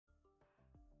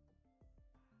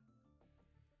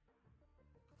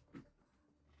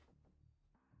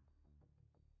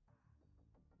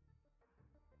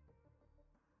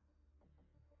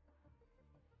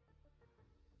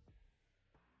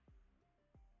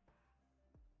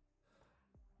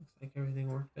like everything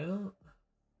worked out.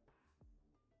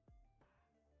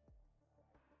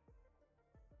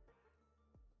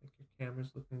 Like your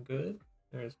camera's looking good.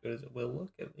 Or as good as it will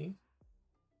look, at least.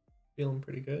 Feeling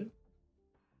pretty good.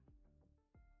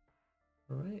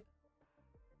 All right.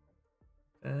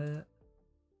 That.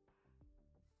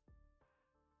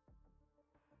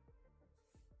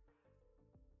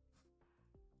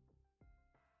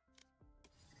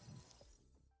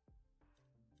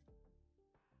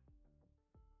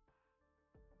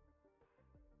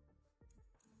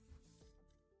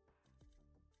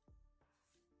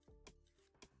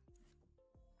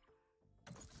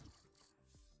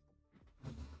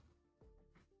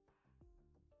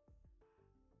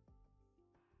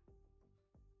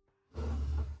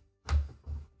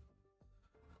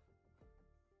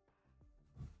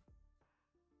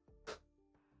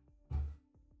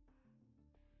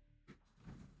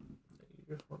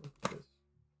 You just want to put this.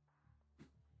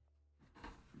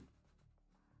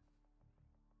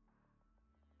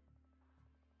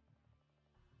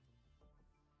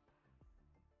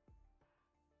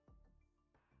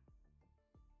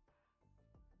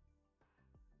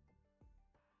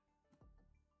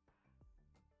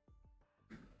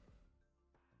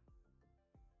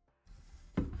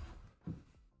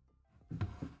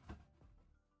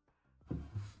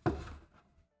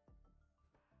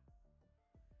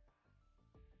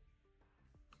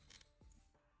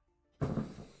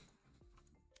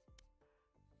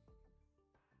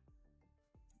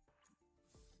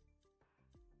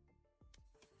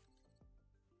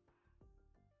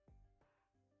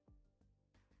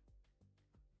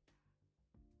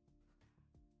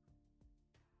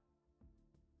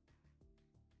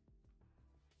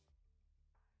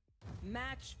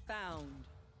 Match found.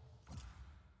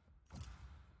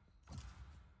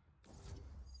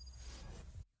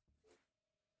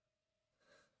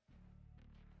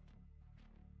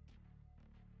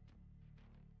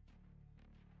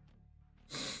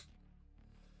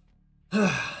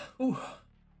 Ooh.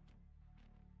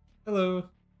 Hello.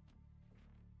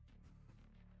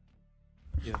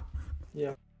 Yeah.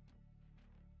 Yeah.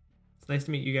 It's nice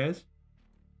to meet you guys.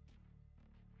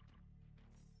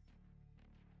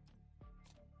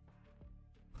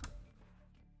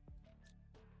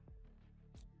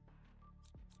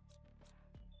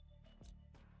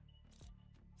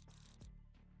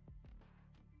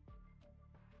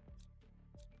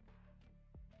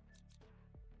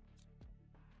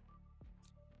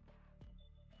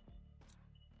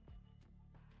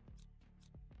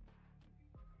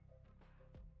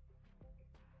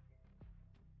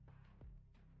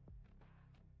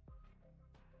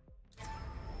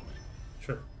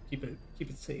 Sure. Keep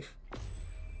it safe.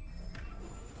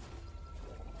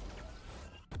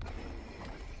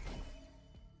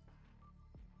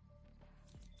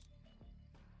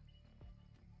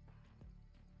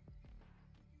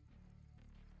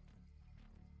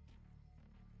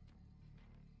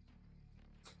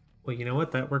 Well, you know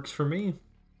what? That works for me.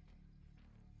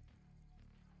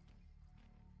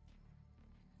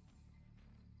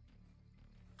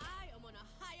 I am on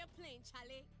a higher plane,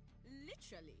 Charlie.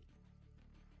 Literally.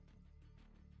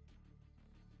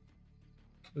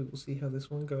 We will see how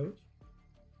this one goes.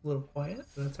 A little quiet,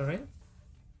 but that's all right.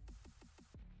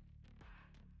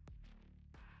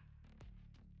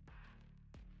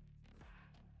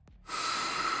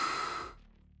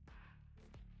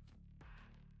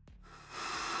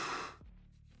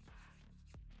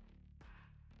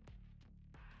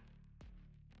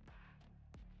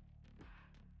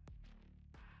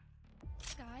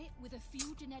 Sky, with a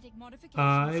few genetic modifications,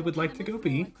 I would your like to go animal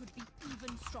B. flora could be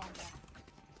even stronger.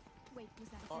 Wait, was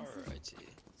that offensive? Alrighty.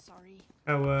 Sorry.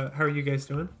 How are you guys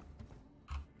doing?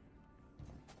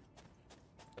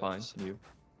 Fine. You.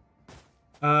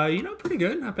 Pretty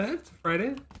good. Not bad. It's a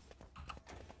Friday.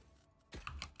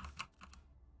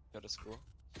 Go to school.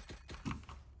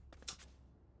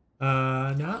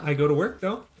 No, I go to work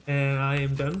though, and I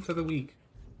am done for the week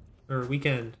or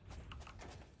weekend.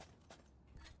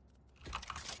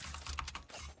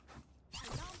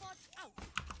 Alarm bot out.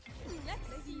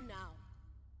 Let's see now.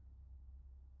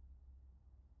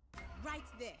 Right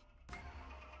there.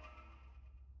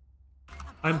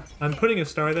 I'm putting a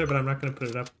star there, but I'm not gonna put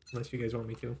it up unless you guys want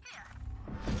me to.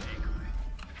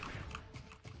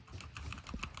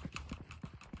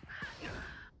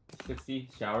 60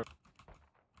 shower.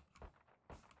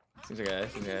 Seems okay.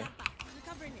 Seems okay.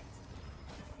 Recovering it.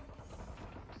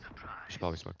 Should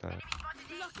probably smoke that.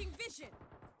 Blocking vision.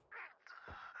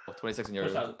 26 in your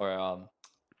Push out. or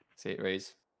say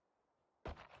raise.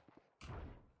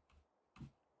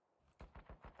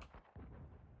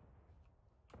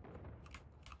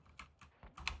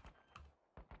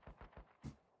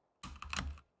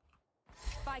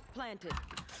 Spike planted.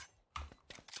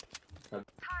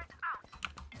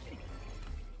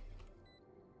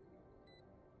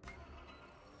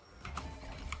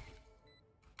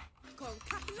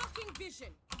 Concatenating vision.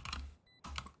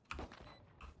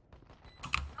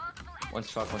 One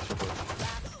shot, one triple.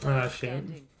 Ah, shit.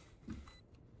 Standing.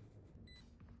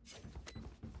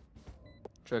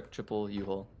 Triple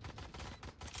U-hole.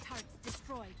 Targets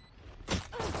destroyed.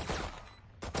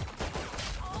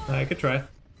 I could try.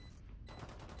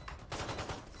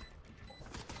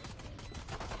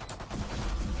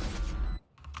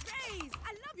 Raise!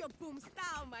 I love your boom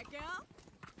style, my girl.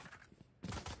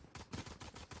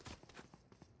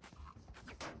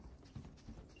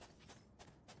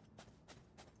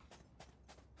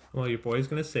 Well, your boy's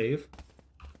gonna save.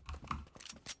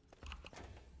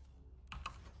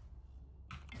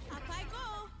 Up I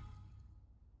go.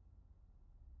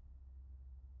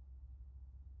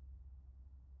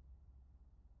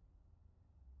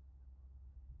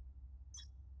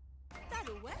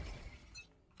 That'll work.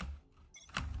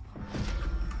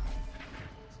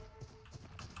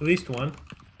 At least one.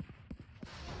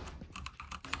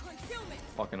 Concealment.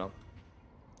 Walking up.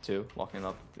 Two. Walking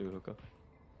up through hookah.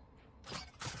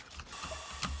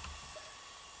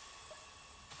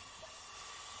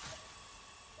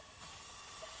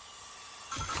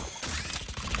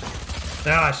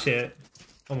 Ah, shit.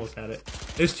 Almost had it.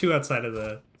 There's two outside of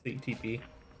the TP.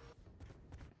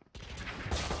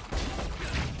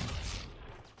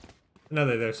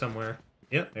 Another there somewhere.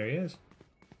 Yep, there he is.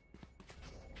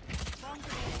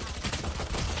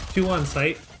 Two on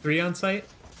site. Three on site.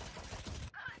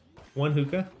 One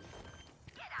hookah.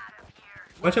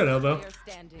 Watch out, elbow. Player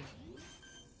standing.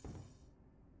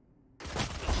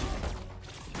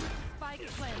 Spike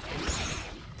planted.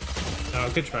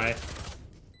 Oh, good try.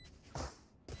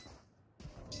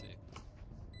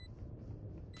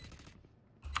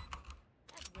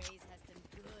 That Raze has some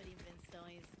good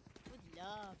inventories. Would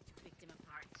love to pick them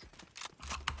apart.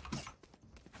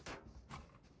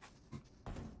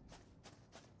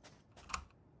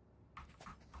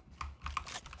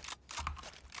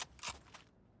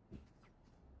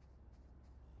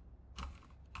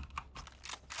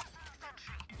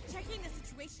 Checking the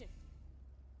situation.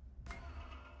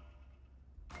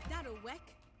 That'll work.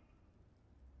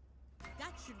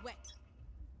 That should work.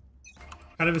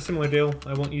 Kind of a similar deal.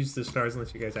 I won't use the stars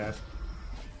unless you guys ask.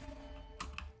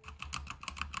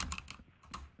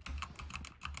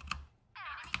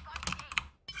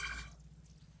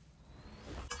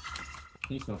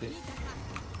 Can you smoke it?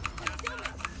 Concealment.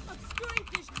 Obscuring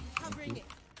vision. Covering it.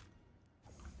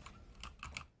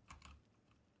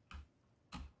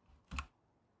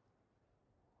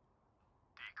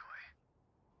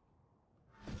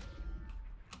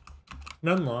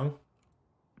 None long.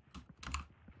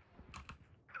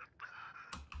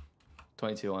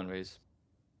 22 on raise.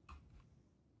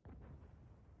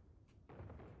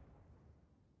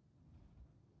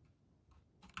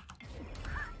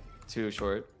 Two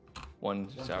short. One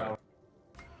shower.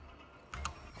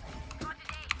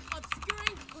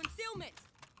 Obscuring concealment.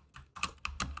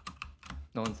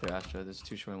 No one's there, Astra. There's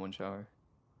two short and one shower.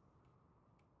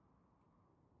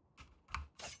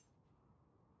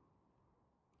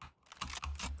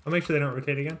 I'll make sure they don't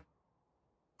rotate again.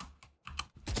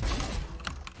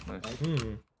 Nice.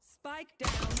 Hmm. Spike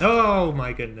down. Oh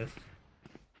my goodness.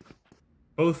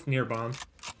 Both near bomb.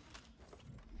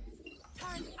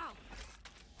 Time out.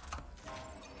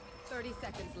 30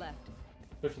 seconds left.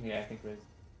 Pushing the I think Riz.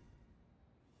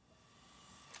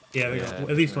 Yeah, Yeah,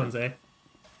 at least yeah. one's A.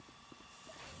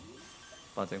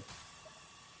 Planting.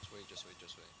 Just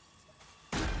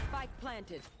wait. Spike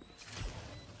planted.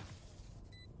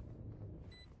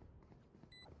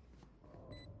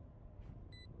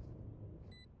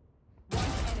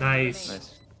 Nice.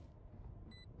 Nice.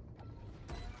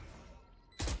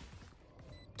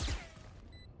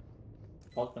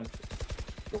 Fault point.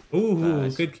 Ooh,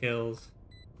 Nice. good kills.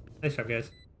 Nice job,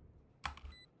 guys.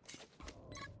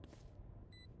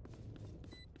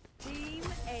 Team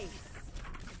Ace.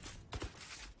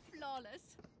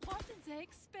 Flawless. What did they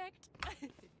expect?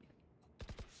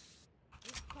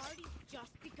 This party's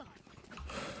just begun.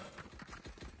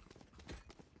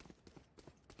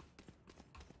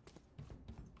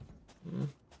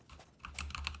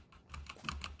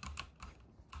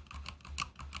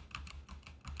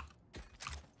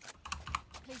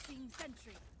 Placing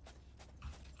sentry.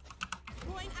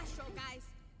 Going astral, guys.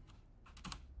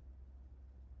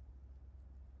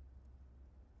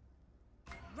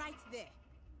 Right there.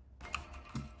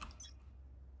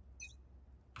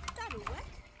 That'll work.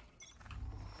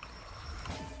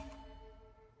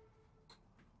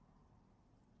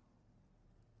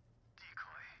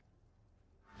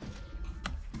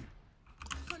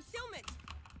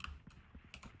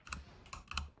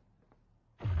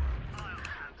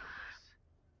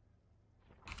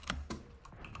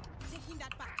 Taking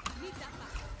that back. Need that back.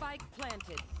 Spike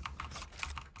planted.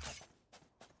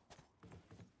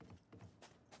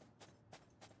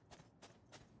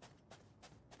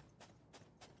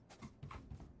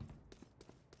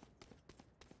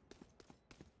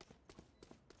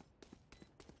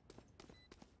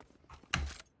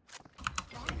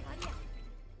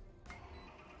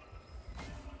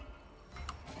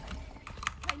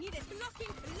 I need a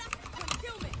blocking blast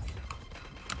concealment.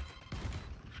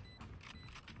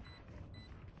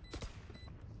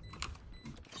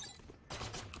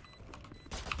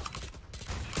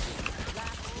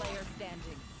 Last player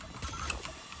standing.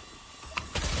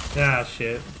 Ah,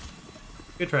 shit.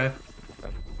 Good try. Let's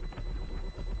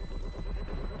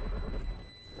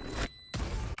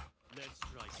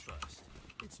strike first.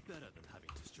 It's better than having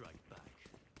to strike back.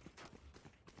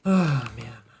 Ah,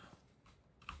 man.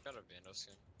 Gotta be no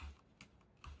soon.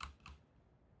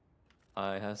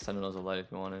 I have Sentinels of Light if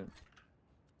you want it.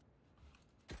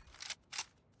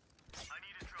 I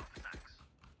need a drop, thanks.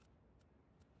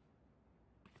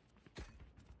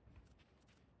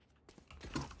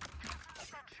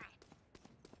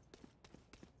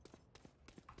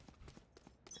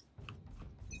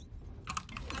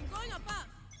 I'm going above.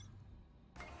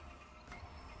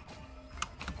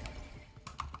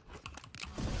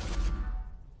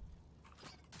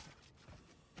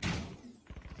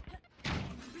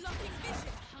 Blocking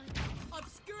vision.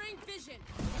 Obscuring vision.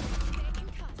 They're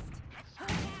concussed.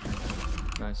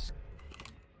 Nice.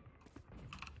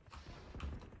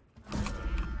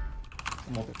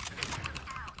 I'm open.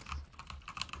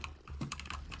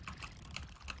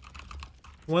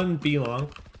 One B long.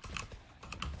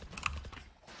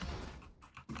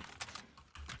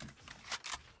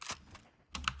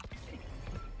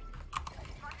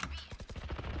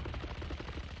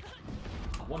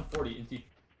 Ah, 140 in T.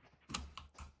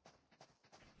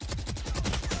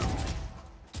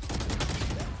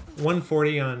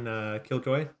 $140 on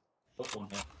Killjoy. Oh, one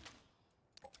hit.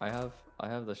 I have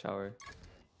the shower.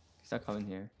 He's not coming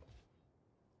here.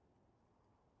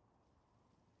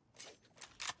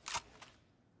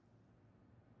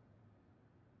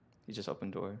 He just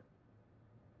opened door.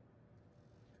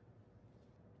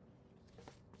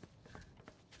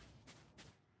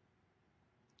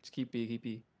 Just keep B, keep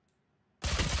B.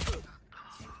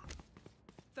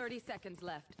 30 seconds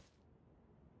left.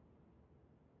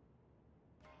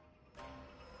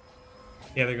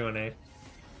 Yeah, they're going A.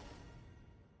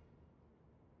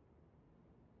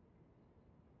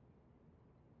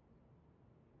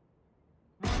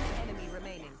 One enemy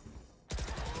remaining.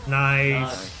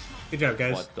 Nice. Good job,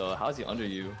 guys. What the? How's he under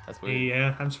you? That's weird.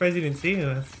 Yeah, I'm surprised you didn't see him.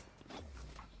 Their health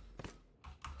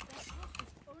is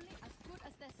only as good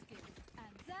as their skill.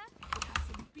 And that will have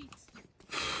some beats.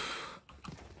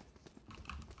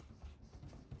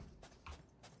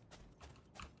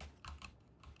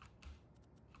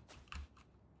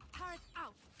 Turret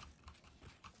out.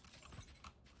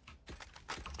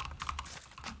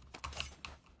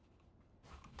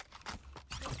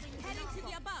 Heading to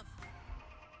the above.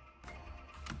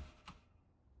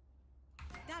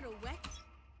 That'll wet.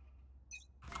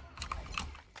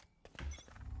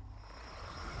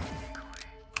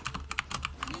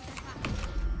 Need that back.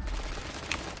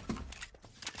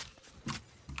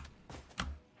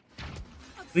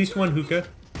 At least one hookah.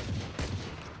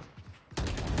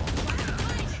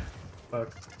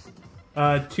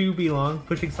 Fuck. 2 B long.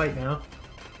 Pushing site now.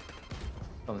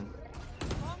 Coming.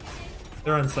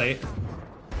 They're on site.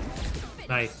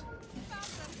 Nice.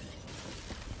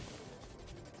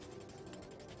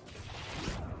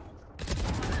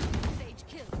 Sage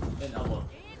kill. And elbow.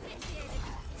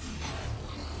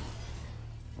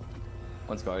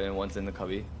 One's guardian, one's in the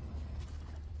cubby.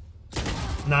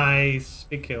 Nice.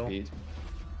 Big kill. Beat.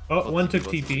 Oh, Both one TP, took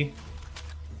both TP.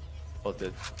 Both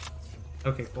did.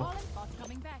 Okay, cool. Fallen bot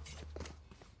coming back.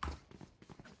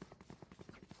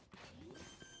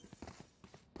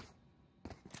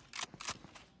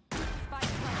 Spike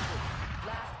planted.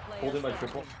 Last player Holding my standing.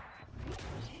 triple.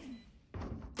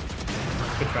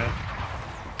 Good try.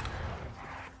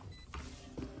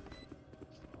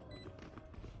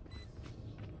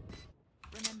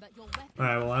 Remember your weapon.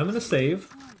 Alright, well, I'm gonna save.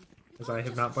 Because I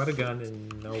have not bought a gun in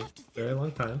no very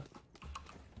long time.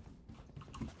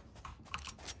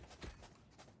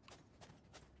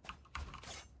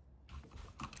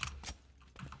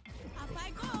 Up I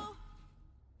go.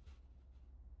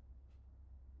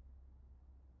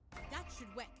 That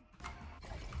should wet.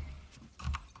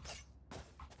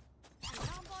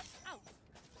 Alarm bot out.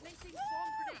 Placing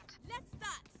swarm grenade. Let's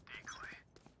start.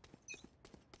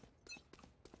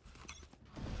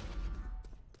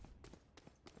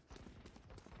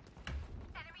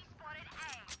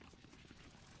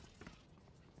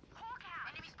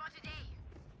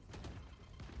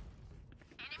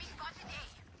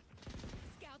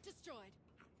 destroyed.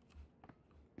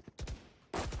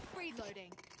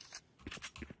 Reloading.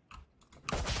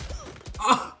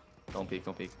 Ah! Don't peek,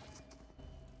 don't peek.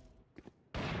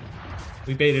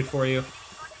 We baited for you.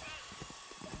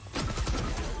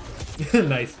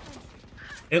 Nice.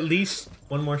 At least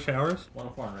one more showers.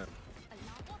 104 on red.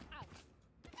 Alarm bot out.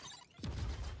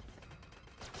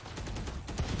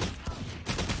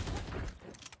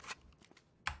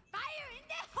 Fire in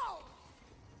the hole.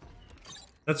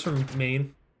 That's from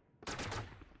main.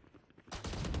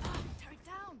 Turret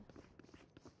down.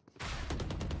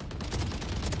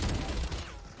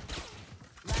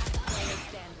 Last player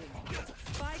standing.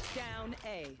 Spike down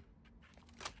A.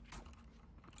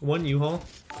 One U-Haul.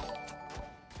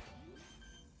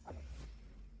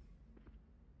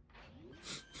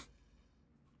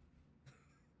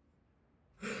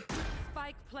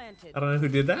 Spike planted. I don't know who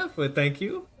did that, but thank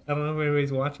you. I don't know if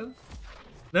anybody's watching.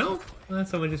 No?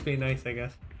 Someone just being nice, I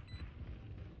guess.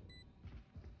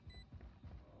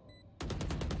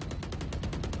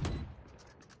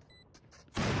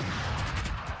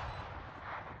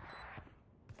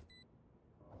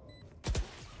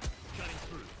 Cutting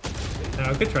through.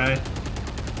 No, good try.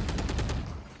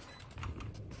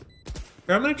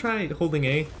 Or I'm gonna try holding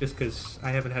A, just because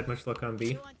I haven't had much luck on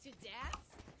B. You want to dance?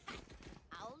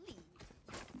 I'll leave.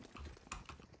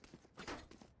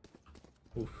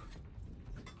 Oof.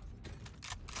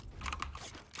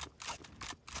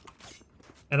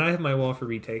 And I have my wall for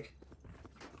retake.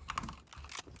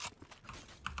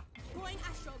 Going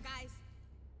astral, guys.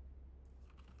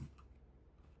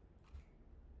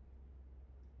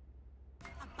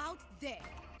 About there.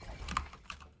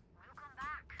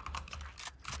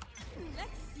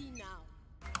 Let's see now.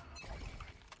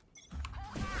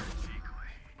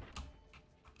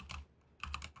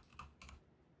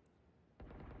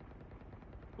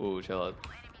 Ooh, chill out.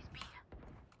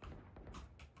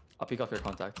 I'll peek off your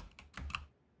contact.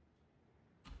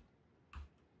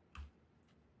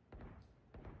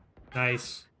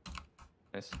 Nice.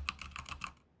 Nice.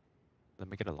 Let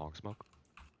me get a long smoke.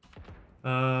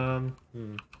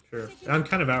 Sure. I'm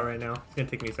kind of out right now. It's gonna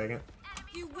take me a second.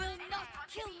 You will not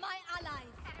kill my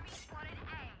allies.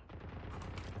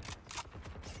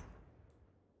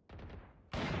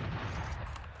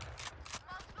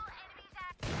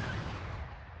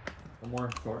 One more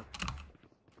short.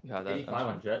 Yeah, that. 85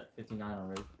 on jet, 59 on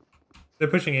raid. They're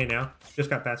pushing A now. Just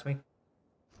got past me.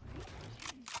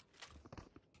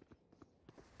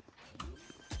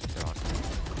 They're on.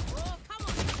 Oh, come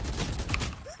on.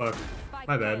 Fuck. Spike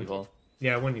My bad. planted. U-Haul.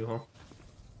 Yeah, one U-Haul.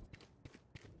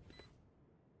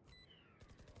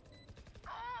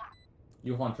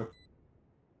 You want to.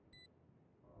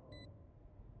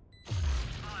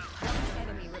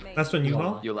 Enemy remaining. That's one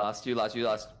U-Haul? You last, you last, you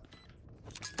last.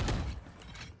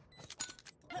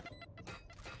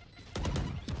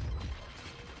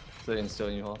 Sitting still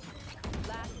in U-Haul.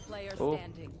 Last player Oh.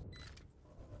 standing.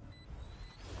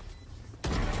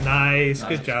 Nice.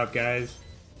 Good job, guys.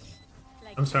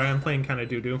 Like I'm sorry, I'm playing kind of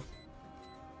doo-doo.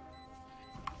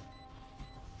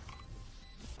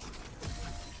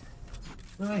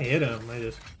 I hit him. I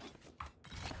just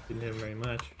didn't hit him very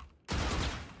much.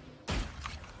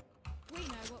 We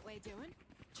know what we're doing.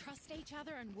 Trust each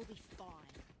other and we'll be fine.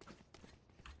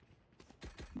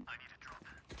 I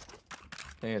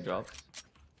think it dropped.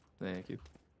 Thank you.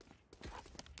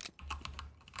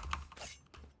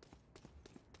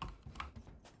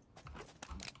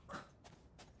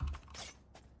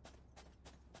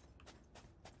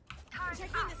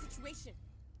 checking the situation.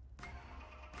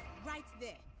 Right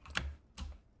there.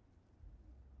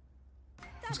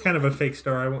 It's kind of a fake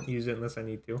star. I won't use it unless I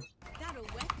need to. That'll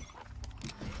work.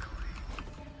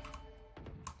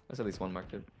 That's at least one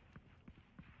marked. Need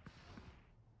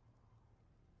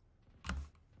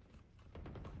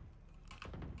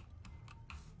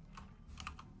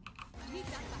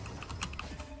that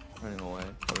back. Running away.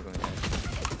 Probably going away.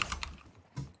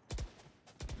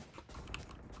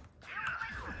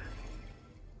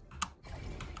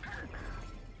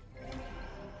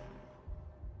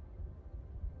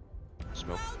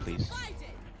 Smoke, please. Find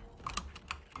it.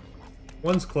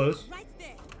 One's close. Right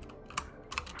there.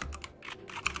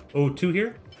 Oh, two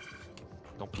here?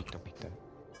 Don't peek there.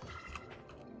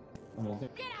 I'm holding.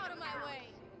 Get out of my way.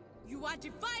 You are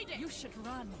divided. You should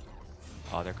run.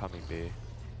 Oh, they're coming B.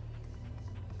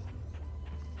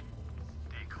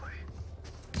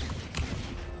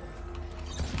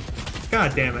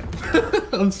 God damn it.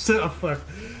 I'm so fucked.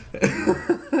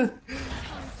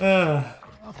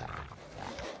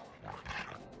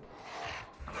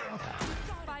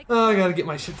 Oh, I gotta get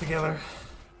my shit together.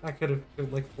 I could have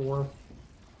did like 4.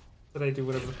 But I do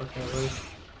whatever the fuck that was.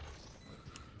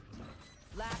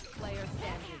 Last player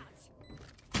standing.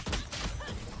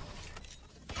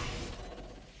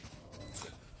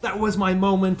 That was my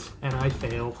moment, and I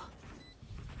failed.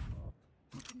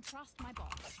 You can trust my boss.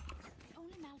 I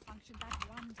only malfunctioned that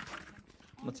one department.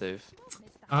 Let's save.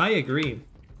 I agree.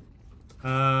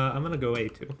 I'm gonna go A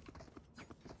too.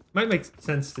 Might make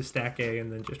sense to stack A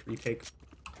and then just retake.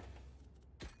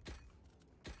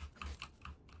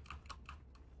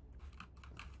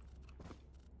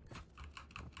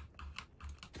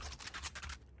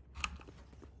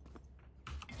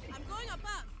 I'm going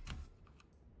above.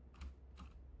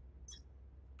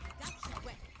 That should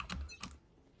work.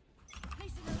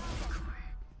 Placing alarm.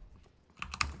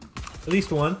 At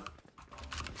least one.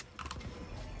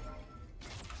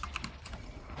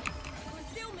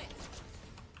 Concealment.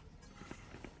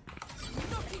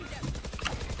 Knocking them.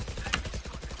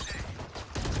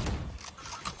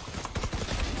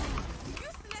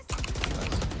 Useless.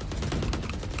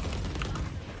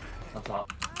 On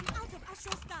top. I'm out of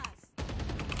astral stars.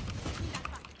 Taking that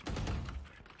back.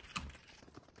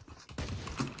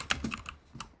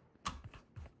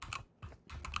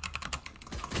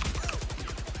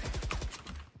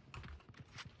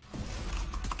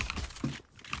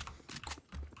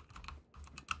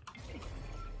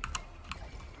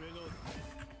 Reload.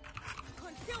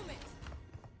 Concealment.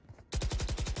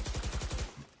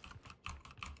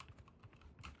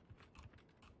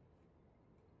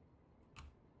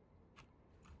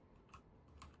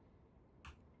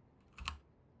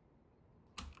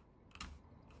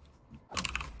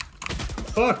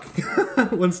 Fuck!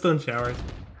 One stone shower.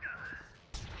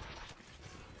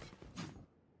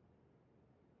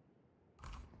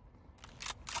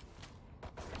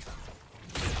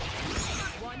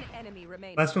 One enemy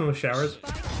remaining. Last one was showers.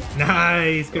 Spike down.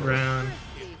 Nice, good round.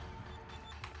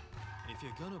 If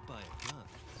you're gonna buy a gun,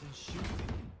 then shoot me.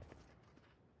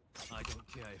 I don't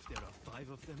care if there are 5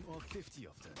 of them or 50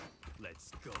 of them.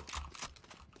 Let's go.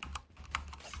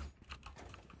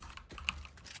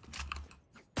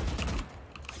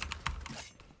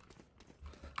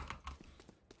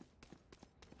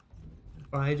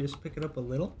 If I just pick it up a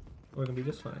little, we're gonna be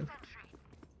just fine.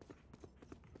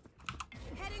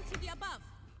 Heading to the above.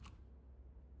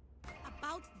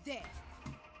 About there.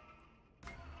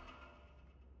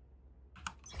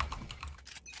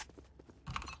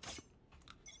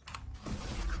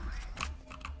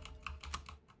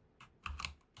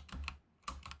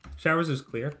 Showers is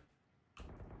clear.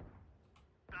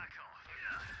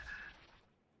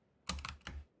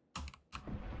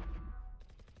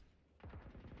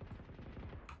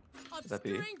 that B?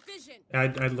 Obscuring vision.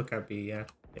 I'd look at B, yeah.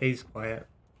 A's quiet.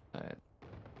 Alright.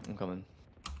 I'm coming.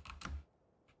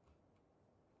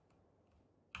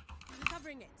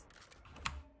 Covering it.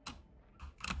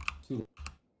 Two.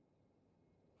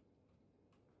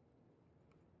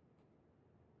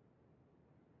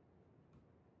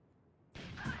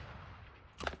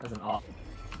 That's an off.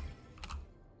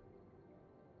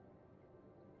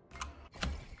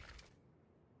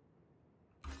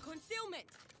 Concealment.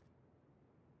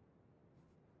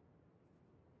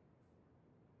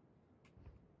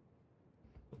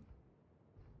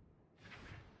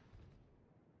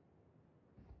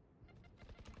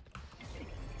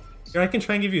 Yeah, I can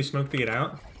try and give you a smoke to get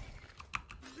out.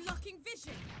 Blocking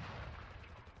vision.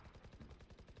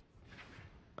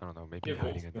 I don't know, maybe You're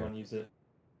hiding both in going there. to use it.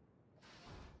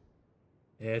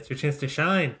 Yeah, it's your chance to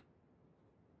shine.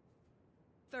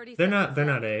 30 They're seconds not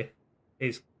left. A.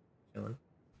 A's chilling.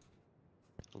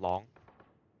 Long.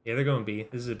 Yeah, they're going B.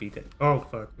 This is a B take. Oh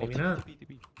fuck, maybe Oh, not.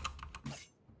 TB.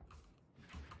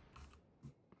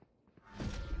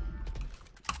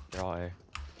 They're all A.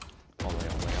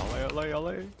 All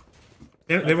A.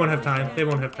 They won't have time. They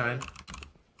won't have time.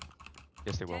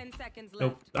 Yes, they will. 10 seconds left.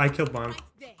 Nope. I killed bomb. Right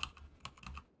there.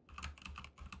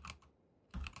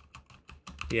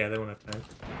 Yeah, they won't have time.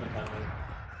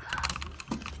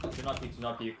 Do not peek, do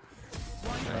not peek.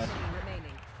 One enemy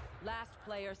remaining. Last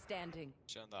player standing.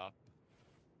 Shut up.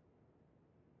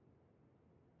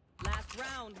 Last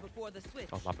round before the switch.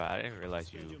 Oh, my bad. I didn't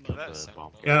realize you killed the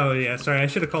bomb. Oh yeah, sorry. I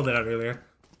should have called it out earlier.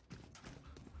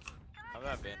 How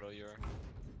about Vandal you're?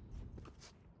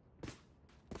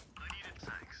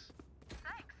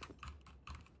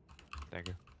 Thank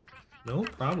you. No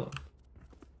problem.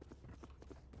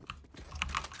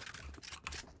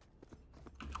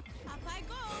 Up I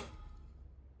go.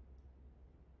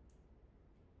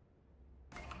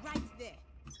 Right there.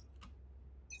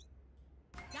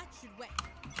 That should work.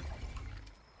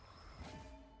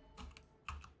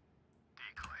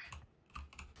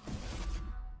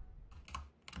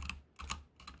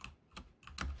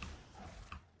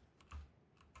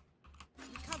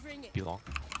 Recovering it. Be long.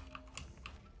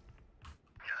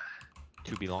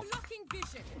 2 be long. Blocking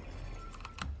vision.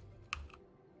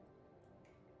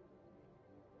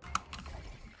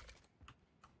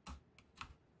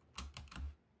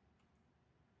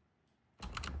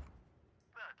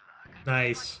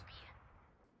 Nice.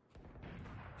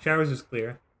 Showers is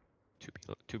clear.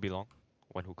 2B long.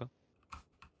 1 hookah.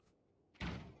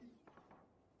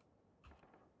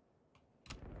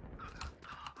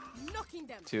 Knocking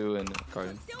them. 2 in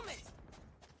garden. Concealment.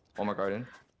 1 more garden.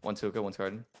 1 hookah, 1's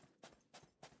garden.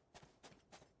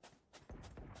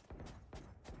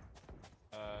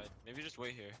 Maybe just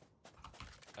wait here.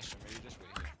 Asher, maybe just wait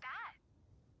here.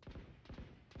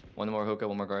 1 more hookah,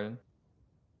 1 more garden.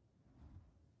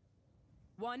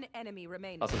 One enemy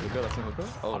remaining. That's a hookah, that's a hookah.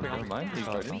 Oh, never mind. He's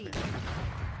garden. B.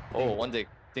 Oh, 1 dig.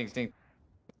 Ding.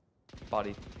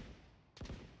 Body.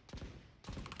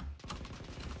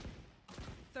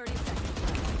 30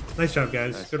 seconds. Nice job,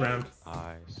 guys. Nice. Good round.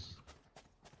 Nice.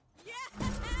 Yes.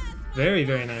 Very,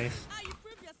 very nice. How you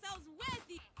prove yourselves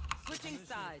worthy. Switching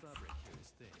sides. Fabric here is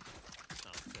thin.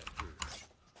 I'll set through.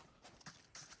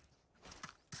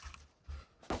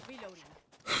 Reloading.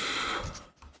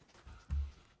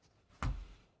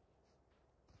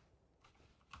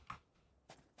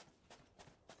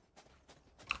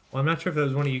 Well, I'm not sure if that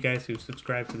was one of you guys who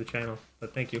subscribed to the channel,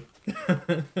 but thank you.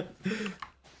 Even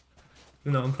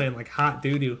though I'm playing like hot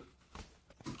doo-doo.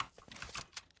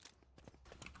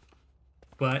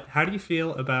 But how do you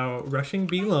feel about rushing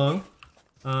B long?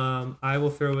 I will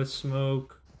throw a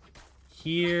smoke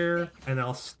here, and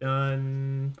I'll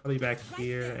stun probably back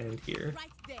here and here. Right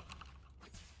there.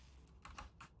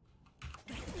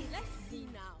 Let's see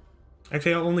now.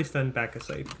 Actually, I'll only stun back a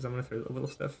site because I'm gonna throw the little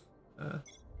stuff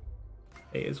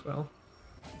A as well.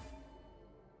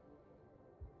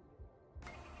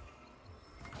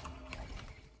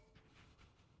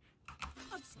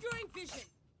 Obscuring vision.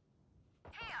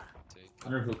 Take.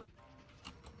 Under hook.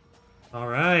 All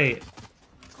right.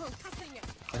 Concussing it.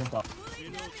 I can pop.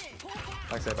 Pulling them in.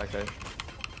 Backside.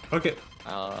 Okay.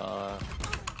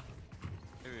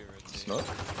 Maybe rotate. Smoke.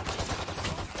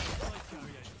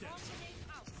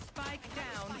 Spike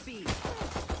down B.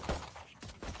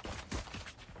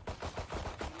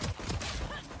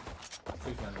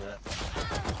 Please don't do that.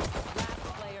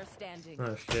 Last player standing.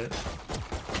 Oh shit.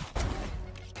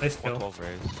 Nice kill. 112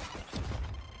 raise.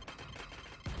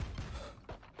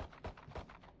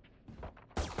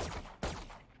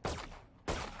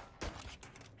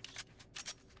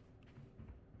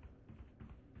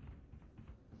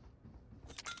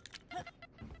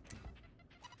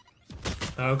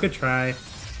 Oh, good try.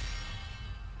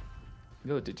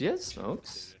 Yo, did you have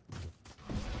smokes?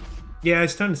 Yeah, I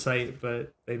stunned sight,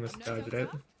 but they must have dodged it.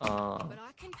 But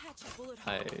I can patch a bullet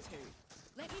hole I- or two.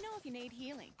 Let me know if you need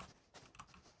healing.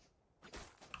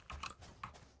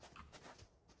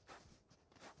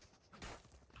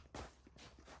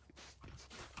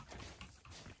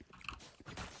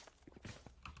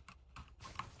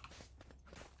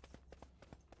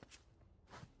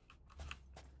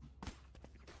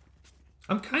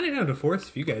 I'm kind of down to force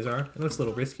if you guys are. I know it's a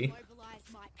little risky. Mobilize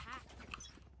my pack.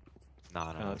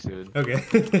 Nah, Oh, it's dude. Okay.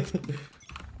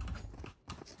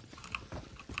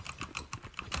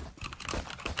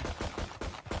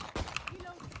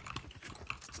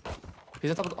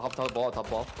 He's on top ball.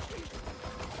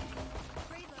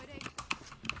 Reloading.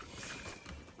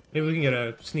 Maybe we can get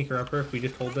a sneaker upper if we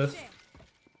just hold this.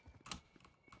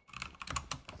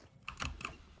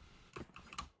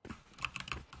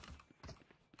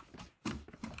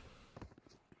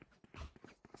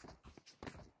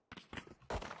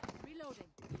 Reloading.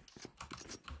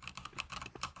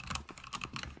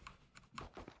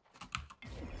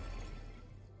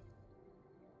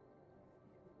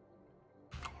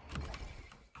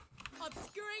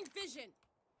 Obscuring vision.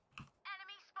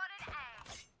 Enemy spotted A.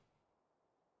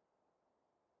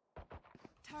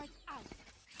 Turret out.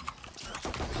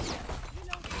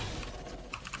 Reloading.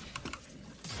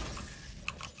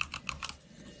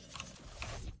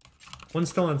 One's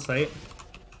still on site.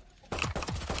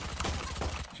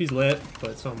 She's lit,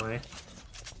 but so am I. It's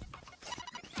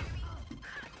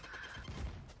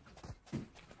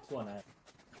one A.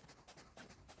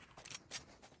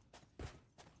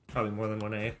 Probably more than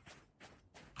one A.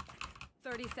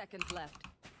 30 seconds left.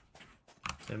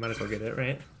 I might as well get it,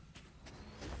 right?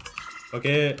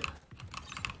 Okay.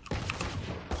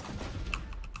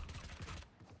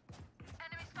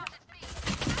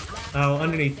 Oh,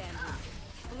 underneath. Standing.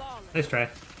 Flawless. Nice try.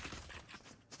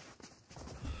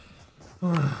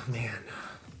 Oh, man.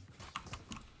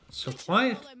 So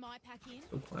quiet. Follow my pack in.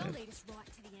 So quiet. They'll lead us right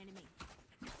to the enemy.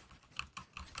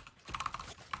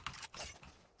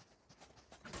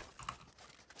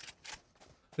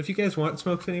 If you guys want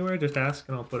smokes anywhere, just ask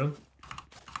and I'll put them.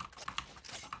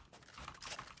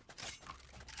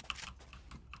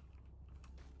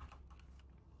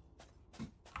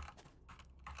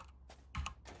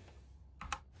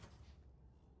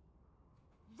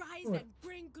 Rise What? and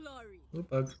bring glory. Little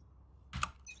bug.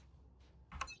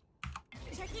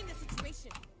 Checking the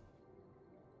situation.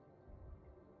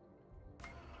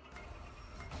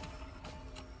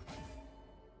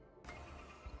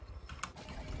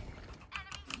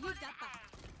 Leave that back.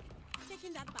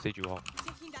 Taking that back. Sage you all.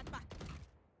 Taking that back.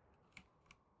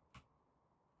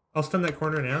 I'll stun that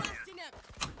corner now. Blasting him.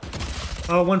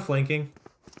 Oh, one flanking.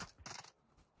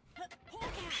 Hawk out.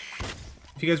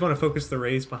 If you guys want to focus the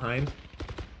rays behind.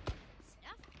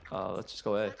 Let's just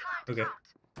go A. Okay.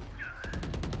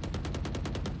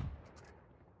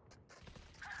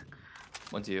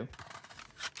 One to you.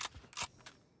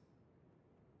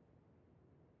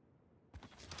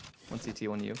 One CT,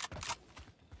 one you.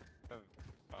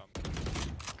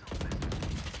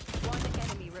 One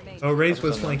enemy remaining. Oh, Raze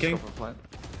was Focus on them, flanking. just go for plant.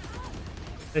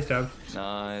 Nice job.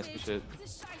 Nice, good shit.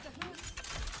 This shies a hood.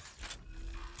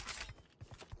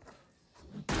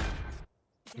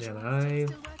 Yeah, Still I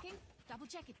working? Double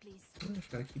check it, please.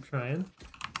 just gotta keep trying.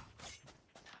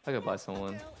 I could buy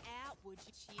someone. Girl out, would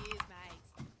you? Cheers,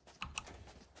 mate.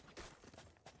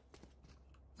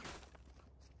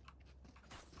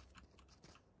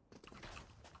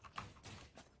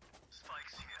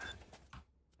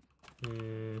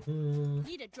 Mm-hmm.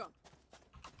 Need a drop.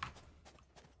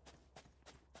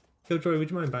 Killjoy, would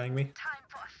you mind buying me?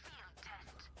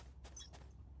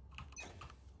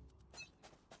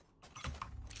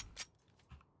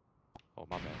 Oh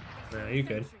my bad. Nah, you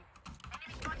good.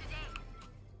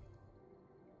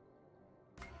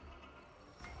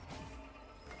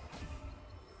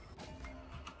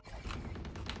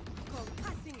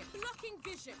 Passing it. Blocking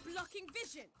vision. Blocking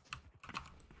vision.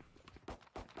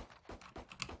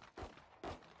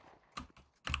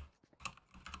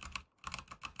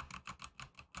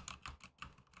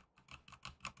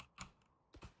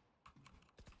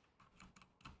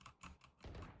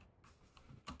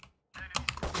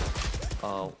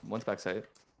 One's backside.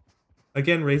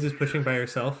 Again, Raze is pushing by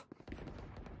herself.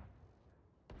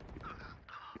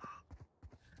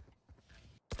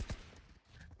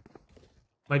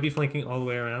 Might be flanking all the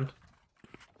way around.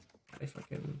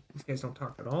 These guys don't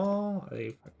talk at all.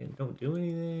 They fucking don't do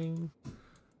anything.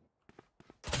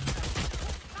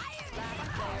 Last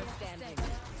player standing.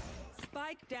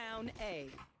 Spike down A.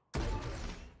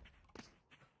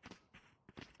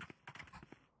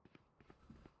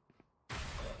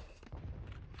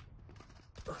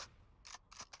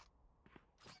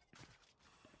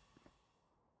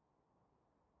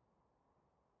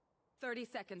 Thirty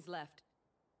seconds left.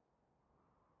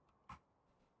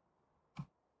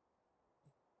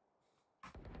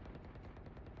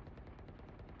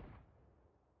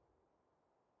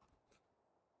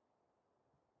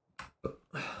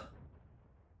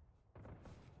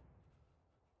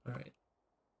 All right.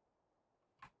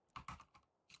 I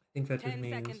think that just 10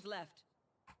 means seconds left.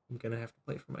 I'm gonna have to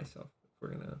play for myself if we're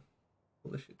gonna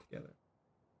pull this shit together.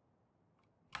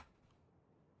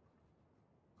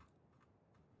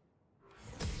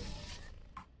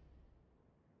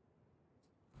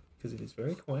 Because it is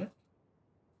very quiet,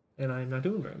 and I'm not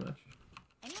doing very much.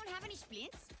 Anyone have any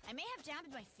splints? I may have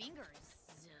jammed my fingers.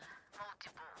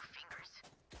 Multiple fingers.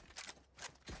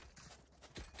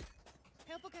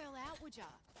 Help a girl out, would ya?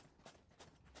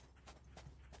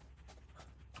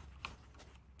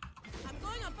 I'm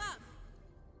going above.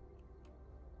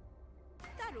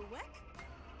 That'll work.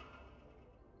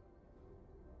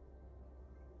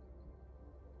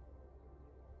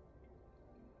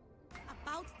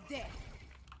 About there.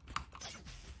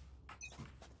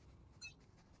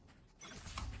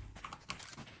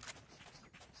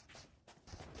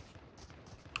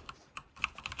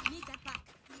 Need that back.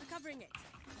 Recovering it.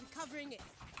 Recovering it.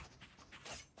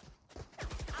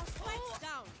 Our spike's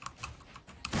down.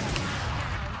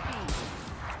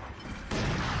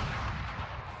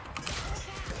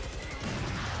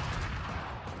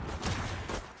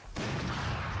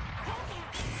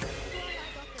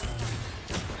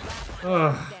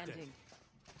 Oh, Standing.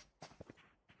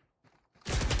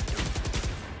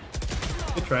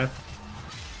 good try.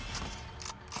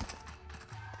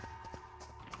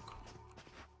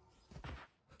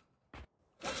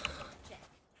 Check.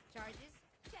 Charges?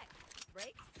 Check.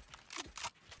 Brakes?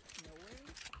 No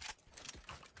worries.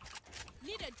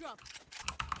 Need a drop.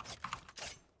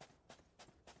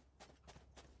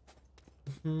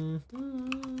 Going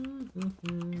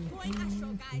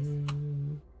astral, guys.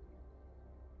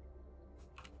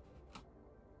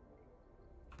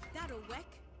 That'll work.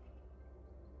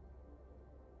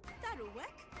 That'll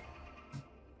work.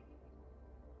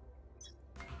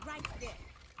 Right there.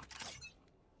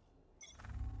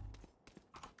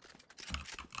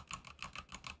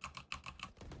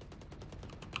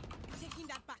 Taking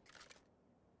that back.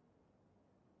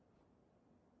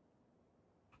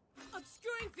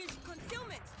 Fish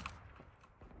concealment.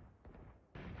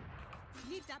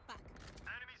 Need that back.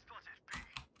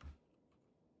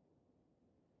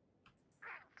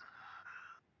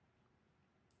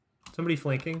 Somebody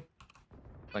flanking.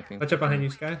 Flanking. Watch out behind you,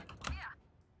 Sky.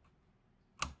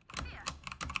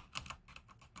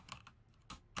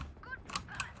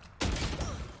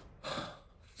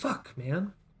 Fuck,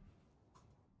 man.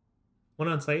 One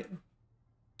on site.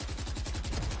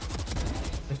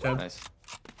 Nice job. Nice.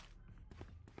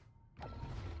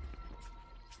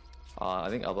 I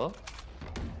think elbow.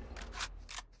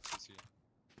 See.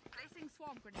 Placing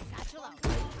swarm grenade. Satchel out.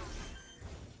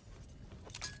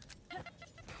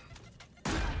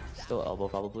 Still elbow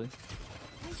probably.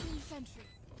 Placing sentry.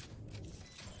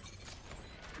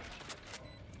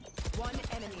 One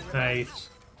enemy remaining. Nice.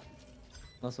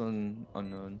 Last one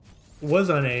unknown. Was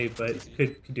on A, but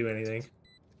could do anything.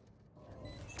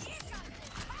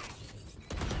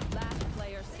 Last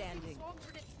player standing.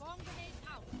 Swarm grenade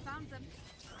out. Found them.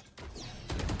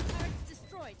 Turret's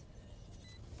destroyed.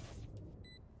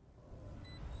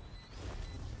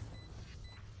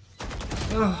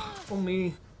 Oh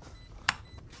me.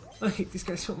 I hate these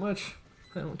guys so much.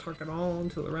 I don't talk at all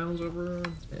until the round's over,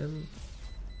 and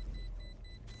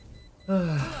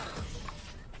no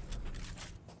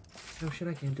shit,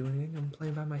 I can't do anything. I'm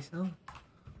playing by myself.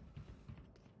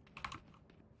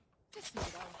 Just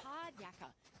not all hard,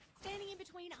 Yaka. Standing in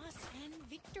between us and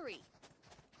victory.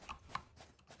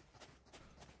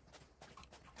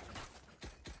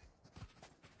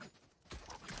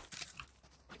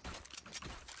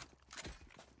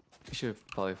 You should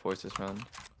probably force this round.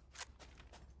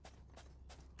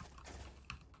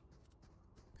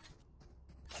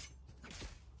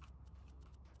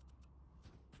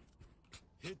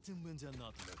 Hit them when they're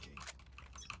not looking.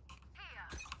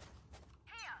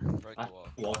 Break the wall.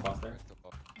 Wall across there. Break the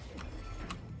wall.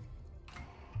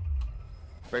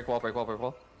 Break wall, break wall, break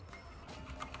wall.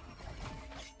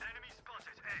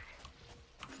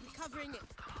 Recovering it.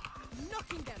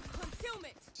 Knocking them.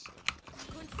 Concealment.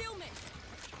 Concealment.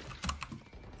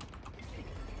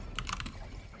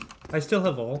 I still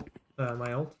have ult,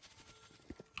 my ult.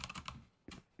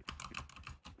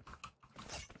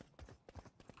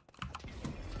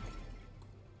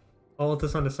 Ult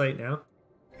is on the site now.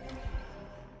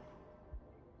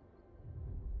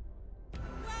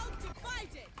 Well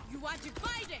divided. You are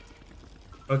divided.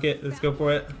 Okay, let's go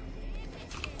for it.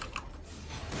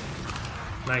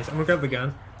 Nice, I'm gonna grab the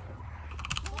gun.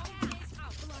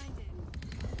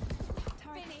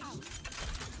 Turret out.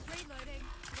 Reloading.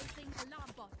 Placing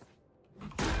alarm bot.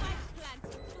 Spike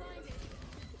planted.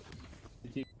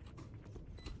 Blinded.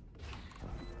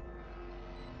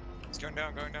 It's going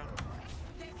down, going down.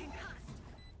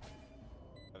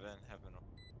 Heaven.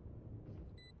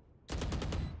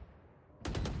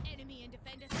 Enemy and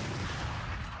defender.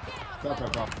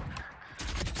 Drop.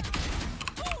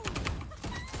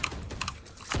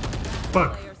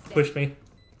 Fuck, Player pushed me.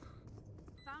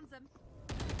 Found them.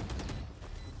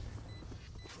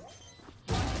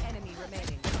 One enemy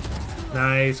remaining.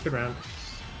 Nice, good round.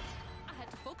 I had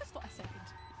to focus for a second.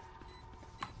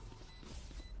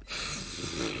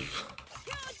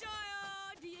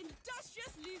 Killjoy! The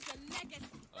industrious leaves a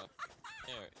legacy.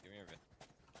 Here, give me your vid.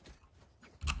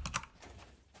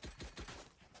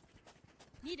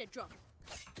 Need a drop.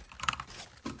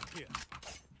 Here.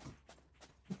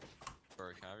 Bro,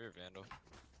 can I have your vandal?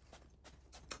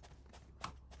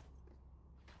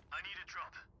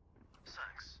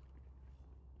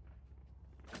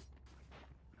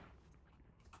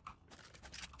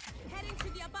 Heading to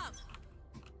the above.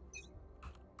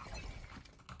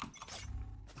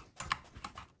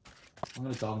 I'm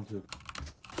gonna dog him too.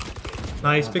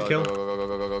 Nice, big kill. Go, go, go, go,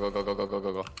 go, go, go, go, go,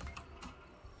 go, go.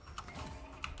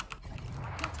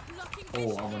 Blocking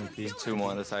Oh, I'm gonna be. Two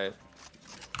more on the side.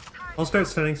 I'll start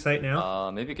stunning site now.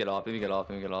 Maybe get off, maybe get off,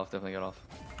 maybe get off, definitely get off.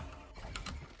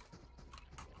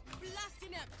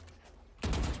 blasting him.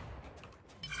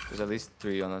 There's at least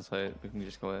 3 on that side. We can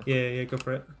just go ahead. Yeah, go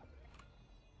for it.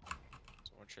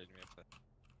 Someone trade me a Plat.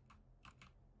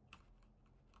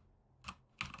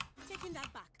 Taking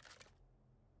that back.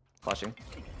 Flashing.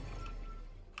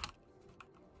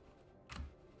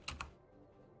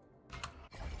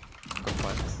 Go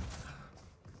Plat.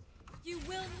 You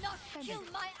will not kill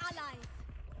my allies.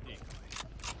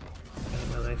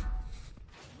 My life.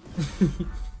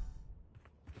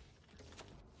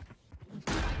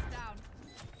 Lights down.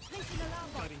 Placing alarm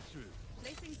bot. Cutting through.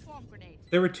 Placing swarm grenade.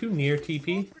 There were 2 near Swarm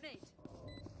TP. grenade.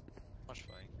 Much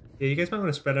flying. Yeah, you guys might want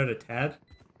to spread out a tad.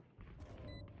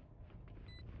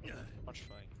 Much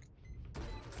flying.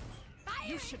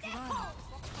 You should run.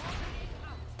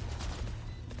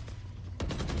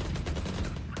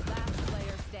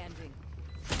 standing.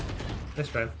 Nice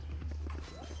try.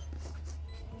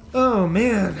 Oh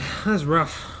man, that's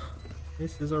rough.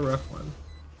 This is a rough one.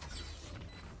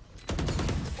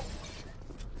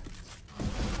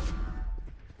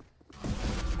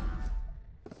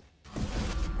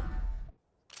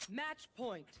 Match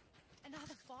point.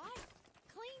 Another fight?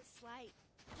 Clean slate.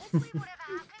 Let's leave whatever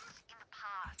happens in the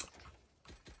past.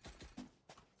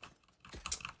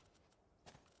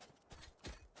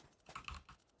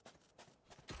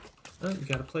 Oh, you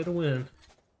gotta play to win.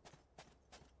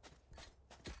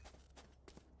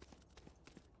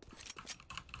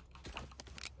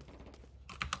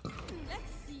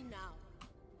 Let's see now.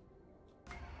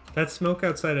 That smoke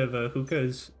outside of hookah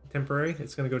is temporary.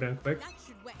 It's gonna go down quick. That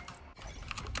should work.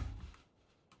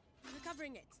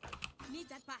 Recovering it. Need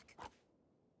that back.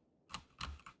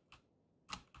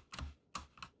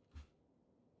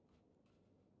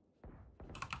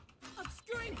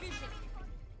 Obscuring vision.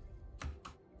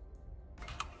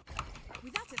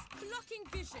 Without us blocking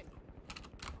vision.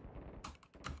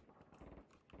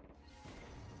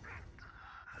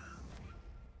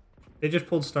 They just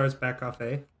pulled stars back off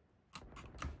A.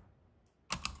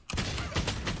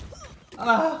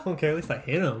 Ah, okay, at least I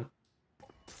hit him.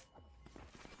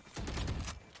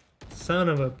 Son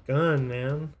of a gun,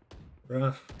 man.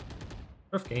 Rough.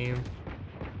 Rough game.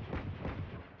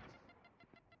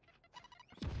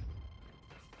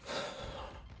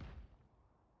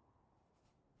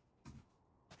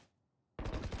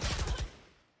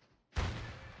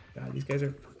 God, these guys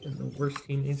are fucking the worst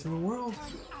teammates in the world.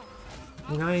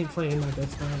 I mean, I ain't playing my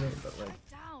best ever, but like,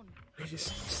 Down. they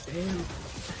just stand.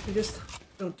 They just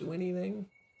don't do anything.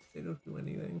 They don't do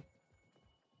anything.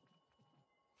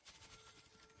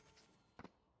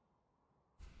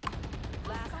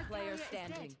 Last player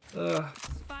standing. Ugh.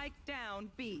 Spike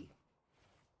down B.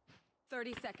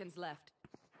 30 seconds left.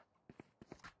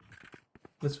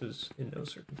 This was in no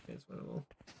circumstance winnable.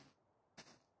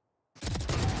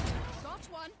 Got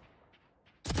one.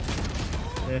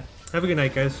 Yeah. Have a good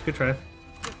night, guys. Good try.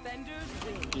 Defenders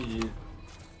win.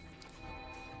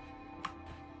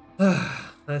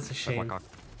 That's a Oh my shame. god.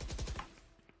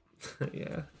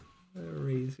 Yeah.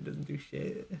 Raze who doesn't do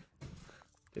shit.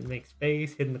 Didn't make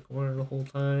space, hid in the corner the whole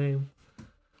time.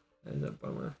 That is a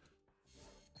bummer.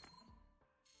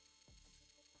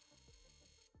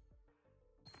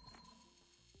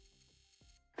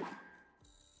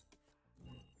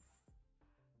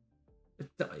 A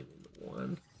diamond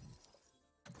one.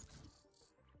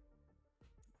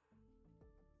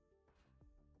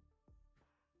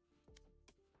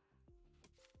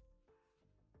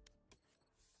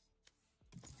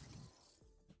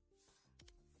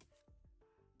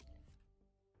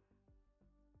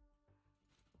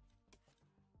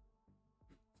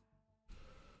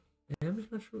 Yeah, I'm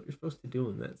just not sure what you're supposed to do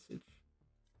in that situation.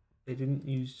 They didn't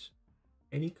use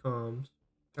any comms.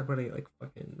 Talk about I get like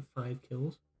fucking 5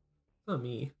 kills. It's not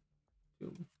me.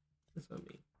 Dude, that's not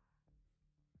me.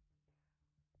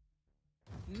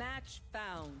 Match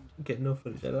found. Get no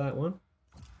footage out of that one.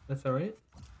 That's alright.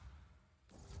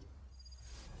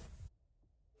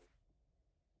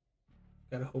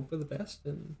 Gotta hope for the best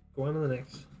and go on to the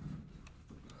next.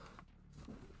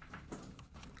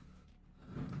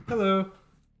 Hello.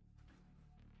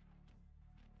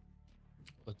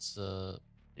 What's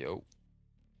Yo.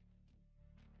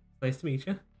 Nice to meet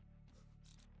you.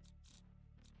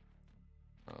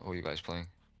 Who are you guys playing?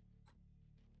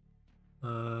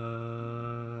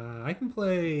 I can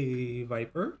play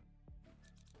Viper.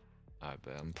 I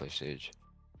bet I'm gonna play Sage.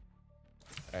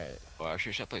 alright? Oh,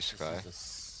 actually, should I play This Sky? is a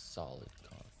solid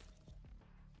comp.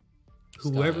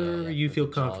 Whoever Sky, you feel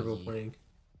with comfortable doggy, playing.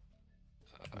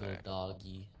 Little Alright.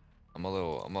 doggy.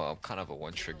 I'm kind of a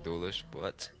one-trick duelist,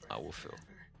 but I will feel.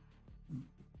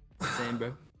 Same,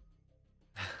 bro.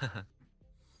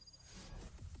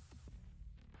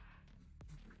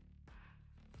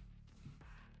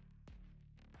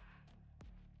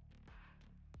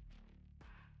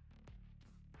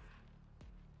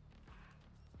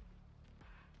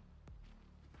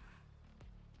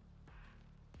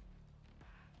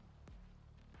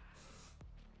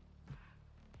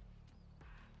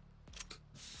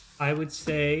 I would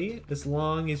say, as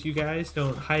long as you guys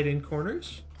don't hide in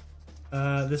corners,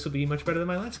 this will be much better than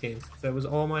my last game. That was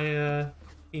all my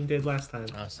team did last time.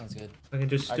 Oh, sounds good. I can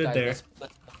just Alright, stood there.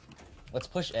 Let's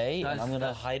push A, and Guys, I'm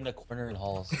gonna hide in a corner in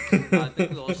halls. I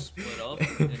think we'll all split up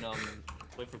and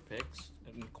play for picks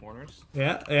in the corners.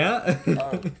 Yeah, yeah.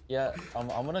 Yeah, I'm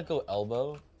gonna go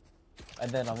elbow, and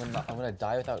then I'm gonna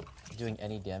die without doing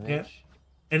any damage.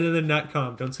 Yeah. And then not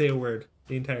calm. Don't say a word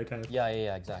the entire time.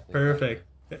 Yeah, exactly. Perfect.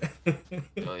 Oh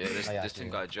yeah, this I got this team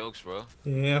you. got jokes, bro.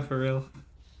 Yeah, for real.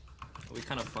 We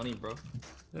kind of funny, bro.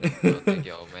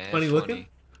 Yo, man. Funny looking?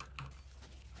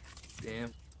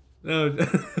 Damn. No.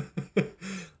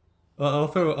 Well, I'll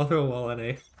throw a wall on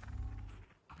A.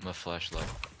 I'm a flashlight.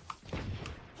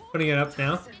 Putting it up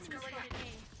now.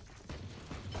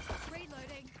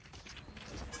 Reloading.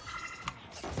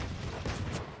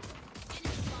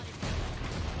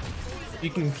 You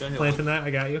can plant in that.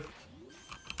 I got you.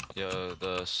 Yo,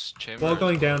 the chamber. Wall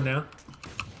going down now.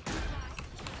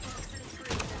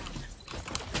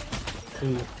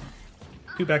 Ooh.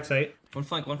 2 backside. One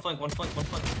flank, one flank, one flank, one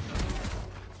flank.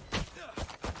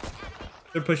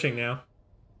 They're pushing now.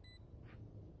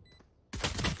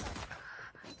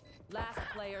 Last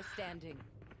player standing.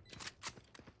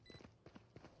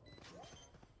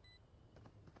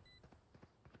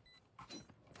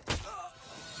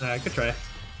 Good try.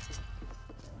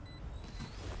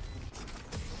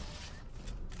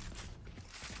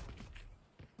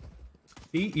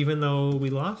 See, even though we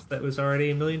lost, that was already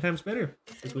a million times better.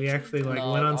 Because we actually like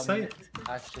No, went on I'm- site.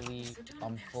 Actually,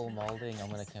 I'm full molding. I'm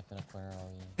gonna camp in a corner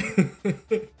all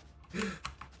game.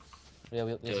 Yeah,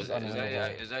 Yo, this is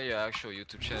unwinnable. is that your actual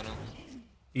YouTube channel?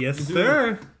 Yes,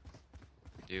 sir.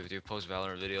 Do you post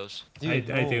Valorant videos?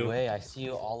 Dude, I no do. way. I see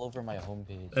you all over my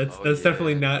homepage. That's Oh,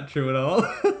 definitely yeah. not true at all.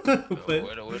 Yo, But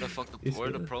where the fuck it's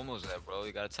where the good. promos at, bro?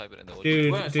 You gotta type it in the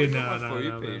Dude, Wait, I dude, saw no, my no, For You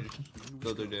no, man. page the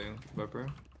other day, Pepper.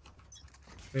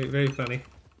 Very, very funny.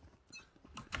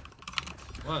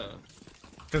 What?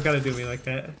 Don't gotta do me like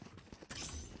that.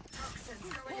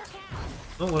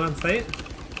 Oh, one on site.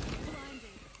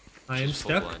 I am Just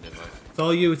full stuck. blinded, right? It's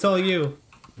all you. It's all you.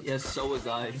 Yes, so was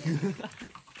I.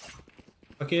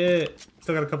 Fuck it.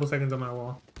 Still got a couple seconds on my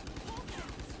wall.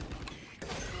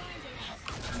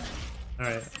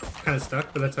 Alright. Kind of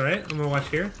stuck, but that's alright. I'm gonna watch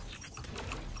here.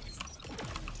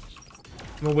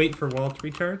 I'm gonna wait for wall to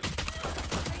recharge.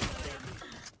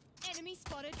 Enemy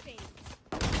spotted B.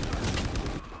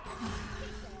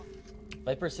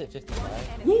 Viper's hit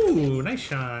 55. Ooh, nice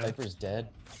shot. Viper's dead.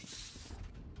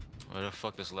 Where the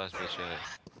fuck this last bitch at?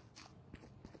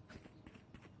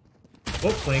 Oh,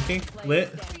 flanking.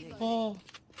 Lit. Standing. Oh.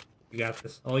 You got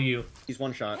this. All you. He's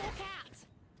one shot.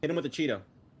 Hit him with a Cheeto.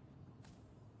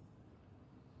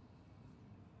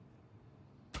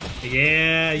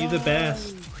 Yeah, you the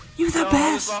best. You the best!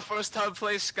 This is my first time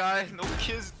playing Sky. No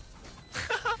kids.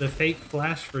 The fake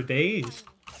flash for days. This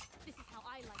is how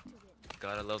I like to win.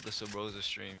 Gotta love the Subrosa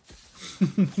stream.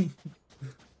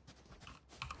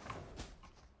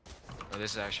 Oh,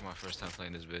 this is actually my first time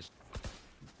playing this bitch.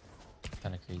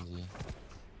 Kind of crazy.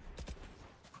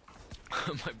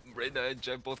 My Reyna and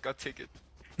Jet both got ticket.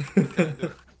 What can I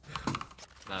do?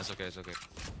 Nah, it's okay, it's okay.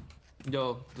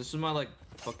 Yo, this is my like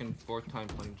fucking 4th time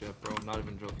playing Jet, bro. I'm not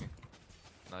even joking.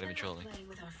 Not even trolling.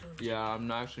 Yeah, I'm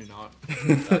not actually not.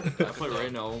 I play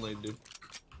right now only, dude.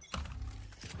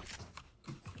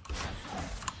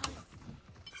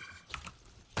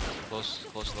 Close,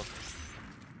 close look.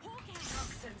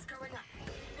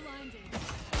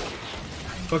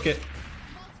 Blinded. Book it.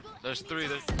 There's 3,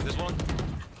 there's 1.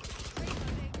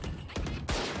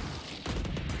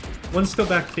 One's still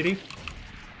back, kitty.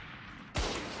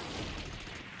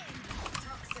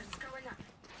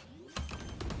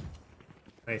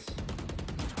 Nice.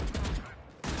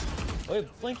 Wait,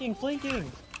 flanking, flanking!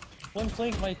 One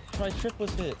flank, my trip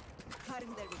was hit.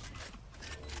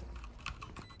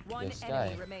 One This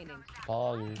enemy guy. remaining.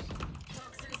 Poggers.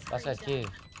 Last guy's cave.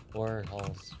 Or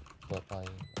halls. But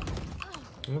probably.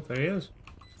 Oh, there he is.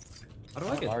 How do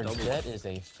I get Our double? Jet is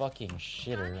a fucking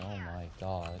shitter. Oh my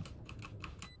god.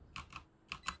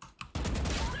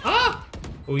 Ah!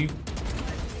 Oh, you.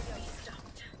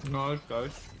 Nice,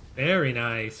 guys. Very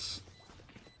nice.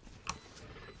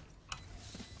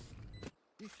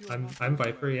 I'm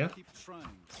Viper, yeah.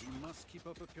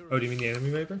 Oh, do you mean the enemy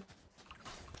Viper?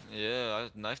 Yeah,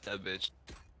 I knifed that bitch.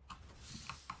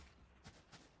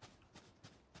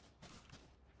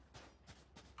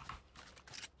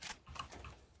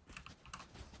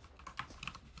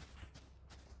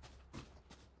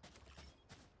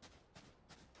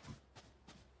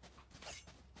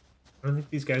 I don't think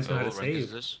these guys know how to What rank is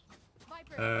save. this?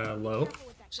 Low.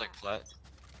 It's like Plat.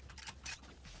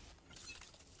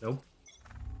 Nope.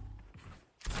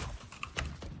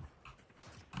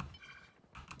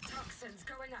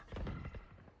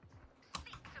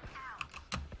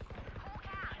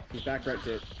 He's back right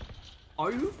tip.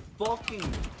 Are you fucking?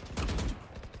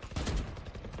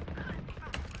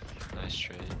 Nice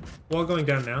trade. Wall going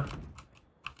down now.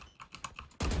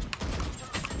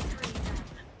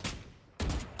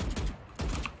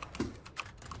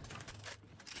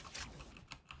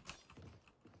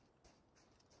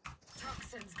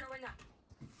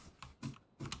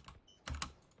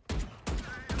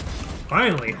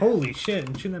 Finally, holy shit!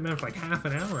 I'm shooting that man for like half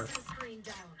an hour.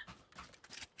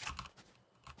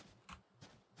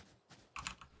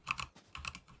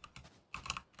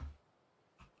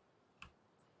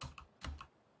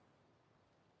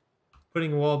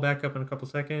 Putting a wall back up in a couple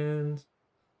seconds.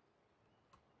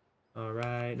 All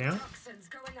right, now.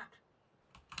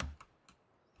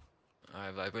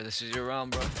 Alright, Viper, this is your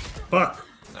round, bro. Fuck.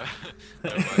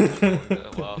 Never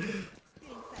mind. Wow.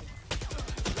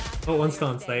 Oh, one's still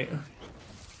on site.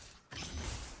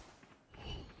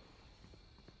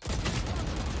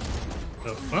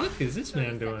 The fuck is this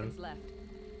man doing?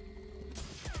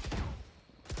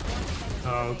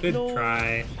 Oh, good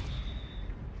try.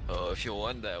 Oh, if you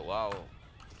won that, wow.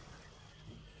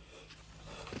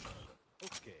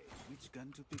 Okay, which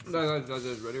gun to pick?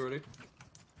 Guys, ready?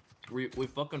 We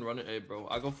fucking run it, hey, bro.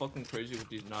 I go fucking crazy with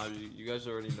these knives. You guys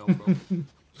already know, bro.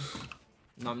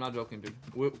 No, I'm not joking, dude.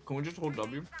 Can we just hold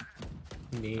W?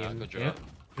 Good Yeah. job.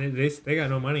 They got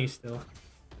no money still.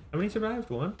 How many survived?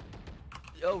 One?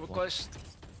 Yo, request.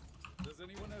 Does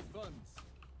anyone have guns?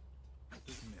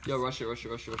 Yo, rush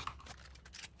it.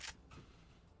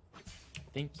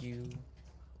 Thank you.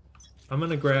 I'm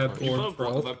gonna grab You orb for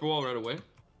put a ult. Viper wall right away?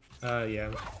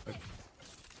 Yeah.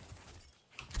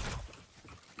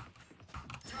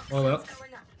 All up.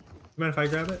 Mind if I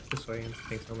grab it? This way, and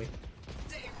thanks on me.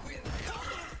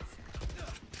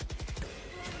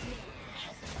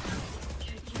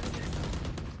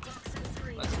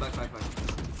 Back.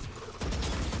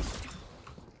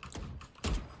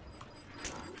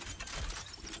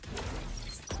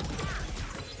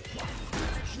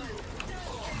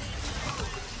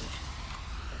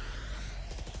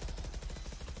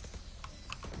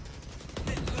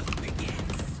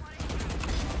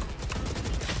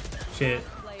 Shit.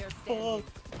 Player standing.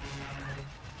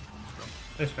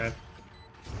 Nice try.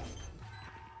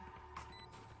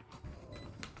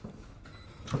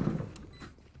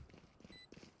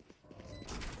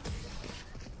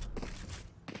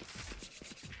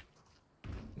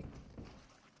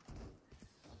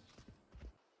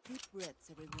 Deep breaths,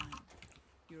 everyone.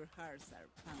 Your hearts are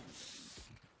pounding.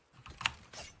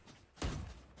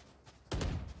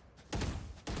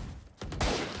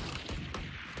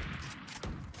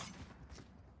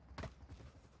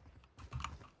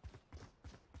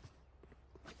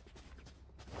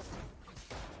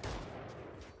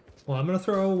 Well, I'm gonna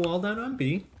throw a wall down on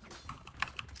B.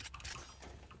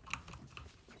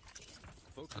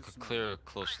 I could clear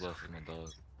close left with my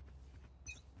dog.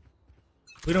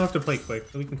 We don't have to play quick,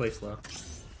 so we can play slow.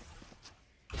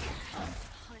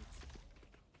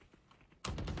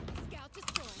 Scout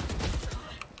destroyed.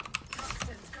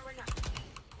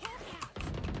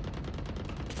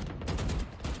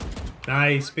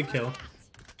 Nice, big kill.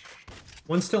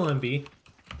 One's still on B.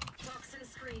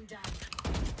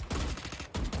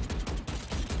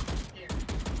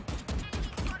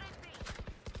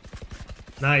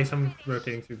 Nice, I'm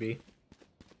rotating through B.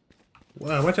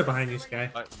 Watch out behind you,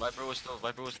 Sky. Viper was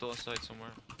still inside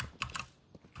somewhere.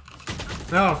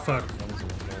 Oh, fuck.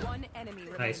 One enemy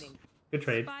Nice. remaining. Good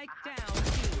trade. Spike down.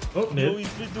 Oh, mid.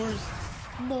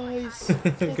 Nice.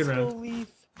 Good round.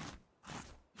 Leaf.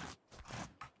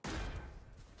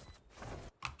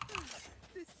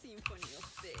 The symphony of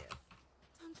death.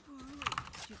 Don't worry,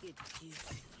 you get used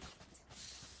to it.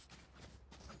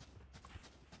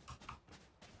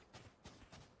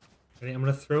 Ready, I'm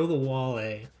gonna throw the wall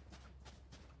A.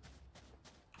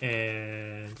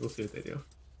 And we'll see what they do.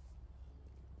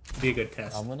 Be a good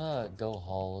test. I'm gonna go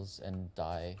halls and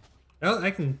die. Oh,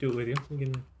 I can do it with you. We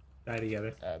can die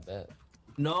together. I bet.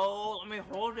 No, let me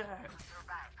hold it.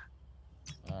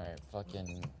 Alright,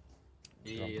 fucking.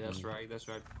 Yeah, that's right.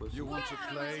 Pussy. You want to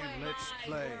play? Let's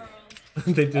play.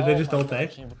 They just ult A?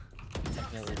 Enemy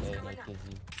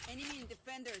and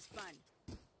defender spawn.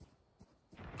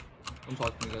 I'm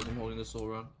talking to you guys. I'm holding this whole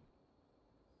round.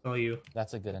 All you.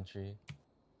 That's a good entry.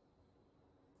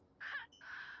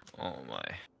 Oh my.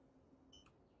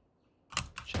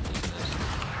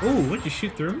 Ooh, what'd you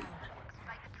shoot through him?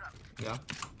 Yeah.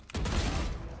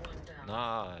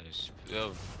 Nice.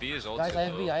 Yo, B is ulted. Guys, I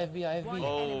have B, though. I have B, I have B.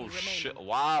 Oh shit!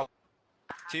 Wow.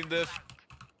 Team diff.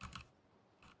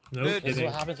 No Good. This is kidding.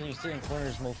 what happens when you sit in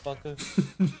corners, motherfucker.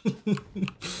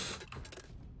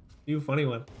 You funny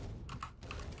one.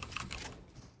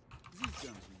 These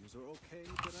guns we use are okay,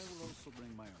 but I will also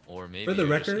bring my own. Or maybe For the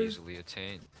you're just record- easily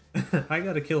attained. I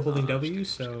got a kill holding Nah, I'm W,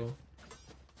 just kidding, so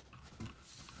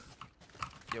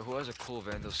Yo, who has a cool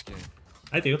Vandal skin?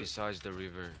 I do. Besides the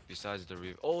Reaver.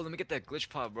 Oh, let me get that glitch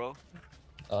pop, bro.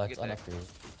 It's Get that. unupgraded.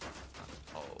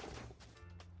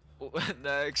 Oh.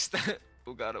 Next.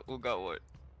 Who got what?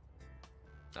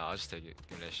 Nah, I'll just take it.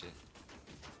 Give me that shit.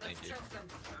 Thank you.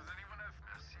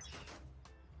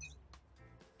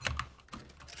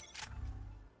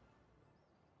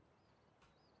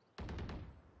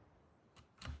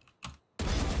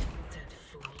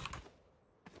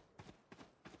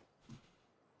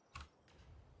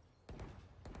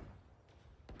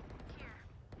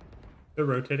 They're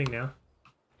rotating now.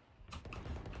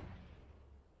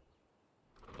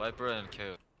 Viper and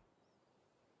KO.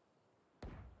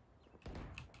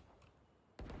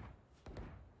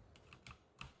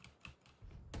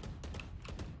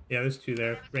 Yeah, there's two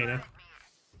there. Reyna.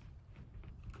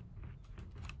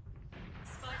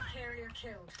 Spike carrier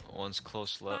killed. One's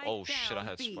close left. Oh shit, I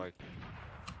had spike.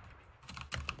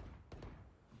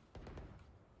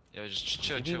 Yeah, just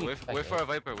chill, chill. Wait for our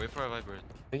Viper, wait for our Viper.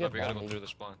 Viper gotta go through the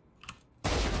spawn.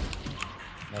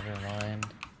 Never mind.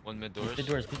 One mid doors. Mid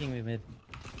doors, peeking me mid.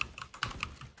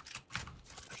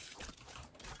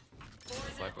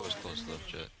 Viper was close left,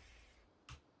 jet.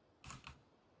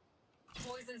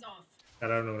 Poison's off. I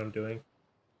don't know what I'm doing.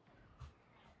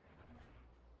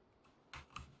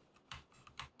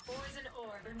 Poison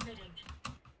orb emitting.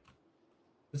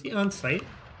 Is he on site?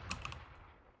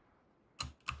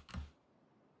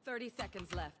 30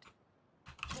 seconds left.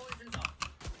 Poison's off.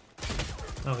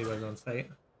 Oh, he wasn't on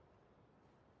site.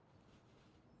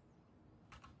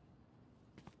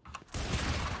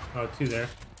 Oh, two there.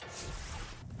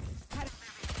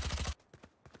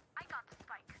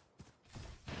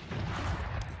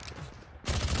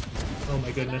 Oh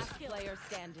my goodness. Last player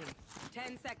standing.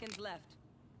 10 seconds left.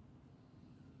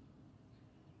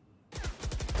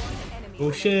 One enemy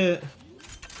Oh shit.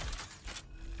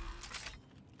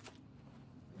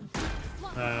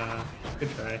 Good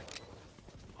try.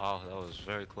 Wow, that was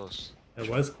very close. It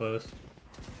was close.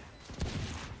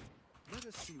 Let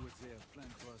us see what they have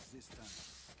planned for us this time.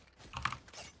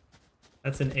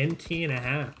 That's an NT and a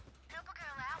half.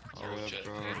 Oh, jet.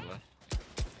 bro. Again, left.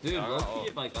 Dude, Oh.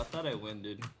 lucky, like, I thought I win,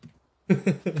 dude.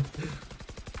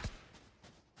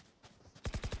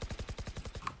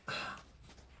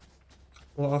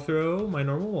 Well, I'll throw my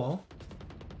normal wall.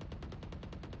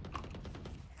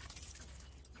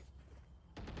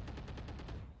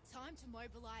 Time to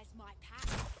mobilize my pack.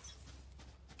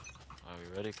 Are we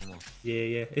ready? Come on. Yeah,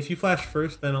 yeah. If you flash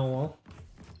first, then I'll wall.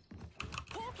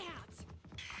 Hawk out.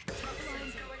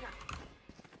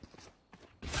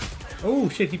 Oh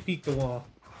shit, he peeked the wall.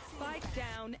 Spike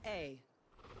down A.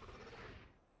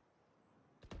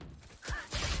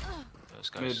 Those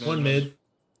guys. One mid.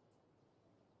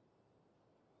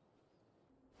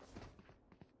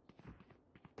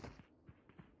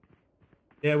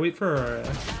 Yeah, wait for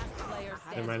Last player never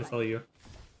standing. mind, it's all you.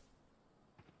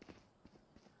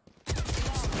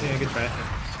 Yeah, good try.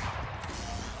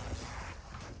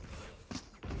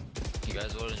 You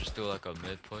guys want to just do like a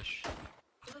mid push?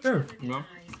 Sure. No.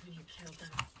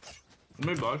 Let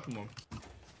me buy some more.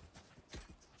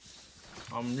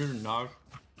 I'm near Naj.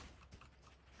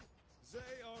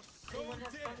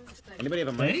 Anybody have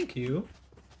a mic? Thank you.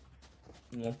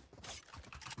 No.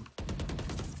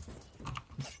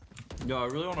 Yo, I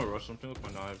really want to rush something with my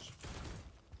knives.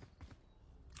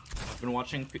 I've been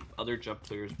watching other Jep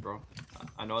players, bro.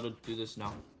 I know how to do this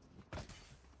now.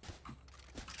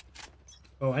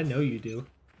 Oh, I know you do.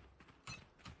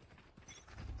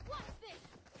 What's this?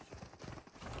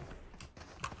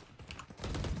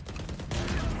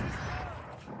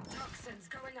 Toxins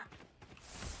going up.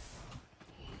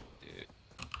 Dude,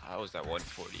 I was at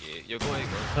 148. Yo, go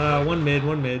ahead, go. One mid,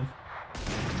 one mid.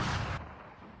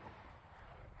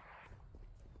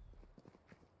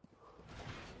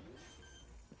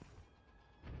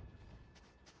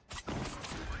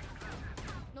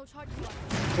 No charges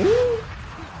left. Ooh.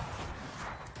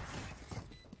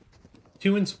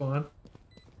 Two in spawn.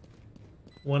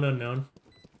 One unknown.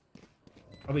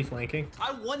 Probably flanking.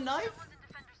 I one knife?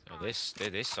 Yo,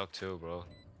 they suck too, bro.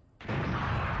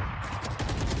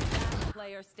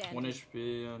 Player standing. 1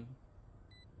 HP and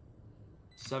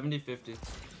 70-50.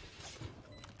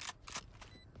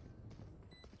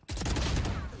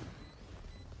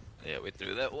 Yeah, we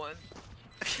threw that one.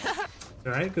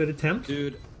 Alright, good attempt.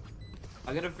 Dude,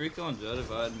 I got a free kill on Jet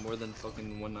if I had more than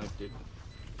fucking one knife, dude.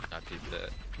 I peeped that.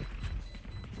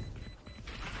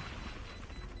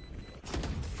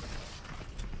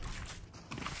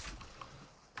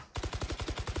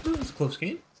 Ooh, it's a close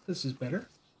game. This is better.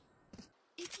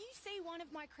 If you see one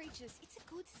of my creatures, it's a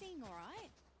good thing, alright?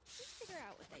 You figure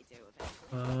out what they do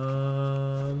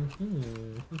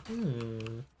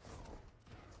eventually.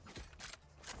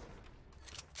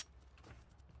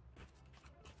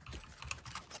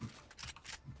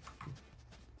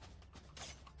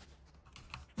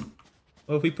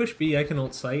 Well, if we push B, I can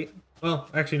ult site. Well,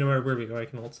 actually, no matter where we go, I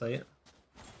can ult site.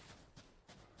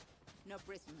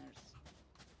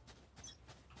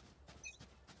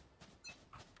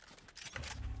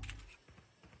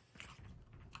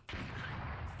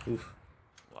 Oof.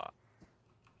 Wow.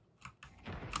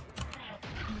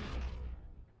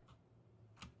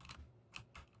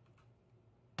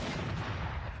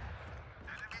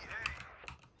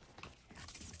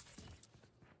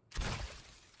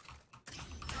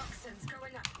 Toxins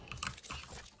going up.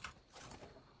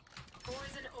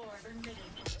 Poison orb emitting.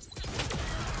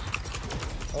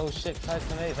 Oh shit, Kai's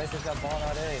from A. Viper's got ball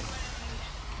out A.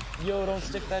 Yo, don't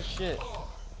stick that shit.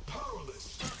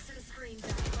 Toxin screen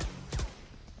down.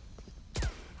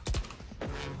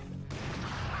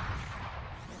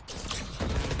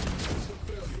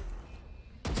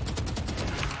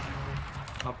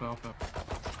 Up.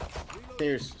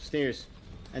 Stairs.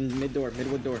 And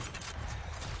midwood door.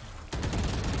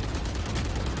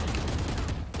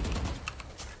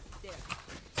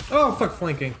 Oh, fuck,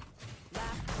 flanking.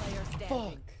 Last player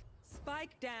standing.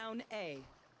 Spike down A.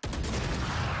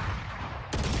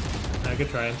 Good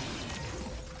try.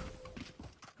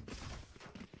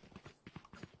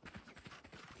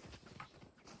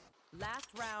 Last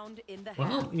round in the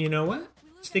Well, half. you know what?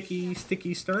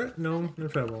 Sticky start. No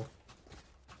trouble.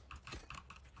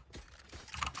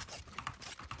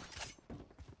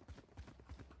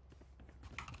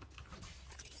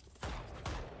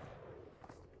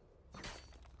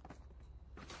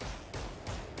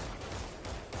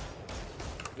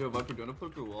 Yo, Viper, do you wanna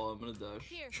put up your wall? I'm gonna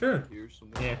dash. Sure. Here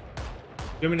somewhere. Yeah.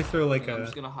 You want me to throw like I'm a?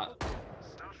 just gonna hide.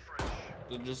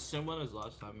 Just same one as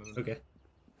last time. Okay.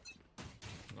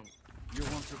 No. You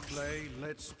want to play?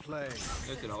 Let's play. You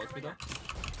guys get out with me though?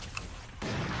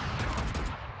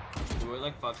 We wait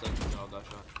like 5 seconds and I'll dash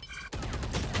out.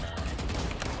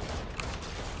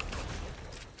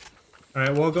 All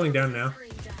right, wall going down now.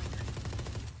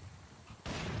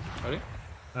 Ready?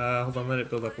 Hold on, let it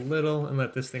build up a little and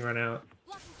let this thing run out.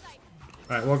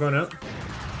 All right, wall going up.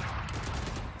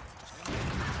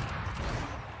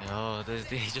 Yo, they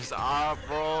just op,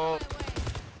 bro.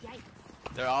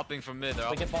 They're opping from mid. They're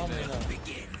opping from mid.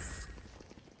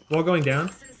 Wall going down.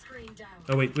 Toxin screen down.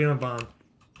 Oh wait, we don't have bomb.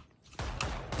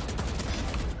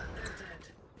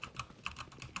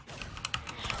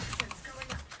 Toxins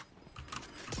going up.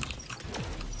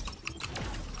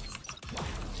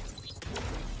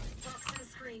 Toxin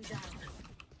screen down.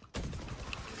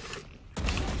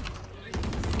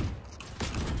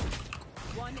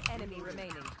 One enemy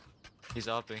remaining. He's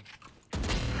opping.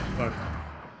 Fuck.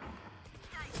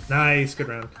 Nice, good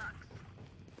round.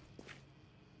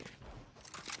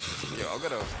 Yo, I'll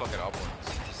get a fucking op one.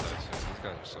 These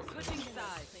guys are so good. Switching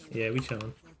sides. Yeah, we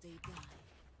chillin'.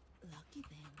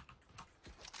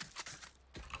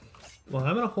 Well,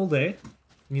 I'm gonna hold A.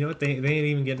 You know what? They ain't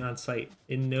even getting on site.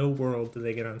 In no world do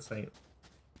they get on site.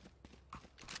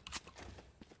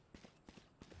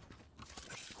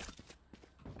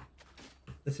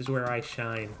 This is where I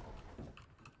shine.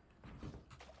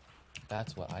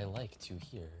 That's what I like to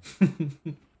hear.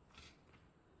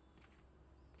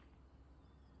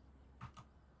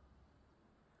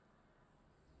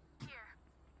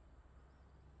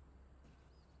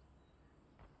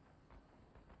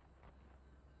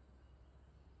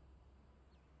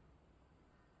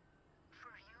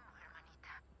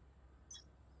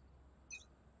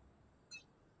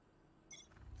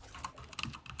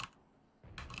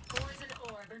 Poison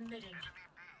orb emitting.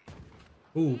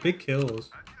 Ooh, big kills.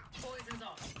 Poison's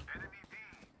off.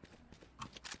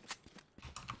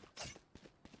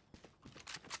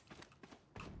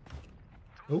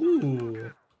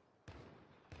 Ooh.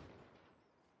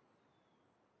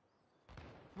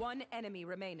 One enemy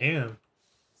remaining. Damn.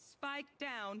 Spike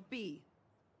down B.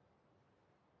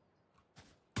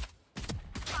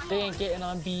 They ain't getting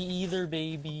on B either,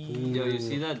 baby. Yo, you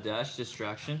see that dash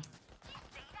distraction?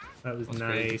 That was That's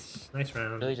nice. crazy. Nice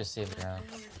round. Really just saved the round.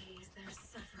 Abilities, they're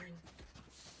suffering.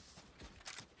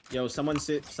 Yo, someone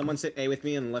sit A with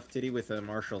me and left titty with a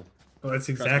Marshall. Oh, that's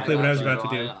Trust exactly me. what I was got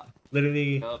about you, to do. bro.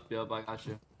 Literally. Yup, I got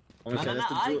you. Oh my No, God, no,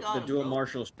 that's no, I the got him, dual bro.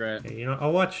 Marshall strat. Okay, you know,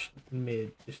 I'll watch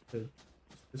mid just to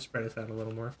spread us out a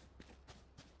little more.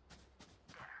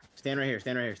 Stand right here.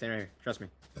 Trust me.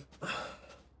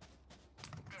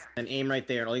 And aim right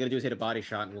there. All you gotta do is hit a body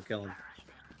shot and we'll kill him.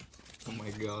 Oh my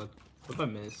god. What if I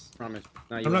miss? Promise.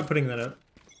 No, I'm not putting that up.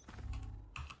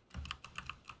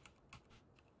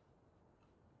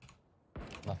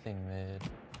 Nothing mid.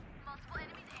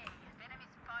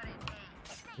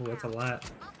 Ooh, that's a lot.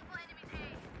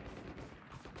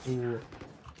 Ooh.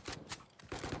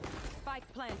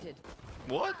 Spike planted.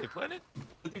 What? They planted?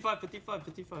 55.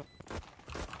 55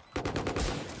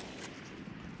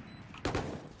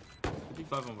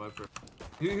 on Viper.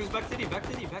 Who's back city, bro.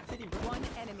 One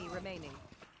enemy remaining.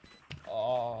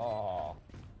 Oh.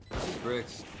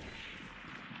 Bricks.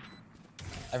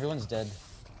 Everyone's dead.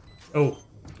 Oh,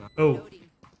 Oh.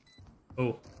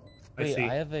 Oh. I Wait, see.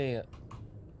 I have a.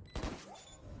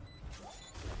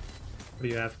 What do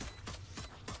you have?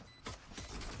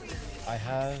 I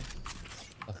have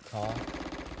a cock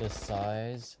the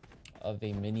size of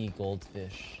a mini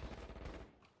goldfish.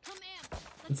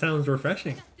 It sounds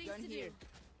refreshing. Gun here.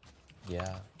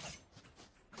 Yeah.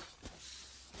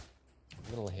 A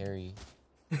little hairy.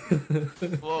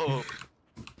 Whoa.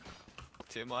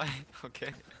 TMI?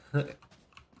 Okay.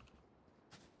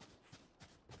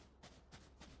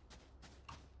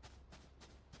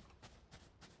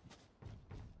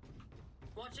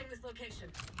 Watching this location.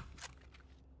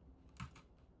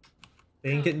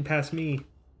 They ain't getting past me.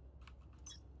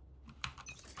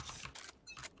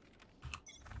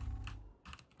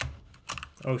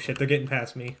 Oh shit, they're getting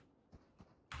past me.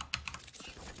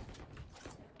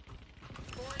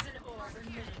 Poison orb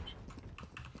emitting.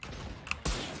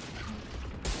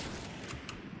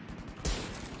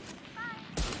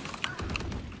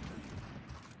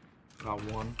 Got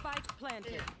one. Spike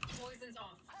planted. Poison's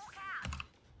off.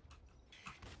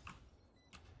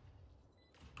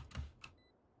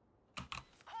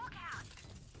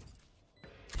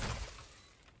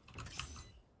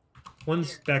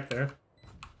 One's back there.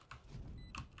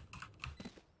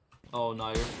 Oh, no,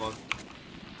 you're fucked.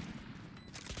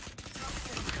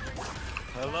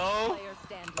 Hello? Player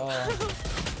standing. Oh.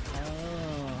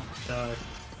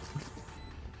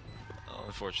 Oh,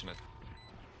 unfortunate.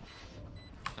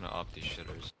 Gonna opt these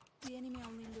shitters. The enemy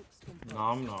only looks composed. No,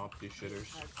 I'm not off these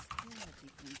shitters. Has clear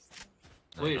defense.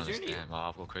 I Wait, don't is there any- understand.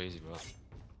 I'll go crazy, bro.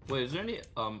 Wait, is there any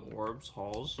orbs,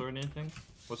 halls, or anything?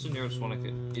 What's the nearest one I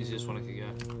could, easiest one I could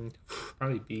get?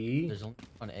 Probably B. There's only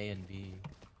one A and B.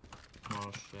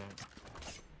 Oh shit.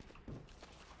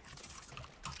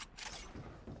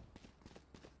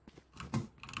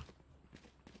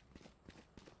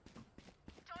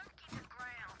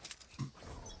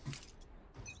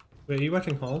 Wait, are you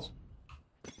watching halls?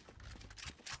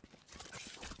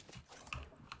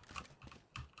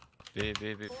 B.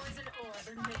 Poison orb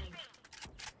emitting.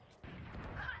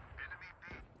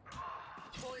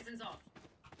 Poison's off.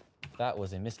 That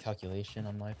was a miscalculation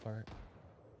on my part.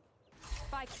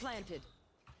 Spike planted.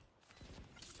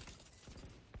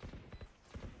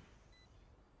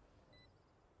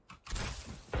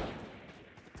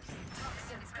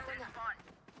 Toxins going up.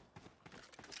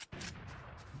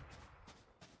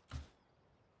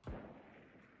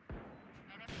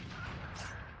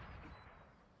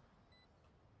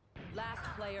 Last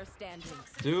player standing.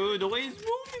 Dude, the way he's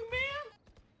moving, man!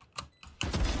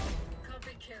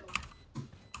 Copy kill.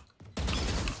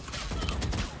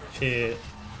 Shit.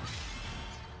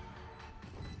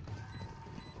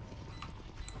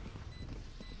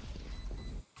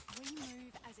 We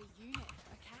move as a unit,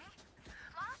 okay?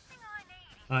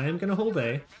 I am gonna hold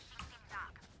A.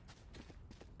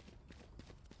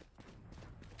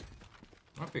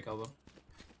 I'll pick elbow.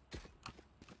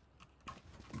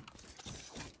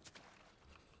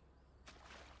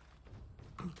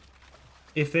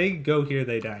 If they go here,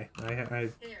 they die. I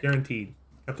guaranteed.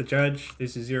 Got the judge.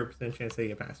 There's a 0% chance they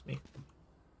get past me.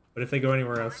 But if they go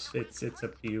anywhere else, it's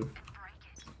up to you.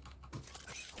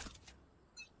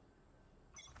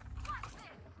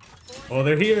 Oh,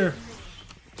 they're here.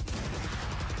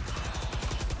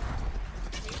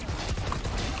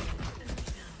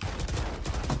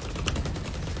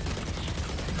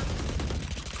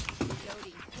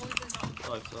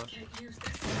 Can't use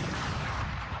this.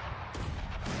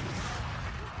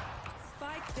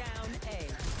 Spike down A.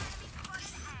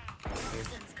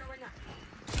 Toxins going up.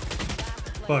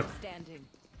 Last player Fuck. standing.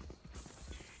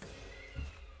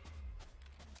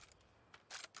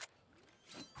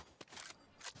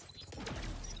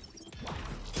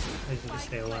 I just need to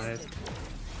stay alive.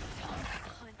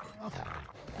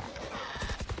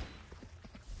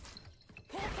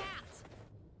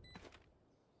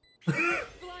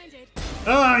 Blinded.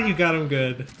 Ah, you got him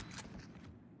good.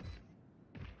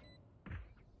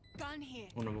 Gun here.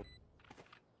 One of them.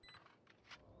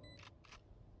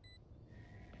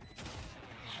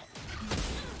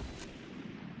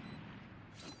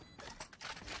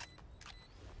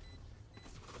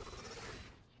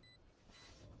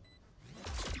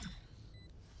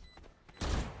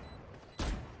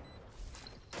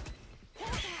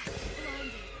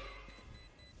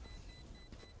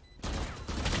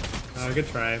 Good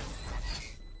try.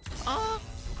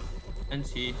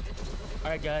 NT.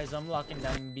 Alright guys, I'm locking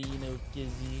down B, no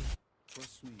kizzy.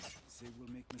 Trust me, they will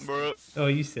make Bruh. mistakes. Oh,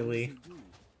 you silly. Once they do,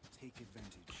 take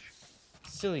advantage.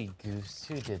 Silly goose,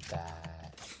 who did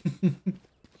that?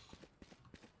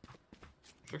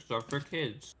 Tricks are for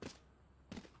kids.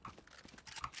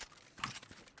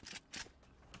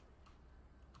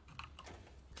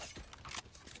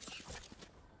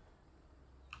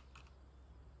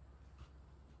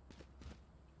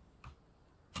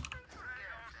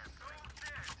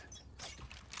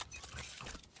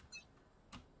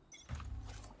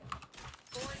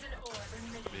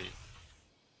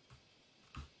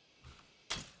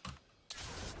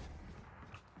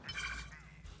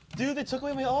 Dude, they took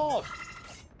away my ult.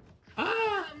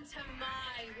 Welcome to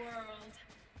my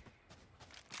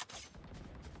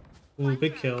world. Ooh,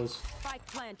 big kills. Spike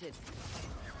planted.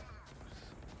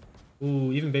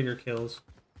 Ooh, even bigger kills.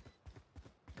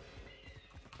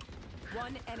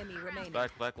 One enemy remaining.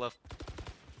 Back left.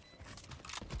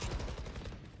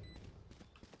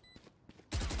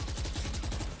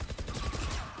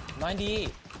 98.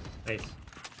 Nice.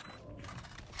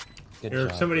 Good Here,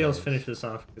 job, somebody else guys. finish this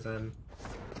off, because I'm...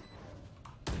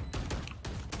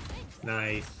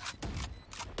 Nice.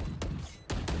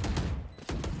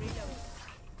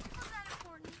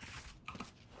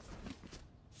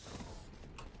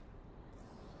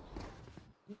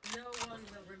 No one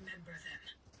will remember them.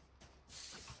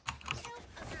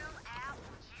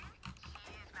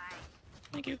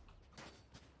 Thank you.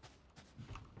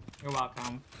 You're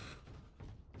welcome.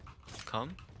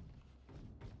 Come.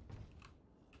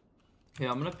 Okay,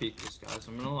 I'm gonna peek this, guys.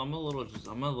 I'm a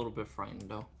little bit frightened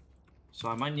though, so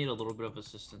I might need a little bit of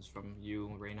assistance from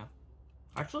you, Reina.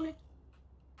 Actually,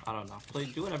 I don't know.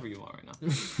 Do whatever you want right now.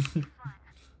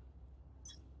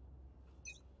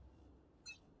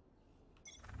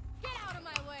 Get out of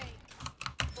my way.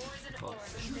 Poison orb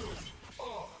emitted.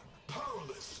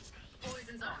 Powerless.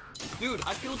 Poison's off. Dude,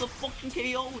 I killed a fucking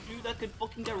KO, dude. That could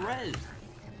fucking get res.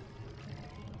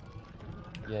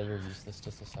 Yeah, you're useless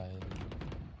to society.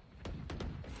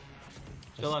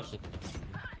 Chill out.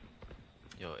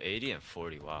 Yo, 80 and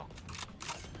 40. Wow.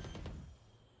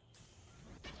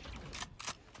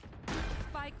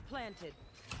 Spike planted.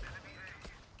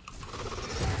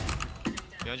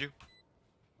 Behind you.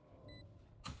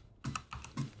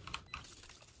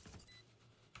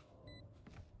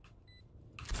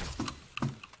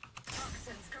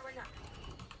 Toxins going up.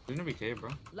 You're gonna be K, bro.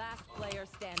 Last player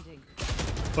standing.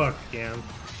 Fuck, yeah.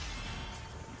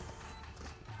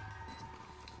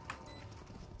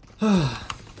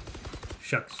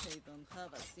 Shucks. They don't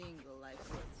have a single life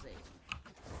worth saving.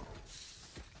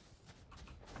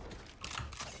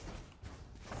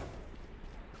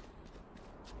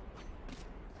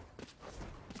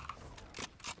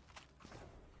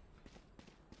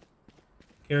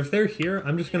 Here, if they're here,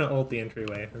 I'm just gonna ult the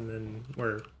entryway, and then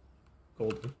we're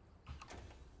golden.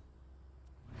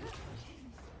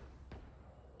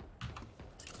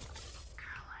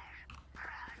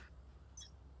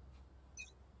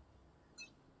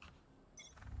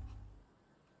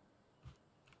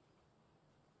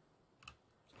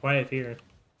 It's quiet here.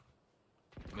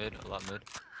 Mid, a lot mid.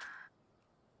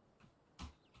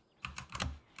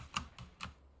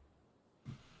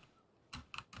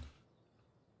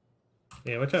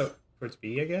 Yeah, watch out towards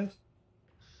B, I guess.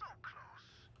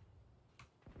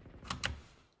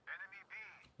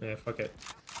 Yeah, fuck it.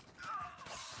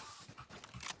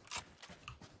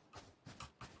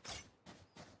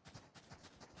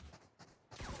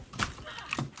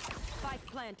 Spike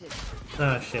planted.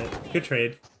 Ah, shit. Good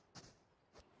trade.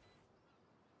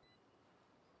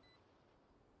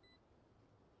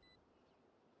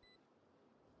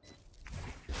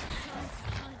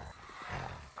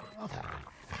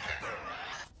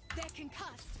 They're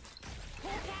concussed.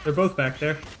 They're both back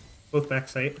there. Both back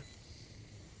site.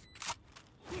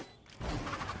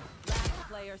 Last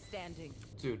player standing.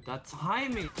 Dude, that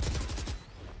timing.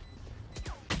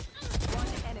 One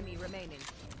enemy remaining.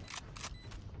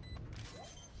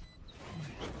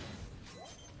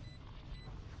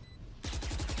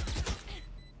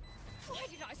 Why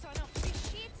did I sign up for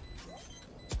this shit?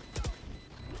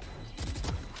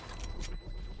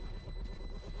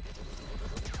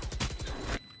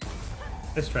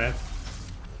 Let's try it.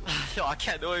 Yo, I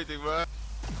can't do anything, bro.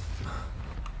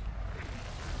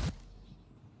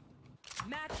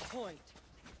 Match point.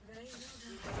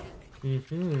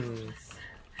 Mm-hmm.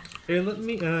 Here, let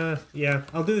me, yeah,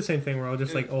 I'll do the same thing where I'll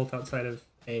just, like, ult outside of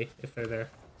A if they're there.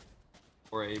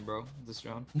 Or A, bro, this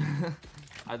round.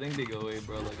 I think they go A,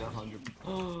 bro, like 100.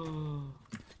 Oh.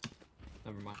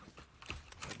 Never mind.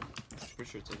 For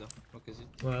sure it's A, though. What is it?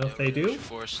 Well, if they do...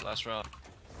 Force, last round.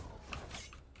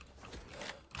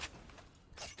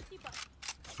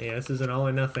 Yeah, this is an all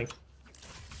or nothing.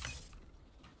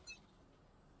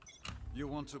 You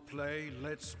want to play?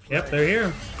 Let's play. Yep, they're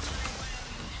here.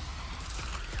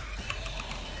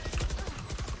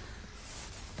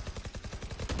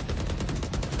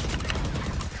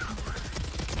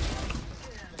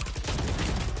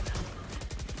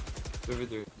 Over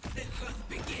there. The hunt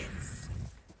begins.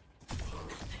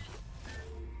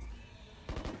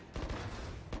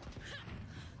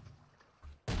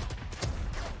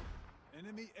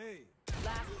 Enemy A.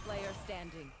 Last player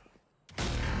standing.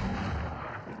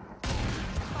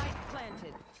 Spike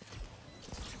planted.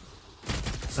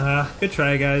 Good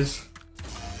try, guys.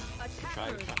 Attack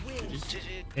try.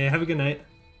 Hey, have a good night.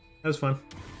 That was fun.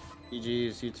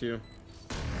 GG's, you too.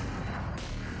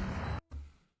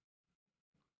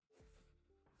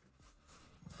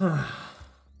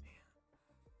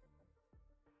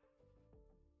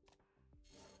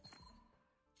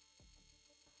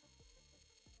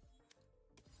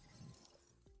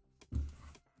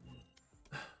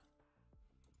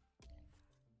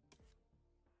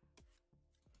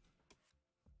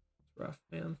 Rough,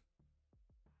 man.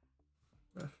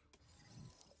 Rough.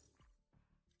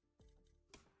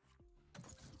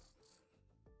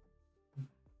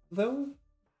 Though,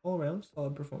 all around,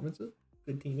 solid performances,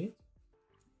 good teammates.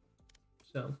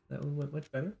 So, that one went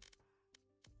much better.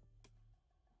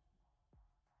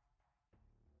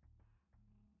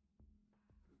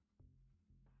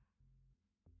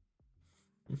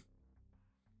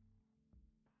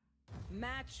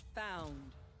 Match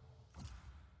found.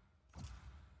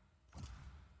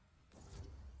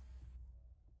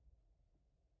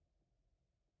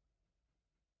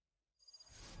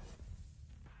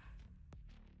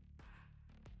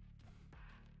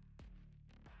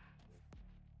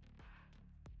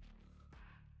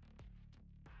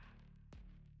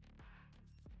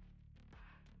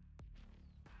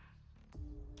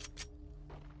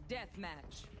 Death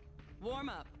match. Warm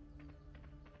up.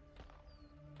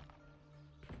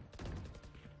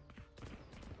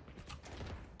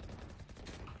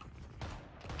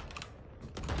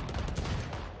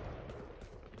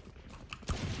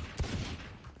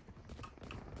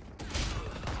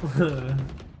 Oh,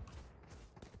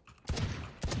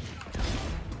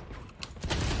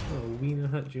 Wiener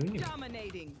Hut Jr.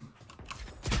 Dominating.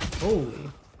 Holy.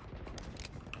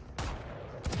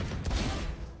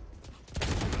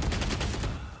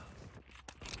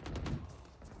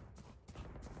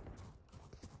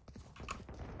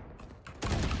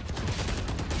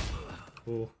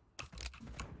 Cool.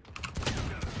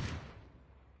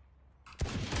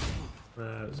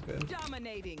 That was good.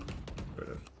 Dominating. Sort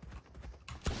of.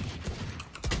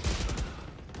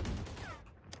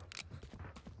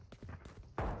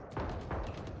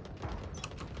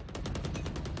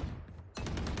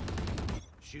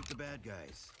 Shoot the bad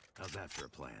guys. How's that for a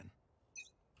plan?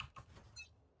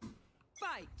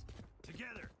 Fight.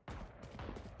 Together.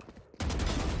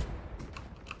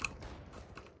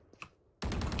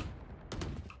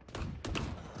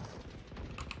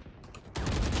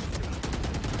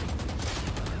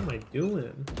 What am I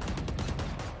doing?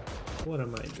 What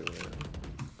am I doing?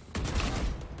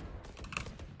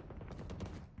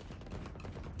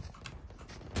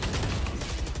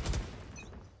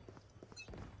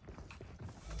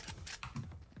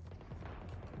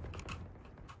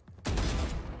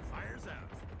 Fire's out.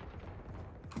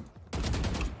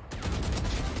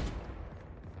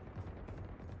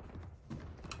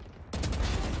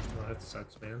 Oh, that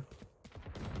sucks, man.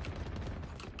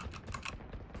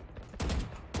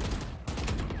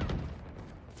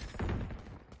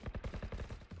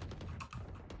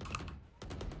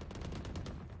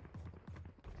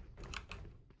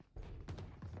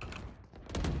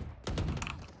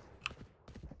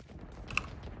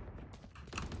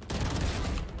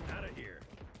 Out of here.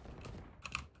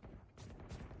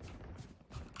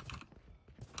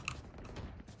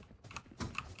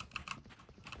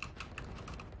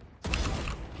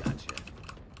 Gotcha.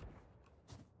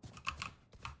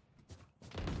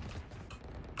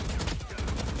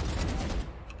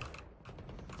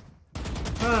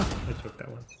 Ah, I took that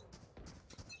one.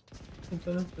 Dun,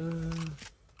 dun, dun.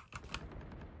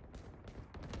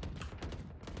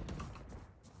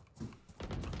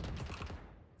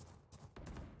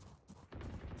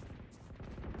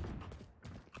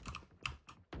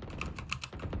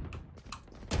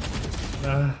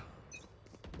 Ah.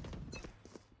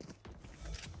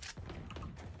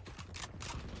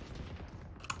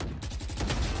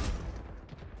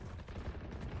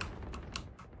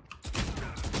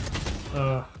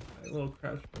 My little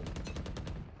crash.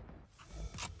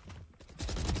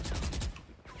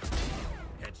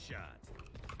 Headshot.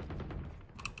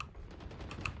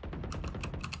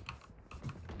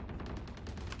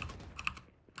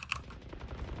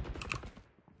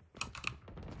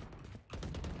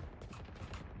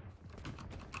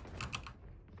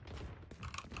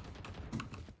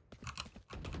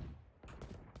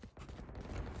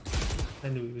 I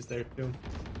knew he was there too.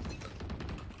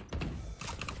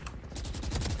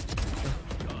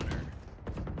 Connor.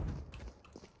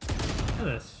 What kind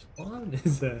of spawn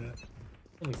is only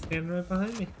standing right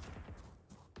behind me?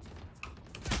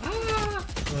 Ah!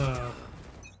 Oh.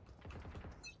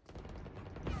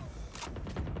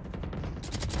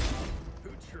 Who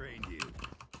trained you?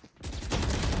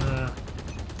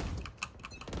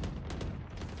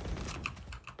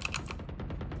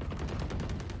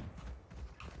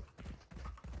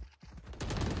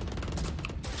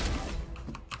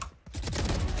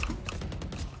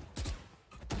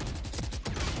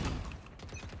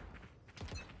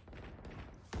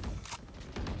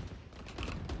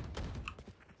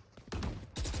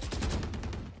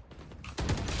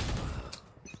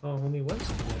 saw homie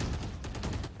once.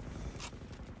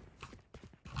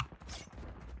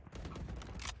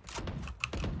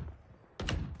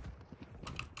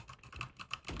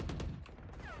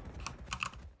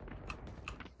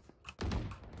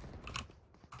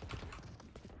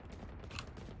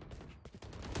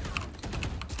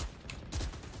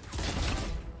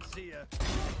 See ya.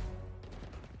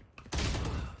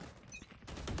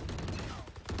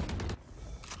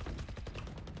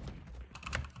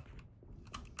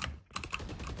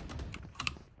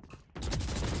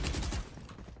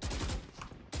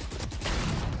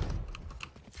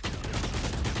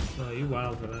 Oh, you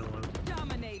wild for that one.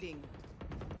 Dominating.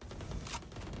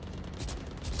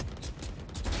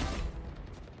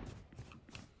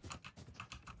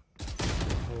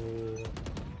 Oh.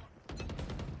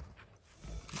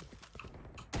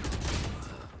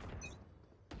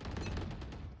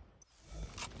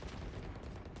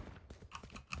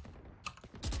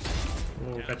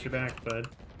 Oh, got your back, bud.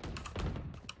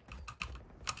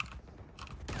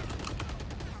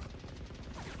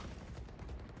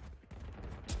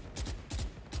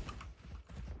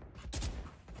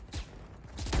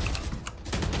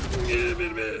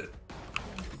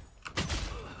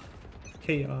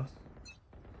 Chaos.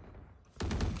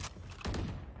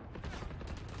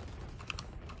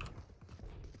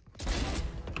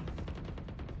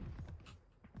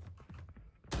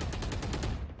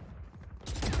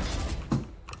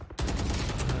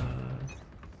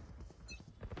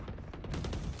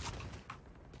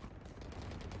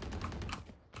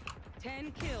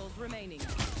 Ten kills remaining.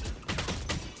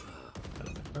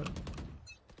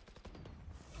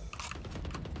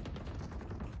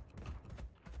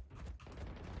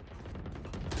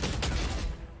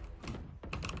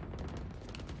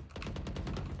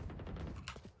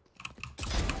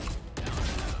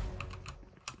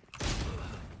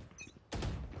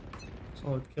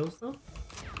 Solid kills though.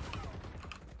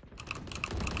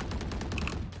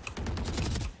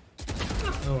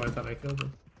 Oh, I thought I killed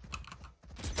him.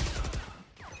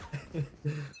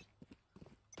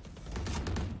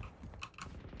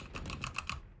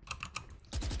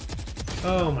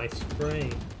 Oh, my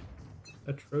spray.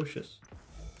 Atrocious.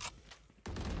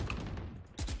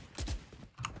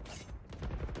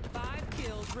 5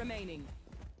 kills remaining.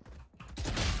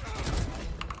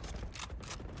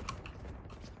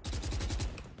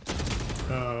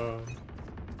 Oh.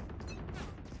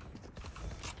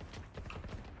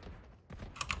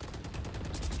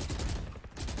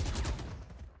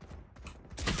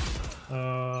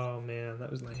 Oh man,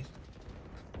 that was nice.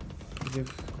 Give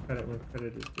credit when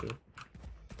credit is due.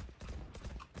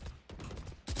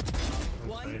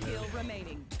 One kill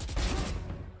remaining.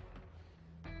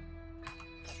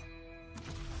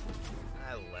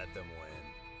 I let them win.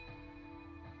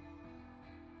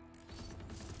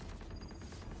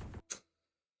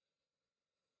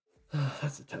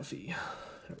 That's a toughie.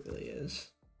 It really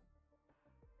is.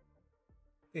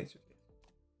 The answer is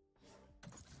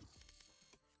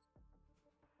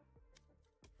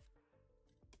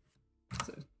yes.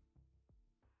 So,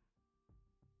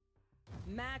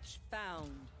 Match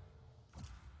found.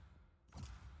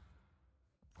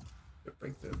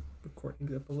 break the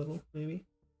recordings up a little, maybe.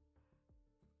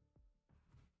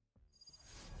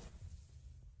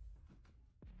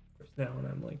 Of course, now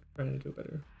when I'm like trying to do a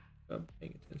better job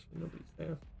paying attention, nobody's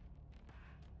there.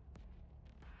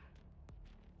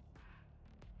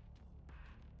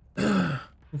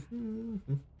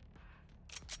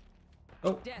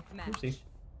 Oh, Deathmatch. oopsie.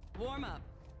 Warm up.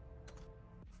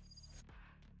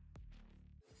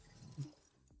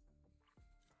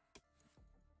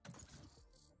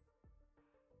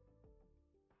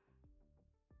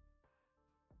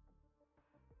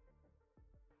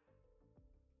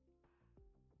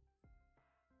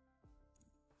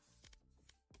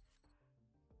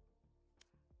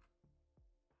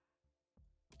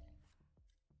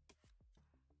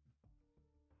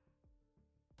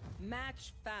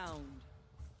 Match found.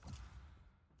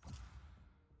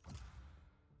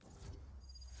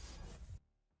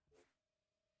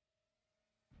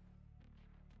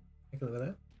 Take a look at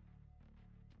that.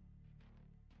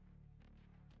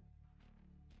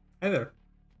 Hi there.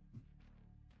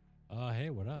 Hey,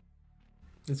 what up?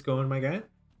 It's going, my guy.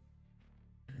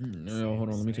 No, hold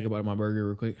on. Let me take a bite of my burger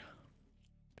real quick.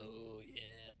 Oh,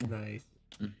 yeah. Nice.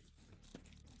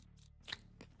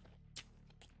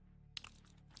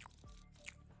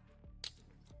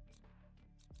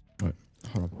 Wait,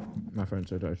 hold on. My friend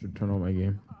said I should turn on my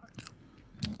game.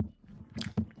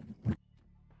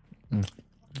 I'm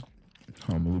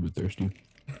a little bit thirsty.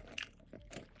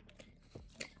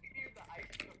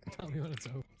 Tell me when it's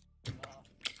over.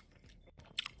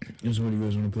 Just what do you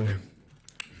guys want to play?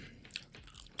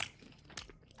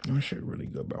 That shit really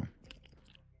good, bro.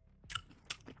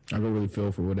 I don't really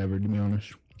feel for whatever, to be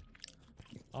honest.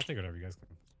 I'll take whatever you guys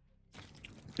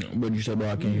can. But you said, bro,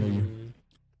 I can't hear you.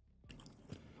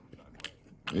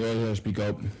 Yeah, speak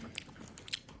up.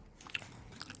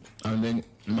 I think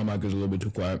my mic is a little bit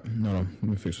too quiet. No, let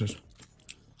me fix this.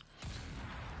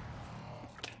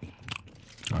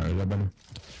 Alright, is that better?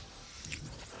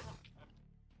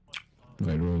 Wait,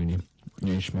 what do we need?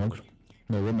 You need smokes?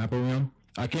 No, what map are we on?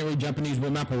 I can't read Japanese,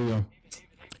 what map are we on?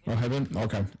 Oh, heaven?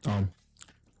 Okay,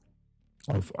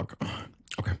 oh, fuck.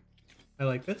 Okay. I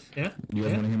like this, yeah. You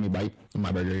guys want to hear me bite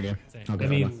my burger again? Okay, I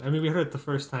mean, we heard it the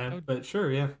first time, but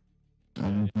sure, yeah.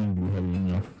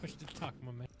 Push to talk,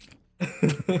 my man.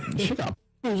 Shit got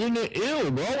in the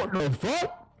ear, bro. What the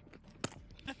fuck?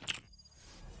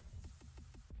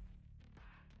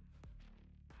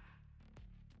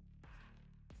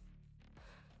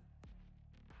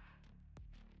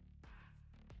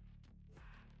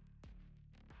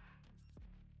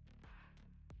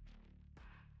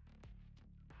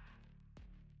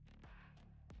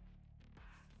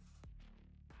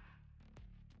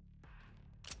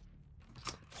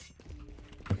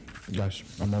 Guys,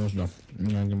 I'm almost done.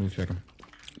 Yeah, give me a second.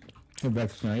 Hey,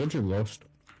 Bex, now you're too lost.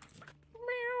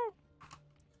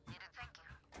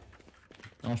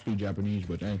 I don't speak Japanese,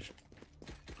 but thanks.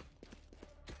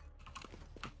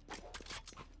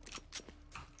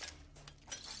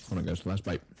 Hold on, guys, last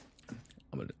bite.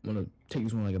 I'm gonna take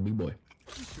this one like a big boy.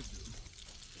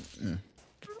 Yeah.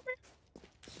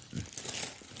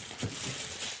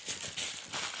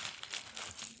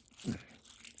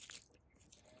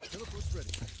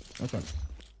 Okay.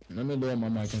 Let me lower my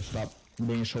mic and stop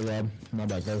being so loud. My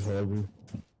bad, guys, horrible.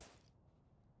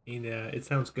 I mean, it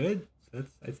sounds good. So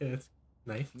I'd say that's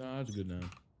nice. No, that's good now.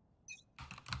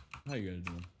 How you guys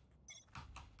doing?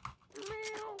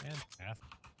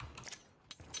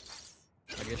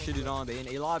 I get shitted on. They in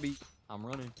a lobby. I'm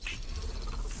running.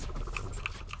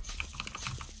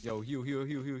 Yo, heal.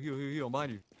 I'm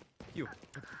behind you. Heal.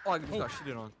 Oh, I just got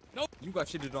shitted on. Nope. You got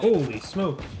shitted on. Holy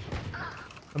smoke.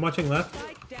 I'm watching left.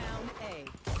 Spike down A.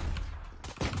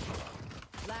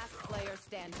 Last player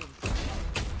standing.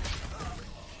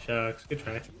 Shucks, good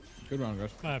try. Good round, guys.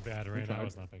 My bad, right? I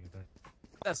was not paying attention.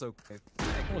 That's okay.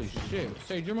 Holy shit.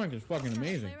 Sage, your mic is fucking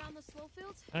amazing.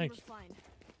 Thank you.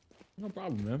 No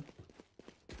problem, man.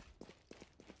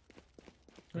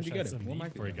 Where'd you get it? What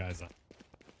mic for you is that?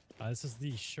 guys? This is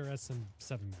the Shure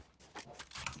SM7.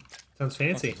 Sounds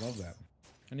fancy. Fucking love that.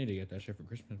 I need to get that shit for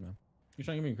Christmas, man. You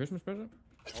trying to give me a Christmas present?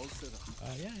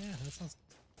 Yeah, that sounds.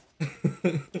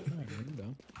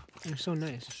 You're so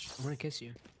nice. I want to kiss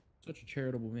you. Such a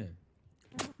charitable man.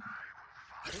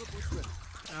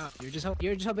 You're just helping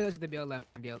us with the BLM,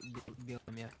 yeah.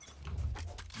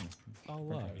 Oh, Okay,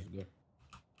 love. that's good.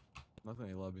 Nothing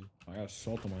in lobby. I got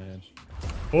salt on my hands.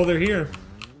 Oh, they're here.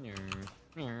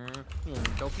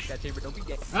 Don't peek that chamber. Don't peek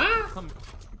that. Ah! Come.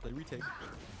 Play retake.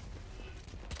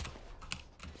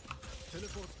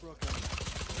 Teleport's broken.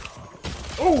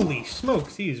 Holy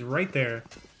smokes, he is right there.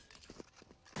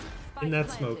 In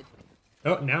that smoke.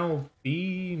 Oh, now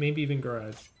B, maybe even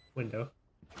garage window.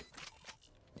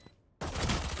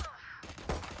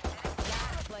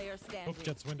 Player standing. Oh,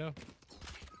 Jets window.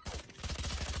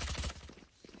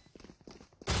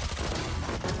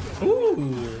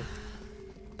 Ooh.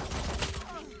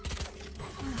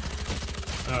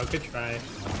 Oh, good try.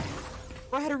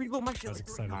 I had to reload my shit I was like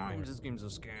 3 excited for times. it. This game's a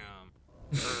scam.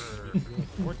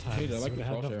 4 times. Hey, I like would the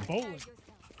have had crosshair. the bowling.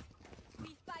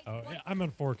 Oh, yeah, I'm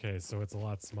on 4K, so it's a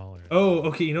lot smaller. Oh,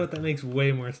 okay, you know what? That makes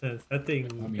way more sense. That thing,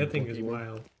 I mean, that thing is 4K.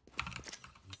 wild.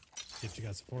 Get you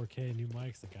guys 4K new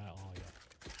mics. I got all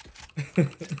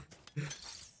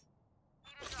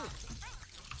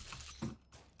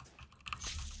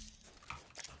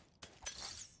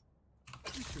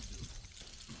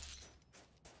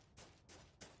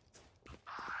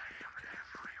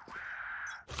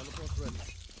Teleport's ready.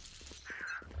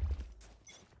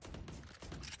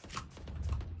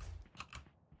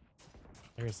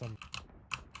 There's some.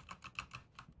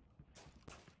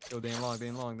 Yo, they ain't long.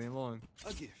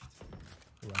 A gift.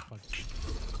 Ooh, I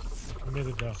fucked.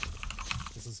 Committed though.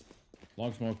 This is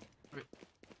Long smoke.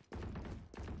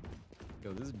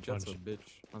 Yo, this Jet's a Punch. bitch.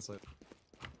 One sec.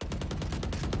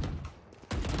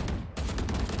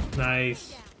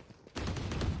 Nice.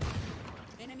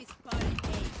 Enemy spotted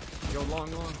A. Yo, long.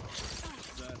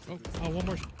 oh, one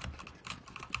more.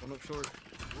 One up short.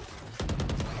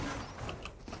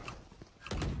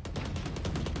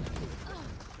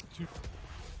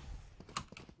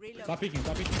 Reload. Stop peeking.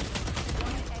 One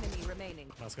enemy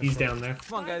remaining. He's down there.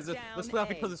 Come on, guys. Let's play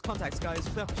off each other's contacts, guys.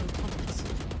 Play off each other's contacts.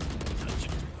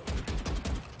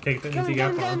 Take the easy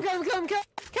gap on. Come.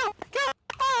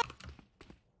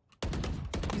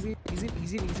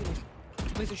 Easy.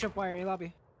 Place the ship wire in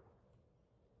lobby.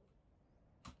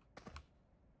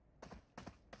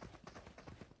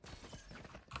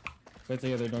 Play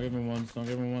together. Don't give me ones.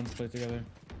 Play together.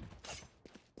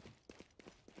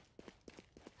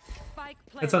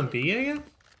 It's on B, I guess?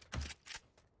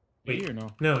 B or no?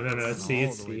 No, it's C,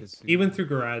 it's C. He went through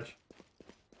garage.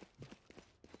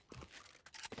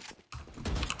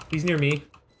 He's near me.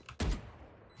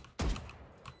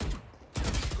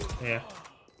 Yeah.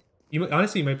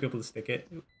 Honestly, you might be able to stick it.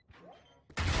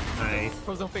 Nice.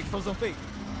 Pros don't fake.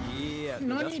 Yeah,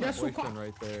 dude, that's my boyfriend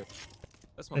right there.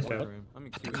 That's my Nice job. boyfriend. I'm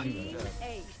in Cuba. Team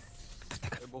Ace.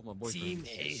 They're both my boyfriends. Team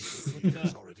Ace.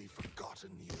 He's already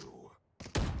forgotten you.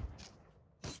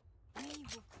 We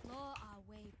will claw our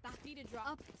way back. Need to drop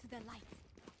up to the light.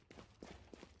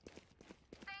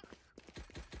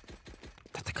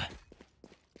 That's a gun.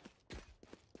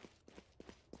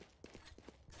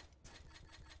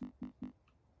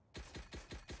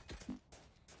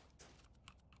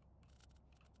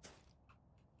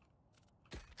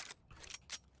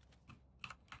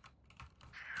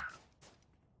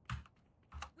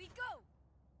 We go.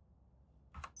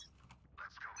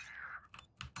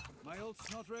 My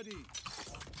ult's not ready.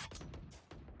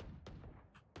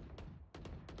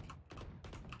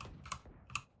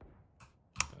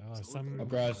 Some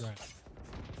grass. My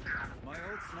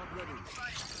ult's not ready.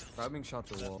 Grabbing shot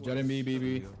the wall. Jet and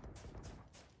BB.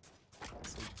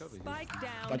 Spike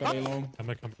down. Like a long. I'm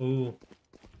gonna come. Ooh.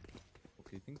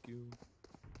 Okay, thank you.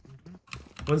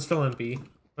 One's still on B.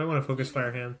 Might want to focus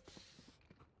fire hand.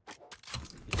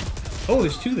 Oh,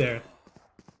 there's two there.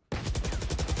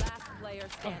 Last player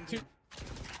standing.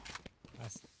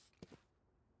 Nice.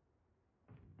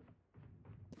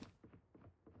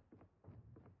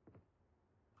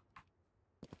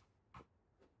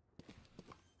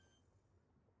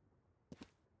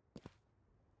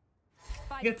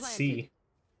 Spike Get planted. C.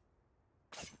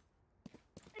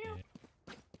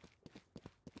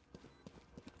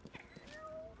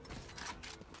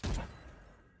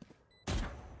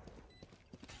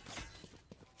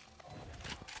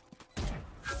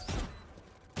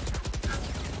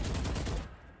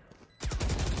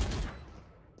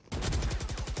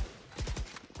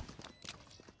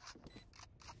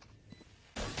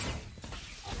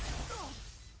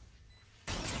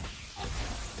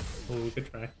 Oh, good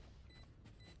try.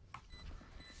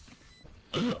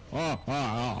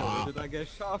 Where did I get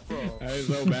shot from? That is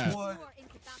so bad. More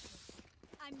into battle.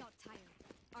 I'm not tired.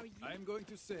 Are you? I am going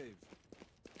to save.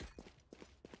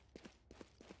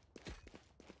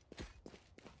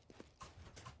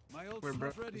 My ult's We're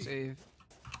not ready. save.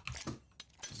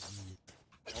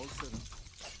 All 7.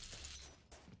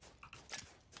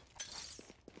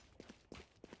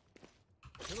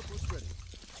 Teleport's ready.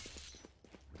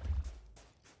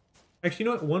 Actually,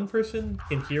 you know what? One person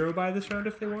can hero buy this round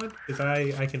if they want, because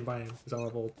I can buy him, because I'll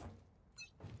have ult.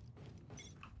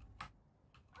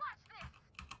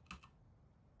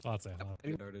 Lots of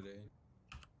Started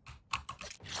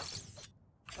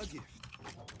A gift.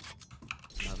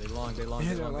 Nah, they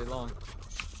long.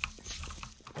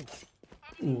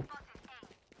 Ooh.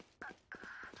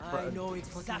 I know it's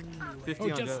fucking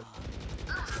 50 on Jet.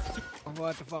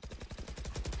 What the fuck?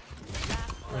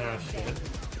 Ah, shit.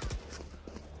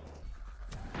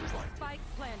 Spike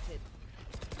planted.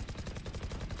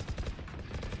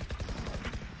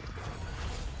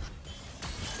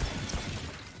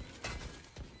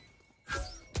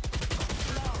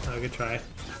 Oh, good try.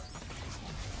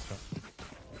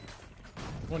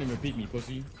 Won't even peek me,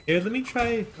 pussy. Here, let me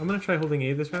try. I'm gonna try holding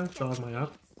A this round, so I'll have my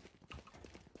up.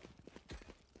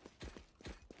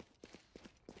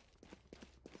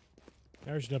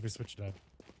 I should definitely switch it up.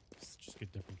 Just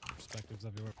get different perspectives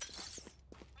everywhere.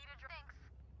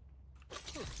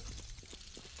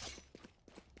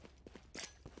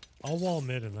 I'll wall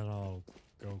mid and then I'll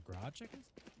go garage, I guess?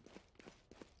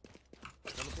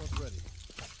 Teleport's ready.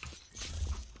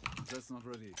 That's not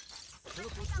ready.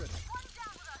 Teleport's ready.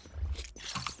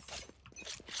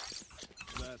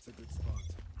 That's a good spot.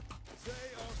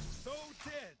 They are so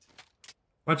dead.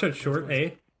 Watch out, short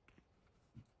A.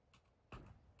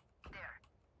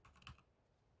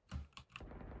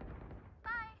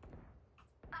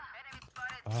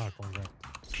 Ah, going back.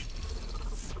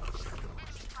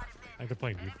 I could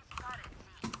play deep.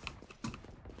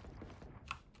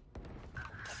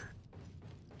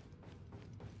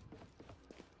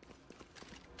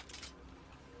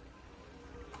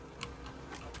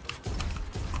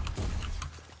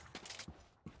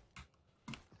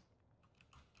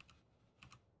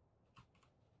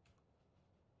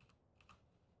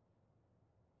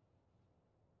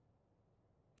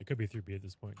 It could be 3B at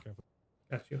this point. Careful.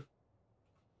 Got you.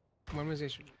 When was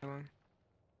this one?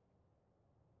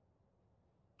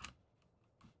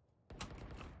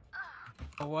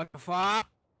 Oh, what the fuck?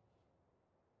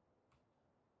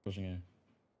 Pushing in.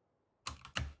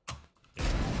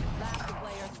 Last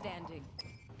player standing.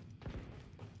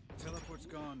 Teleport's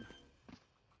gone.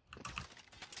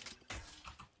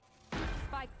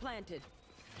 Spike planted.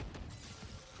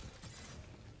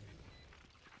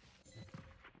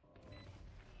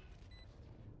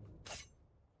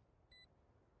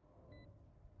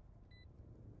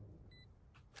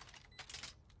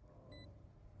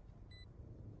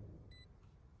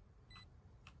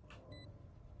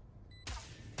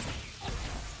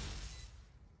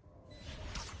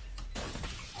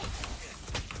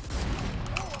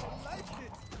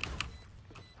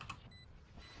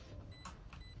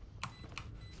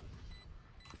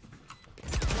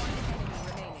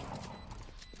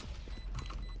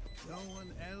 No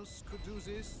one else could do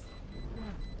this.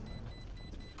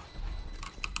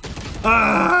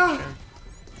 Ah!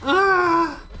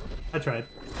 Ah! I tried.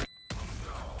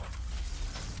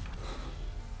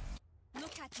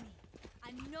 Look at me.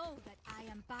 I know that I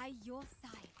am by your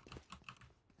side.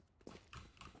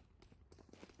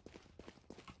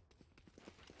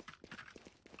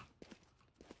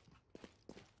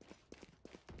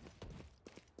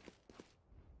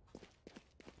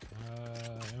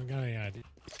 I haven't got any idea.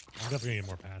 I'm definitely getting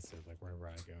more passive, like wherever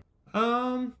I go.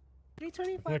 I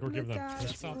feel like we're giving them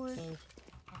piss off.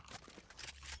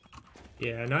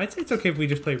 Yeah, no, I'd say it's okay if we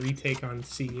just play retake on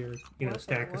C or, you know,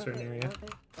 stack a certain area.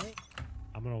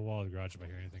 I'm gonna wall the garage if I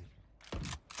hear anything.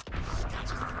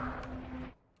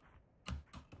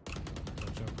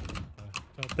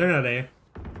 They're not A.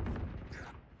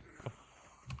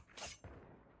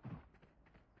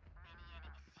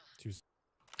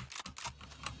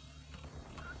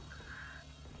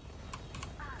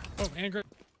 Oh, and great.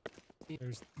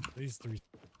 There's these three.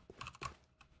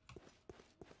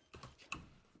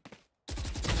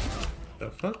 The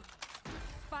fuck?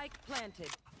 Spike planted.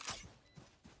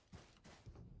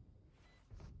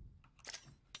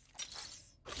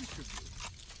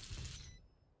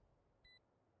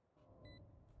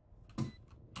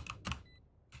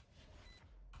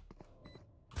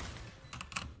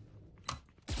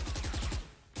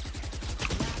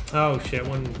 Oh shit,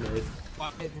 one mid.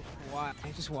 Why?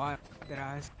 Just why? Their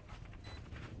eyes.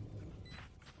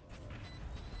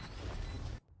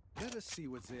 Let us see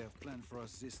what they have planned for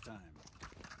us this time.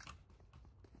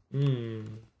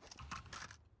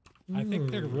 I think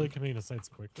they're really coming to sites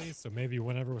quickly, so maybe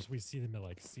whenever we see them at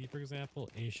like C, for example,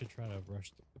 A should try to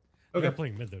rush them. Okay. They're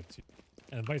playing mid though too,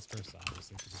 and vice versa,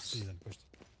 obviously, because we see them push.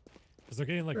 Because they're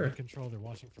getting like Sure. mid control, they're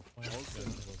watching for flanks.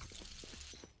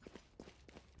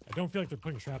 I don't feel like they're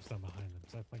putting traps down behind them,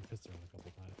 because I've played pistol a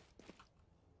couple times.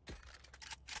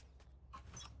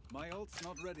 My ult's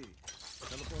not ready.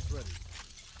 Teleport's ready.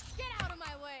 Get out of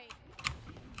my way!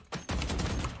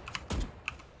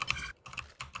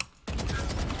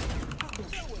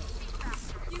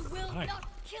 You will Hi. not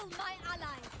kill my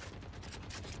allies!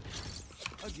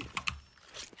 A gift.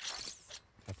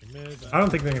 Nothing mid. I don't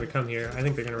think they're gonna come here. I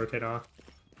think they're gonna rotate off.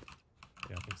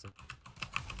 Yeah, I think so.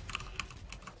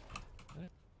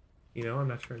 You know, I'm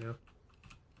not sure now.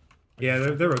 Yeah,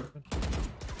 they're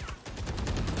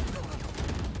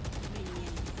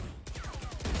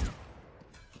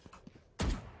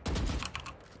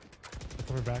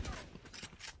Coming back.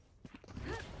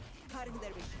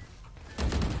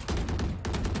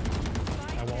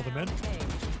 I walled him in.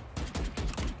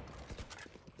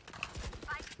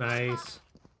 nice.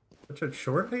 What's it,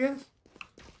 short, I guess?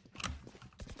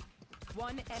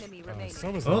 One enemy remaining.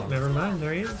 So was Oh, never mind.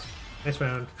 There he is. Nice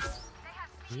round.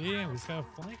 Yeah, we just gotta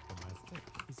flank him.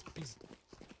 He's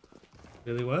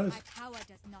Really was. My power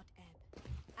does not ebb.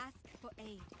 Ask for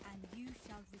aid, and you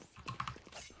shall receive.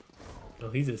 Well,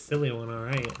 he's a silly one,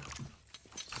 alright.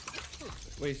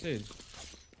 Wait, Sage.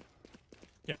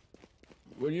 Yeah.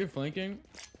 When you're flanking,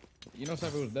 you know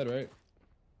Cypher was dead, right?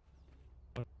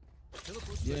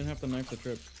 You didn't have to knife the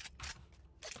trip.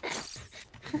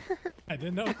 I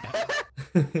didn't know that.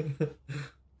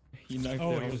 He knifed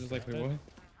Oh, it. I he was was just like, dead? wait, what?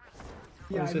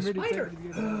 Yeah, it's I a really spider. excited to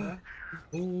get that.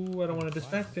 Ooh, I don't want to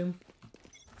distract him.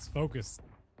 It's focused.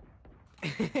 I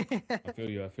feel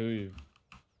you. I feel you.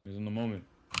 He's in the moment.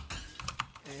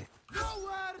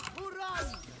 Nowhere to run.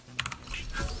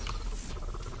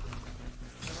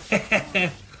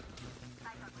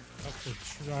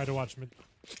 Try to watch mid.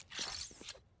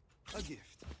 A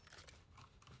gift.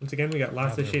 Once again, we got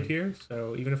lots of Yeah, shit here,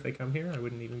 so even if they come here, I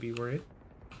wouldn't even be worried.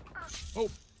 Oh,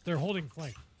 they're holding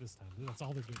flank this time. That's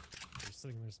all they're doing. They're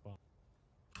sitting in their spot.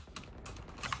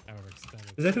 However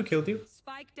extended. Is that who killed you?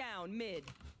 Spike down mid.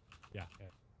 Yeah, yeah.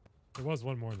 There was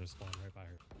one more in their spawn right by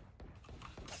her.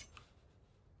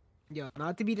 Yo,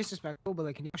 not to be disrespectful, but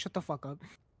like, can you shut the fuck up?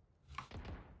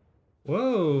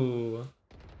 Whoa.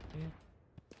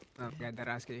 Oh, yeah, that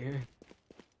ass get here.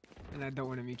 And I don't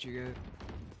want to meet you guys.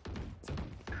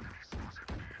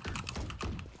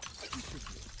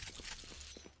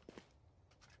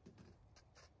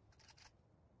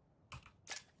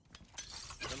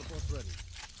 Teleport's ready.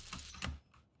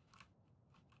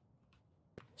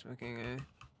 Smoking,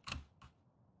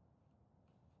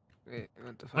 Wait,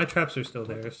 what the fuck? My traps are still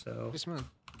there, so. Just smoke.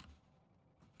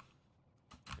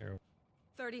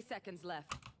 30 seconds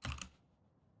left.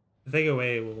 If they go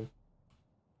away, we'll.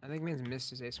 I think man's missed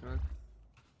his A smoke.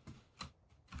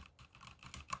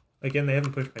 Again, they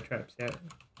haven't pushed my traps yet.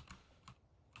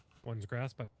 One's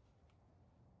grass, but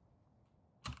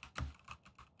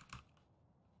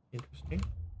Interesting.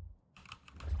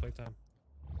 it's playtime.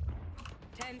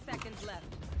 10 seconds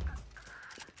left.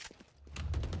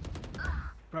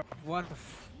 Bro, what?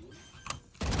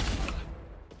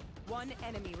 One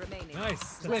enemy remaining. Nice.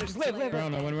 Just live, just live, live.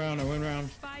 Round, I win round, I win round.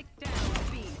 Spike down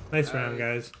B. Nice round,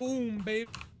 guys. Boom, babe.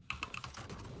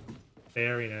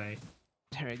 Very nice.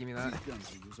 Alright, give me that.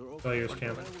 Well, yours,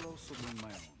 champ.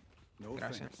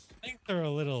 Gracias. I think they're a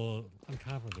little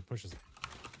unconfident to push us.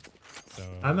 So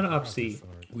I'm gonna up C.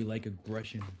 We like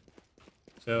aggression.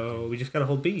 So we just gotta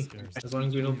hold B. As long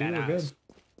as we hold B, we're good.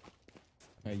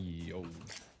 Hey, yo.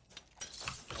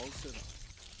 All set up.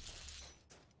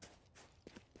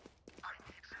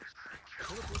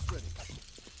 Teleport's ready.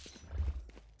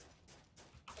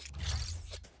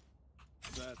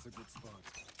 That's a good spot.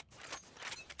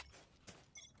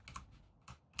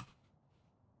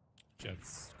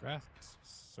 Jets, grass,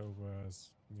 Sova's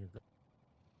near.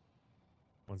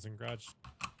 One's in garage.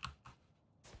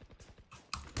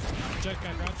 Jet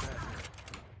got garage.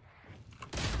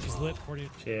 She's lit. 40.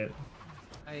 Shit.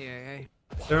 Hey.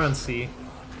 They're on C.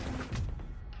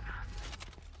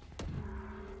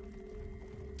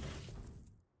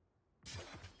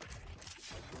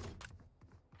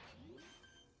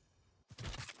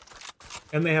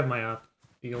 And they have my op.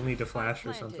 You'll need to flash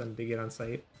or something to get on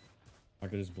site. I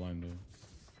could just blind him.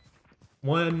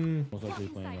 One Most likely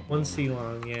playing up. one C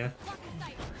long, yeah.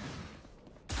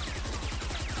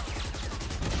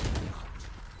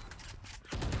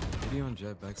 Maybe on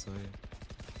jet backside.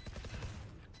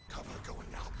 Cover going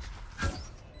out.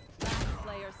 Last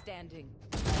player standing.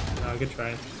 Oh, good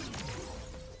try.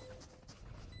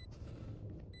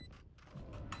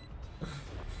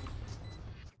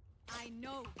 I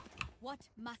know what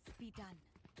must be done.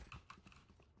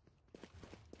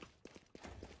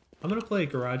 I'm gonna play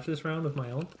garage this round with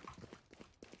my ult.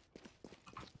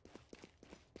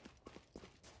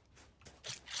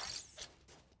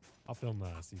 I'll film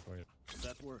C for you.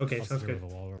 Okay, I'll sounds sit good. over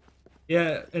the wall.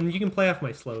 Yeah, and you can play off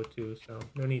my slow too, so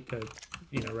no need to,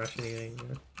 rush anything.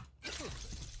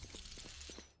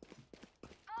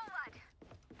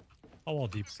 I'll wall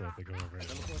deep so if they go over it.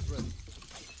 Teleport's ready.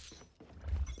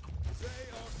 They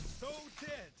are so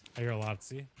dead. I hear a lot.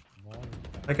 See? Wall.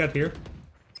 I got here.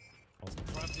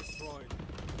 Trap destroyed.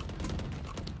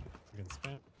 You can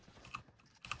spam.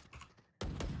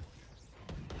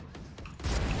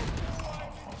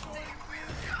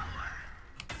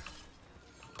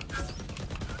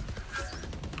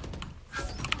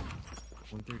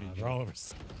 They're all over.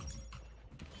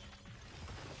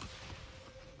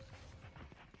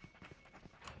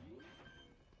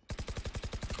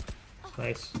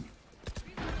 Nice.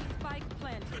 Spike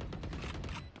planted.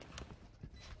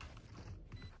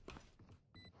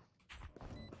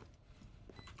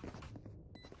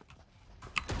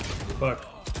 Fuck.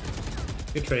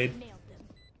 Good trade.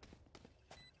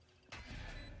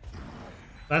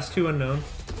 Last two unknown.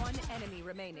 One enemy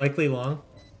remaining. Likely long.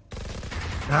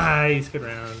 Nice, good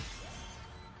round.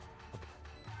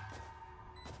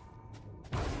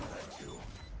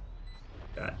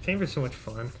 God, Chamber's so much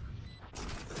fun.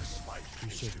 You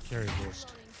should carry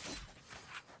boost.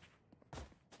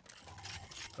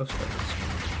 Oh, sorry.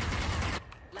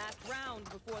 Last round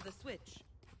before the switch.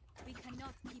 We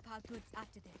cannot keep our goods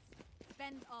after this.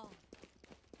 Spend all.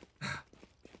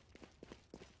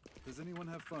 Does anyone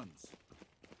have funds?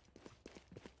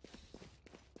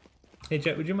 Hey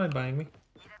Jet, would you mind buying me?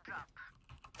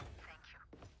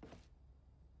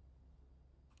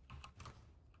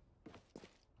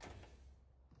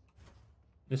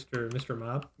 Mr.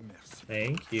 Mob?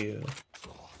 Thank you.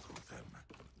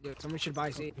 Yeah, someone should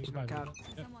buy C. Just my cap.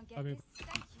 Someone get I mean- this?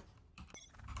 Thank you.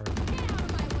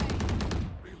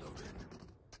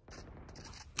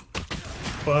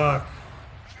 Fuck.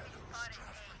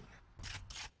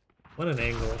 What an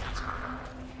angle.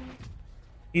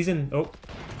 He's in. Oh.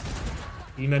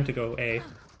 He meant to go A.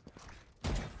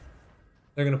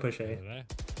 They're gonna push A.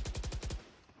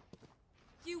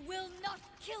 You will not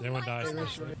kill Everyone my dies. ally.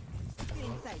 Right.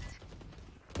 In sight.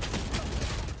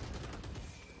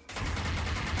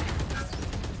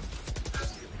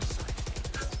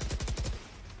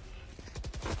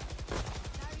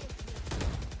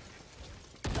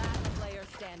 Last player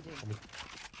standing.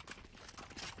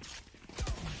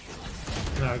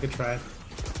 No, good try.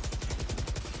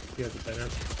 You guys are better.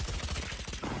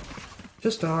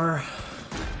 Just R.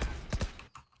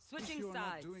 Switching If you're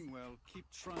sides. not doing well, keep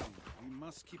trying. We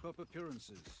must keep up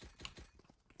appearances.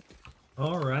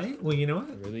 Alright, well, you know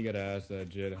what? I really gotta ask that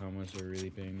Jid how much they're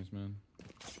really paying this man.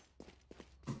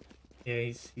 Yeah,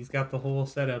 he's got the whole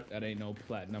setup. That ain't no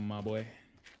platinum, my boy.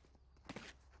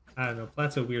 I don't know.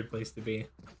 Plat's a weird place to be.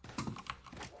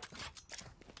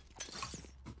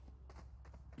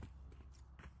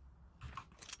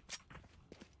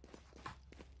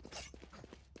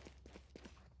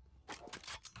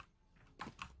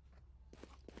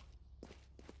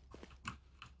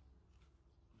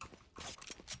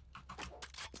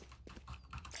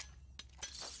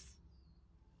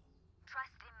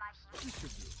 This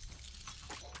should do.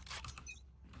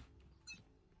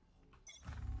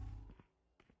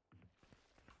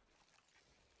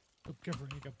 Oh, go for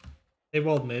it, go. They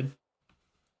walled mid.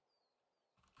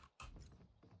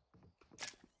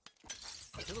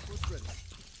 Teleport's ready.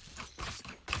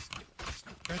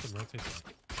 Try to rotate that.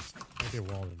 Maybe a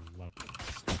wall and left.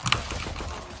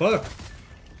 Fuck!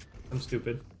 I'm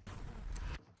stupid.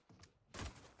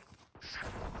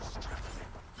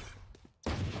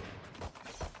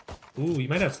 Ooh, you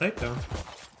might have sight though.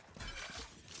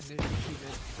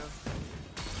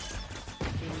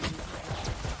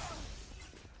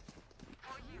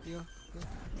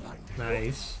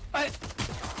 Nice.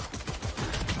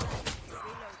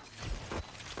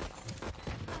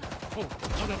 Oh,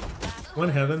 no. One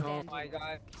heaven. Oh my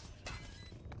god.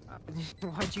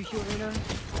 Why'd you heal Reyna?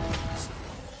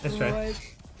 Let's try.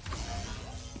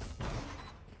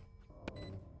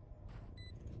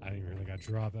 I didn't really got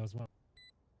dropped. That was one.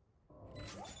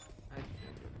 I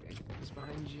was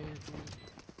behind you.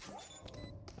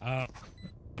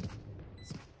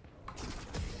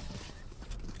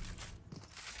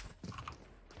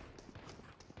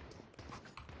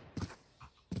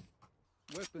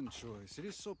 Weapon choice. It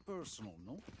is so personal,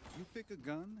 no? You pick a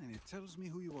gun and it tells me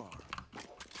who you are.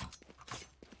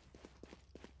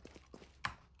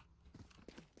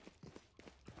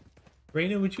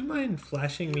 Reyna, would you mind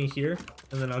flashing me here?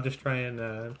 And then I'll just try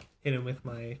and hit him with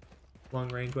my long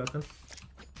range weapon.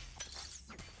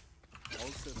 All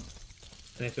set.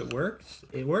 And if it works,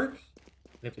 it works.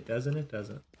 And if it doesn't, it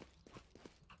doesn't.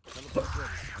 Teleport's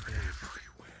ready.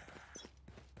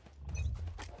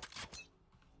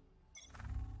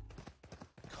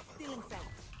 Stealing sight.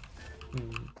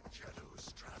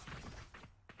 Shadows traveling.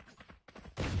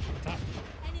 Top.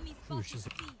 Enemy Ooh, spotted she's. C.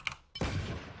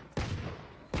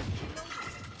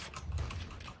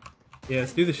 Yeah,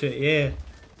 let's do the shit. Yeah.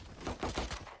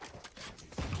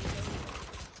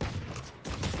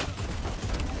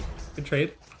 Good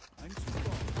trade.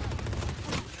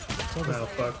 Oh,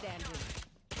 fuck.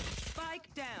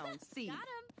 Spike down. C. Got him.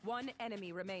 One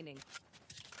enemy remaining.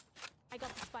 I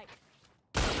got the spike.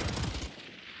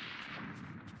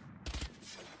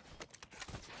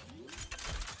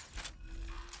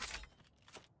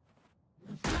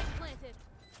 Spike planted.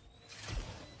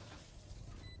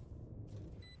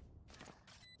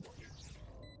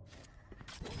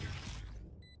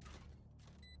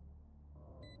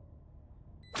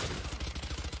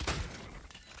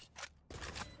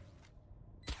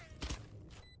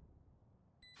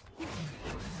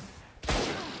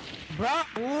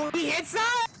 Bro, he hits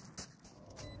that!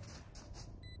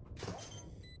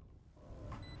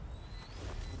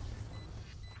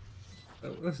 I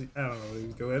don't know what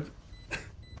he's doing.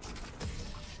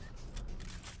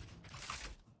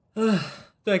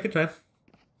 I could try.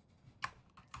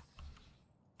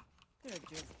 They're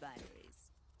just batteries.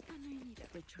 And I need a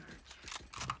recharge.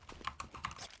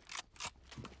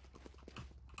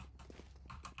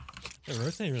 They're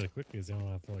rotating really quickly because they don't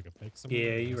want to feel like a fake somewhere.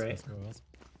 Yeah, you're right.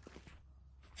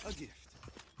 A gift.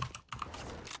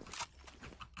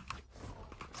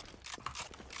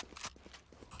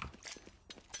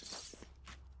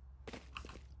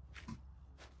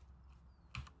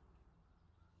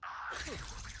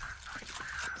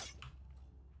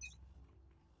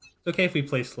 It's okay if we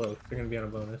play slow. They're gonna be on a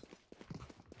bonus.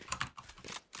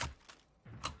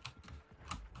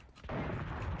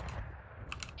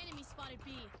 Enemy spotted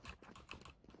B.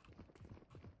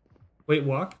 Wait,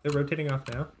 walk? They're rotating off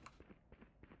now?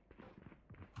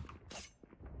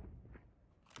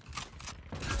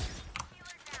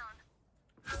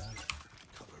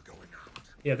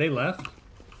 Yeah, they left.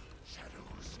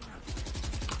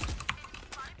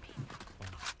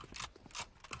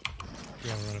 You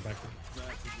want to run it back?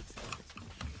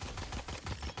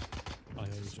 Oh, yeah,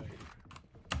 you check.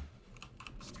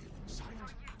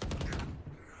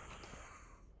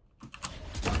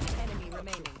 Enemy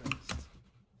remaining.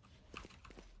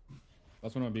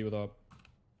 That's when I'll be with up.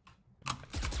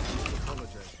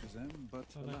 Apologize to them,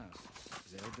 but alas,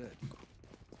 they're dead.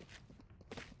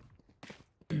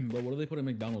 But what do they put in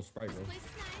McDonald's Sprite, bro? Place is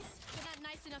nice, but not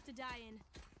nice enough to die in.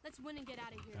 Let's win and get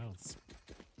out of here. Bounce.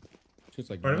 Just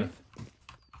like Pardon me? meth.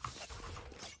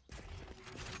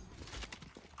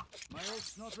 My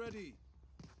ult's not ready.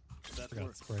 That Forgot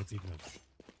works. Sprite's even.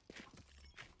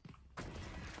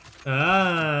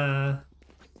 Ah.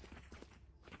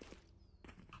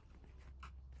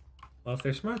 Well, if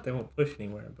they're smart, they won't push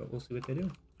anywhere, but we'll see what they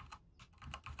do.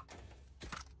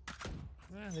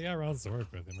 They got rounds to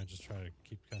work with. They might just try to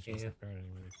keep catching us Yeah. off guard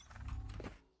anyway.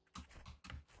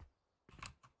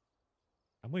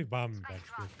 I'm leave bomb back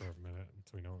here for a minute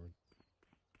until we know what we're.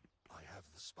 I have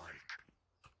the spike.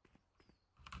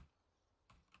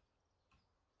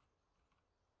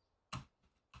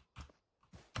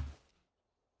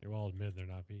 They're all admit they're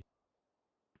not beat.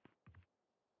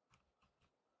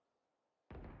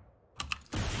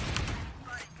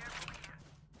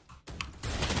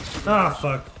 Ah,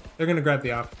 fuck. They're gonna grab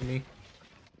the op for me.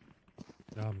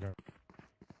 No, I'm going.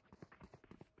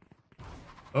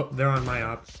 Oh, they're on my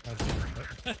op.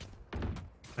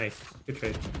 Nice. Good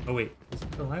trade. Oh, wait. Is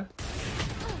it still alive?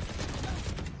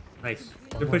 Nice.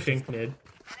 They're pushing mid.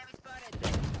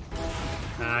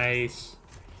 Nice.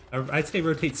 I'd say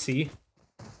rotate C.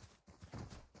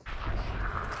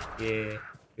 Yeah.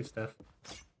 Good stuff.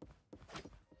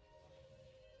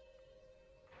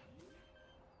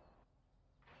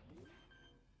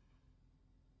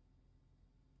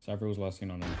 Cypher was last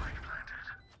seen on him.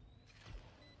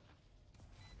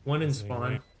 One in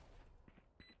spawn.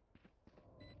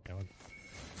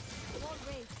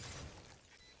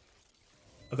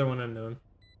 Other one unknown.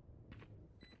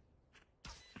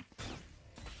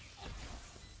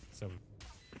 So.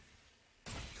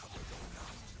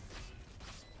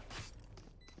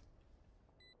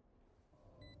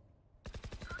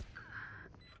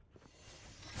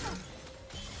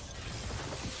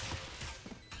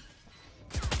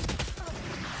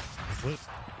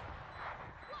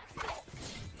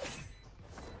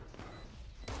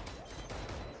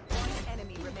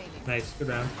 Enemy remaining. Nice. Good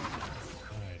round.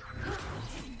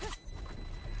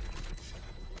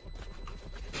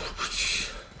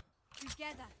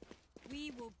 Together,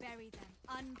 we will bury them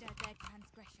under their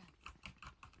transgressions.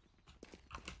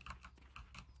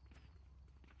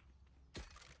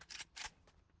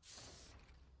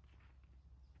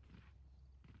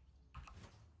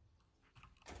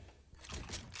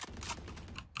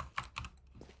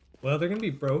 Well, they're gonna be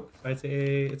broke. I'd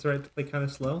say it's alright to play kind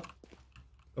of slow.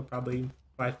 They'll probably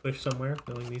 5 push somewhere,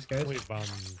 knowing these guys. Wait, bomb.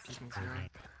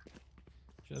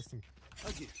 Just in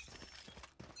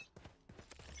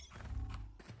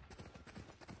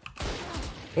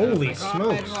Holy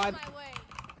smokes!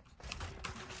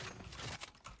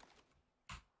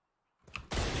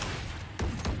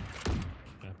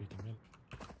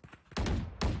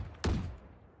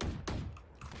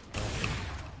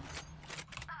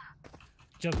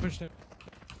 Jump, push it.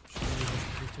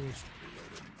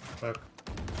 Fuck.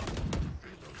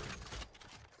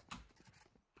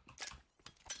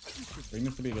 He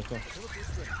needs to be, let's go.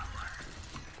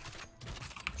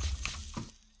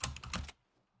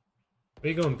 Are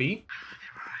you going B?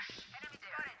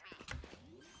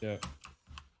 Yeah.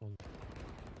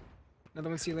 Another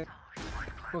one ceiling.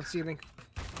 Both ceiling.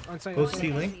 On site. Both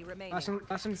ceiling? Last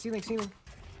one ceiling.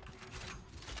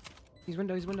 He's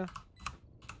window.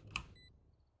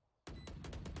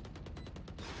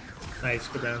 Nice,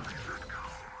 good round.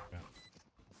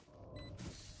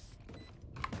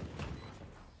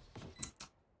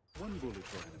 One bullet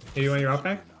for enemy. Hey, you want your op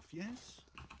back? Enough, yes?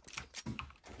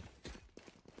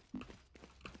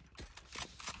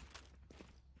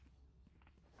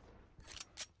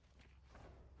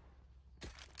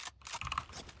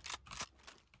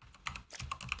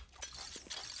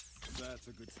 That's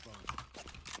a good spot.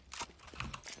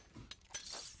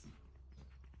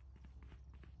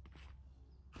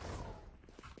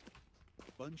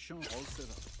 Bunch on all set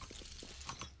up.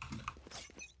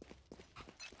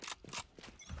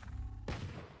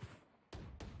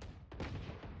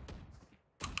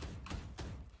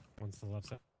 One's to the left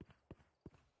side.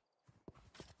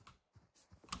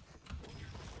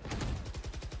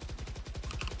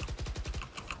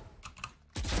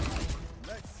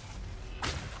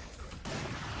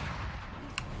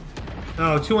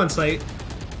 Oh, 2 on site.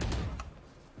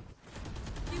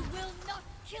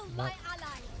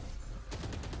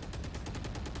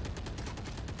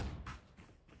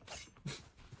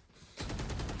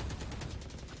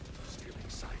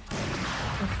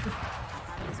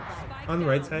 On the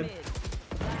right side.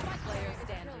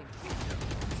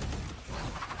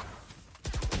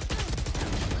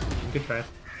 Good try.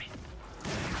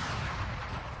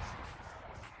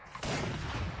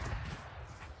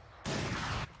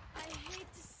 I hate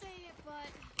to say it,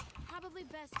 but probably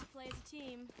best to play as a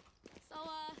team. So,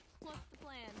 what's the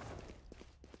plan?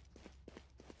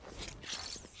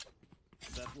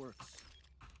 That works.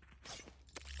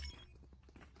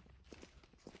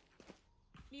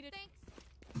 Need it? Thanks.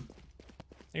 I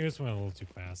think this went a little too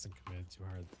fast and committed too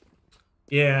hard.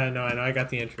 Yeah, no, I know. I got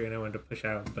the entry and I wanted to push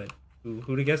out, but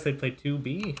who'd have guessed they'd play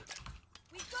 2B?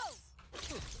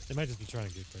 They might just be trying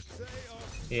to get quick.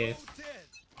 Yeah.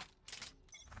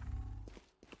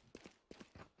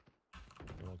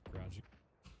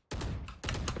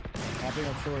 Popping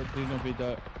up short. Please don't beat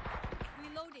that.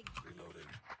 Reloading.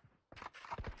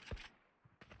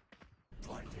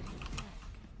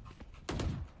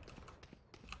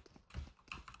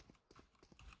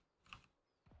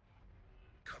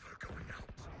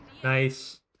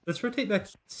 Nice. Let's rotate back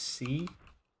to C.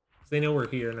 'Cause they know we're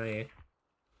here, not A.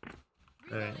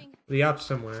 Alright. The op's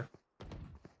somewhere.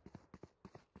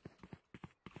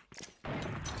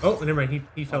 Oh, never mind.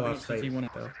 He fell off site.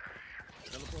 So.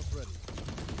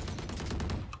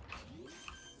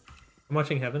 I'm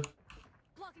watching heaven.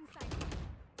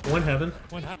 One heaven.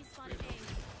 One heaven.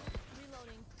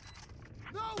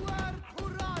 Nowhere to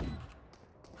run.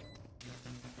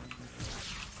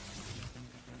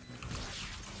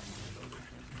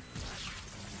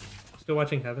 Still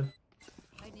watching heaven.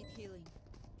 I need healing.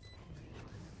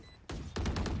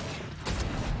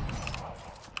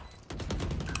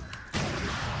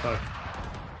 Fuck.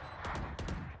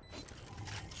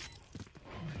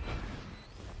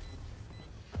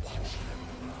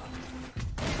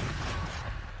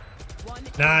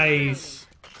 Nice.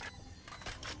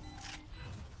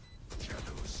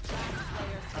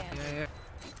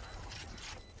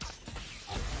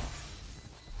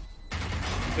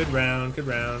 Good round, good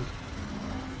round.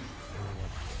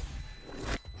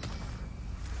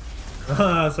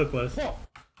 Ah, so close. Okay,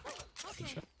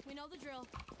 we know the drill.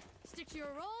 Stick to your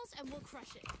roles and we'll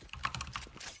crush it.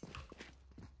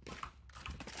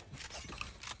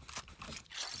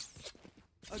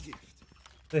 A gift.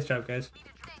 Nice job, guys.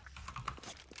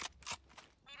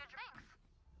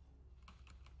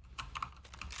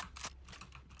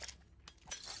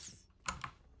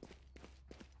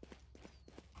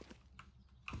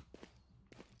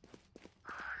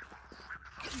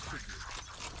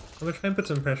 I'm gonna try and put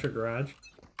some pressure garage.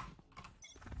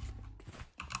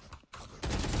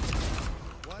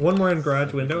 One more in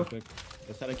garage window.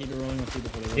 Let's try to keep it rolling. Let's do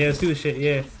the Yeah, let's do the shit,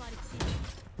 yeah.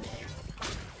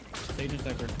 Sage and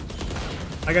Cypher.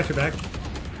 I got your back.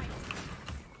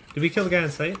 Did we kill the guy on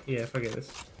site? Yeah, fuck it.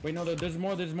 This. Wait, no, there's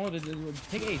more. There's more.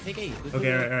 Take A. Take A.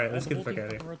 Okay, alright. Let's get the fuck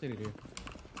out of here. Rotated here.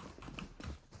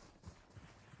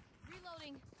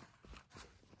 Reloading.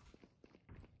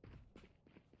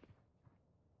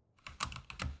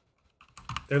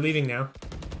 They're leaving now.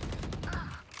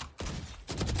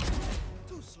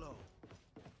 Too slow.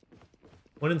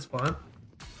 One in spawn.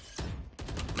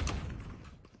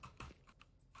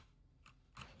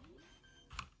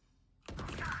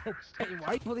 Hey, why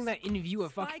are you holding that in view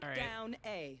of fucking? Spike down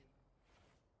A.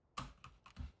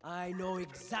 I know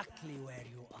exactly where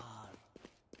you are.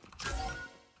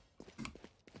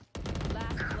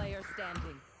 Last player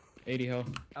standing. 80 health.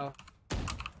 Oh.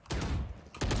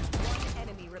 One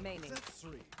enemy remaining. That's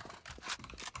 3.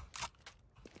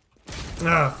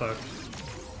 Ah, fuck.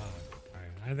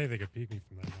 Alright, I think they could peek me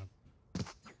from that map.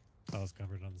 I was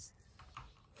covered on this.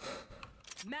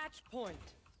 Match point.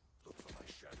 Look for my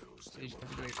shadows. Sage,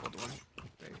 have a great cold one.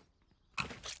 Great.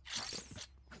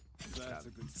 That's a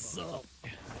good spot.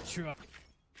 True.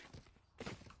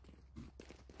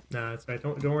 Nah, it's right.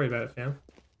 Don't worry about it, fam.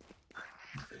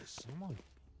 Come on.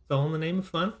 It's all in the name of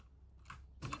fun.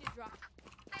 Need a drop.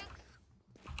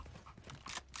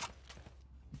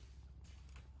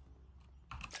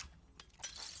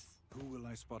 Who will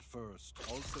I spot first?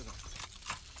 All set up.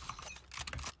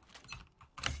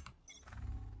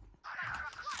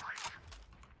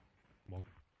 Well.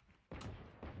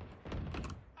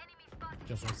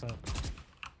 Just like that.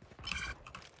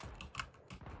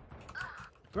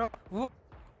 Bro, whoa.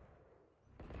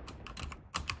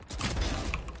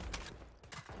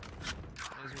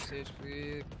 Laser Sage,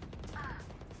 please.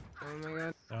 Oh my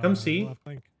god. Come see. Left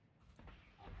flank.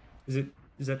 Is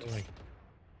that Flank.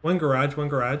 one garage? One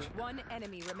garage. One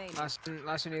enemy remaining.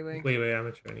 Last enabling. Wait, I'm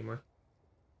not sure anymore.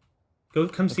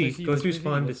 Come see. Let's play C, Go let's through play C,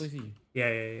 spawn. let's play C.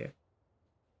 Yeah.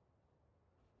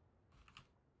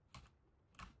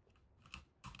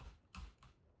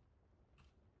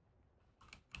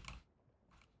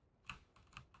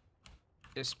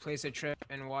 Just place a trip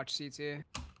and watch CT.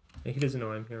 Yeah, he doesn't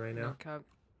know I'm here right now. No cap.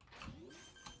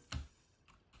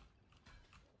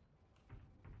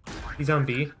 He's on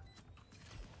B.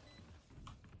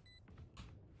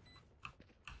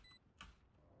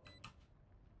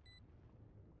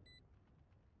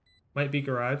 Might be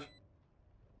garage.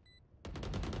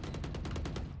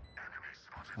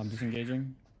 I'm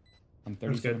disengaging. I'm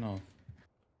That's good. 37 off.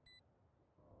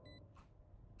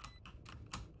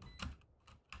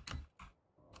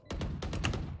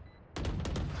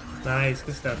 Nice,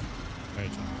 good stuff. Right,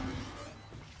 John.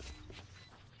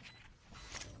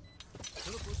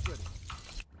 Teleport's ready.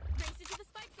 Race into the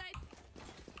spike sites.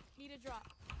 Need a drop.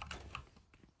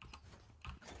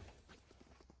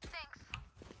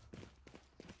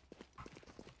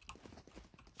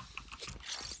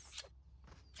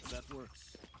 That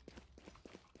works.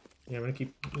 Yeah, I'm gonna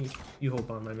keep you hold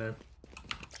on, my man.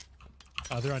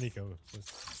 They're on eco.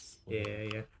 Yeah,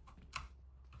 yeah.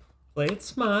 Play it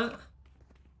smart.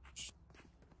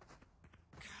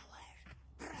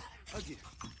 A gift.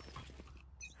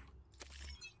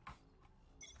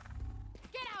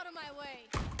 Get out of my way.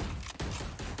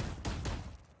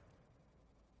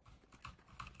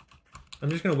 I'm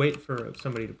just gonna wait for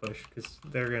somebody to push, because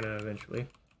they're gonna eventually.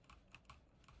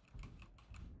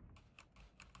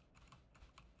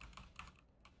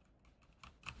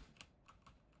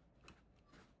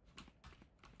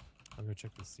 I'm gonna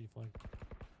check the C flank.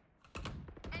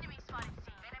 Enemy spotted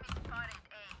C. Enemy spotted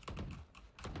A.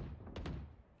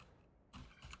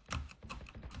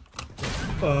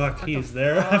 Fuck, he's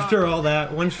there after all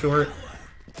that. One short.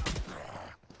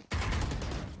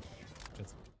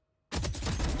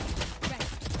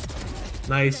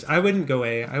 Nice. I wouldn't go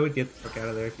A. I would get the fuck out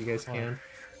of there if you guys can.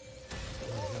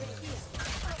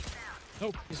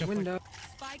 Nope. His window.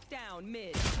 Spike down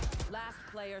mid. Last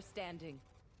player standing.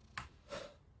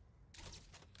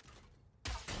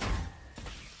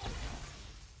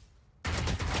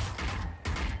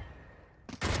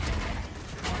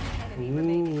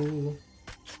 Ooh.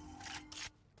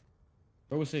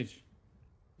 Where was Sage?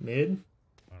 Mid?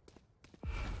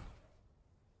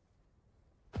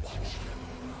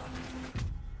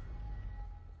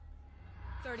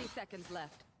 Seconds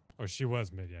left. Oh, she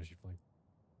was mid. Yeah, she flanked.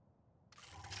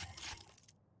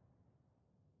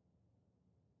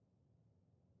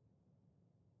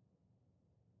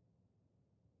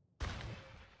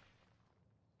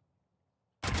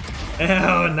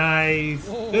 Oh, nice.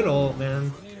 Good ult,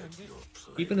 man.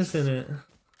 Keeping us in it.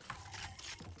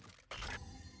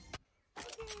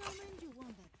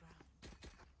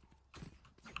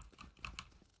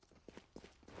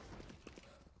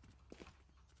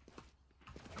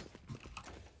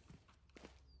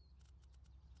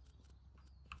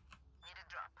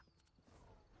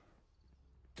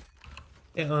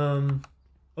 Yeah,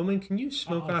 Omen, can you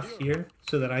smoke off here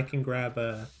so that I can grab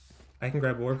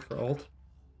orb for ult?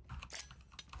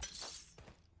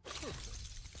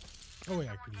 Oh wait,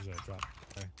 I could use that drop.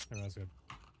 Okay, that's good.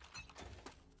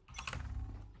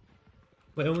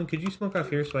 Wait, Omen, could you smoke off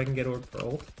here so I can get orb for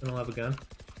ult and I'll have a gun?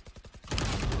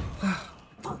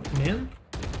 Fuck, man.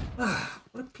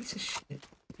 What a piece of shit.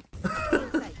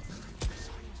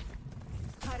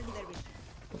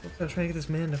 I'm trying to get this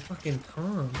man to fucking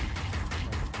calm.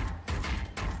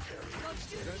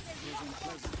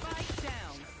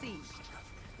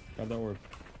 Got that orb.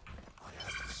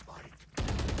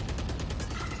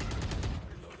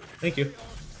 Thank you.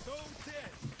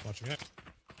 Watching it.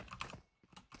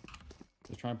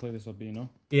 Let's try and play this up B, you know?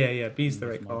 Yeah, yeah, B's the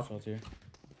right call. Shots here.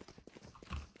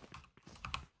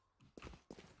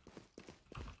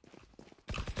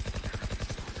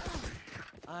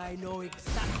 I know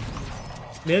exactly.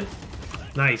 Mid?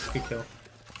 Nice, good kill.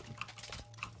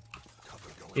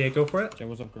 Yeah, go for it. Jay,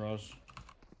 what's up, garage?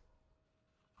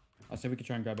 I said we could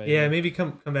try and grab A. Yeah, maybe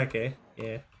come back A.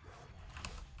 Yeah.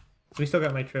 We still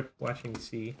got my trip watching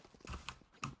C.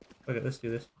 Okay, let's do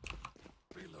this.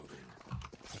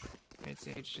 Right,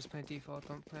 Sage, just plant default,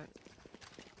 don't plant.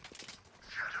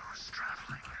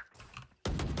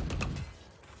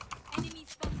 Enemy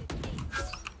spotted.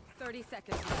 30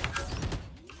 seconds left.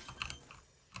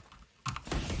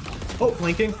 Oh,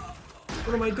 flanking!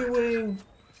 What am I doing?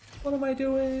 What am I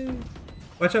doing?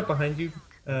 Watch out behind you.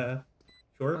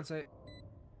 Short. On site.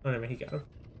 Oh, never mind, he got him.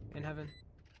 In heaven.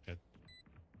 Good.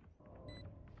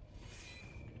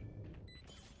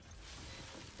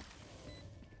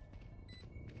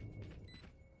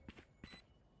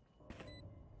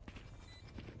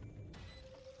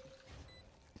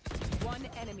 One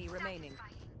enemy remaining.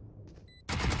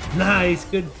 Nice,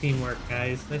 good teamwork,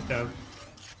 guys. Nice job.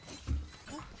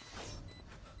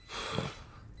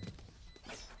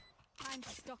 Time to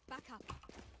stock back up.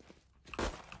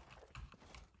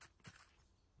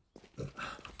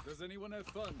 Does anyone have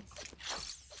funds?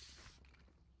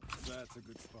 That's a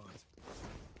good spot.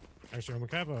 Actually, I'm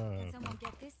gonna have Can someone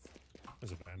get this?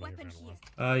 There's a vandal here. Weapon Vandal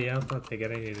here. left. Yeah, I'll take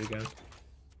it. I need a gun.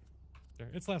 There,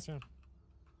 it's last round.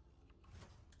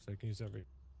 So you can use every.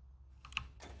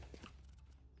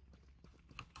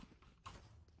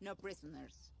 No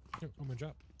prisoners. Yep, on my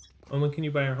job. Omen, can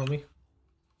you buy our homie?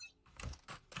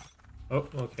 Oh,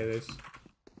 okay, there's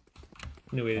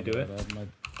a new way to do it. My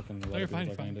fucking Oh, you're fine, like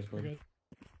you're fine. on You're Discord. good.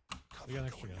 We got an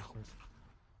extra guy.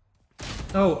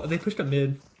 Oh, they pushed up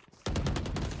mid.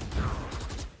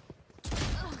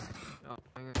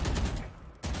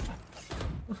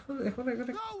 What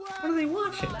are they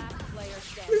watching?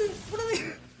 What are they?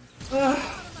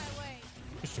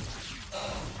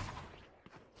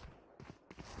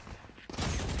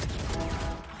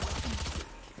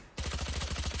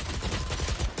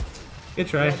 Good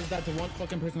try. That's the one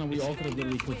fucking person that we all could have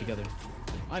literally put together.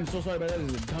 I'm so sorry, but that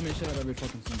is the dumbest shit I've ever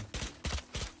fucking seen.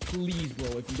 Please,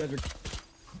 bro, if you guys are...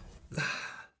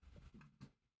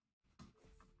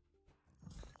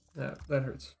 That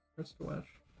hurts. Hurts to watch.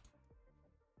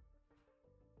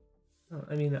 Oh,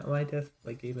 I mean, my death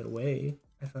like gave it away.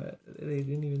 I thought they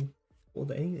didn't even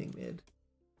hold anything mid.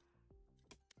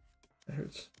 That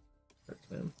hurts. Hurts,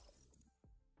 man.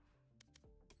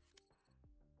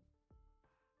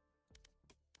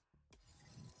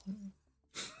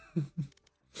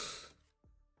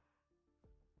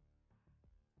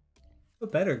 A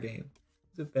better game.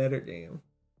 It's a better game.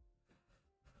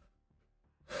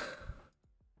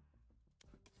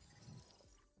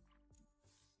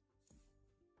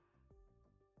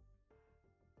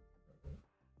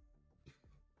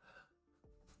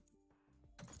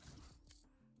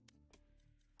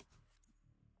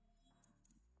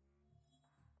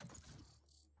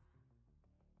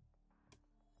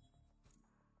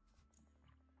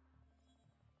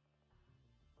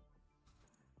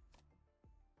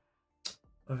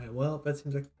 Alright, well, that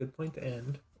seems like a good point to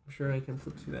end. I'm sure I can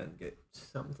flip through that and get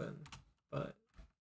something, but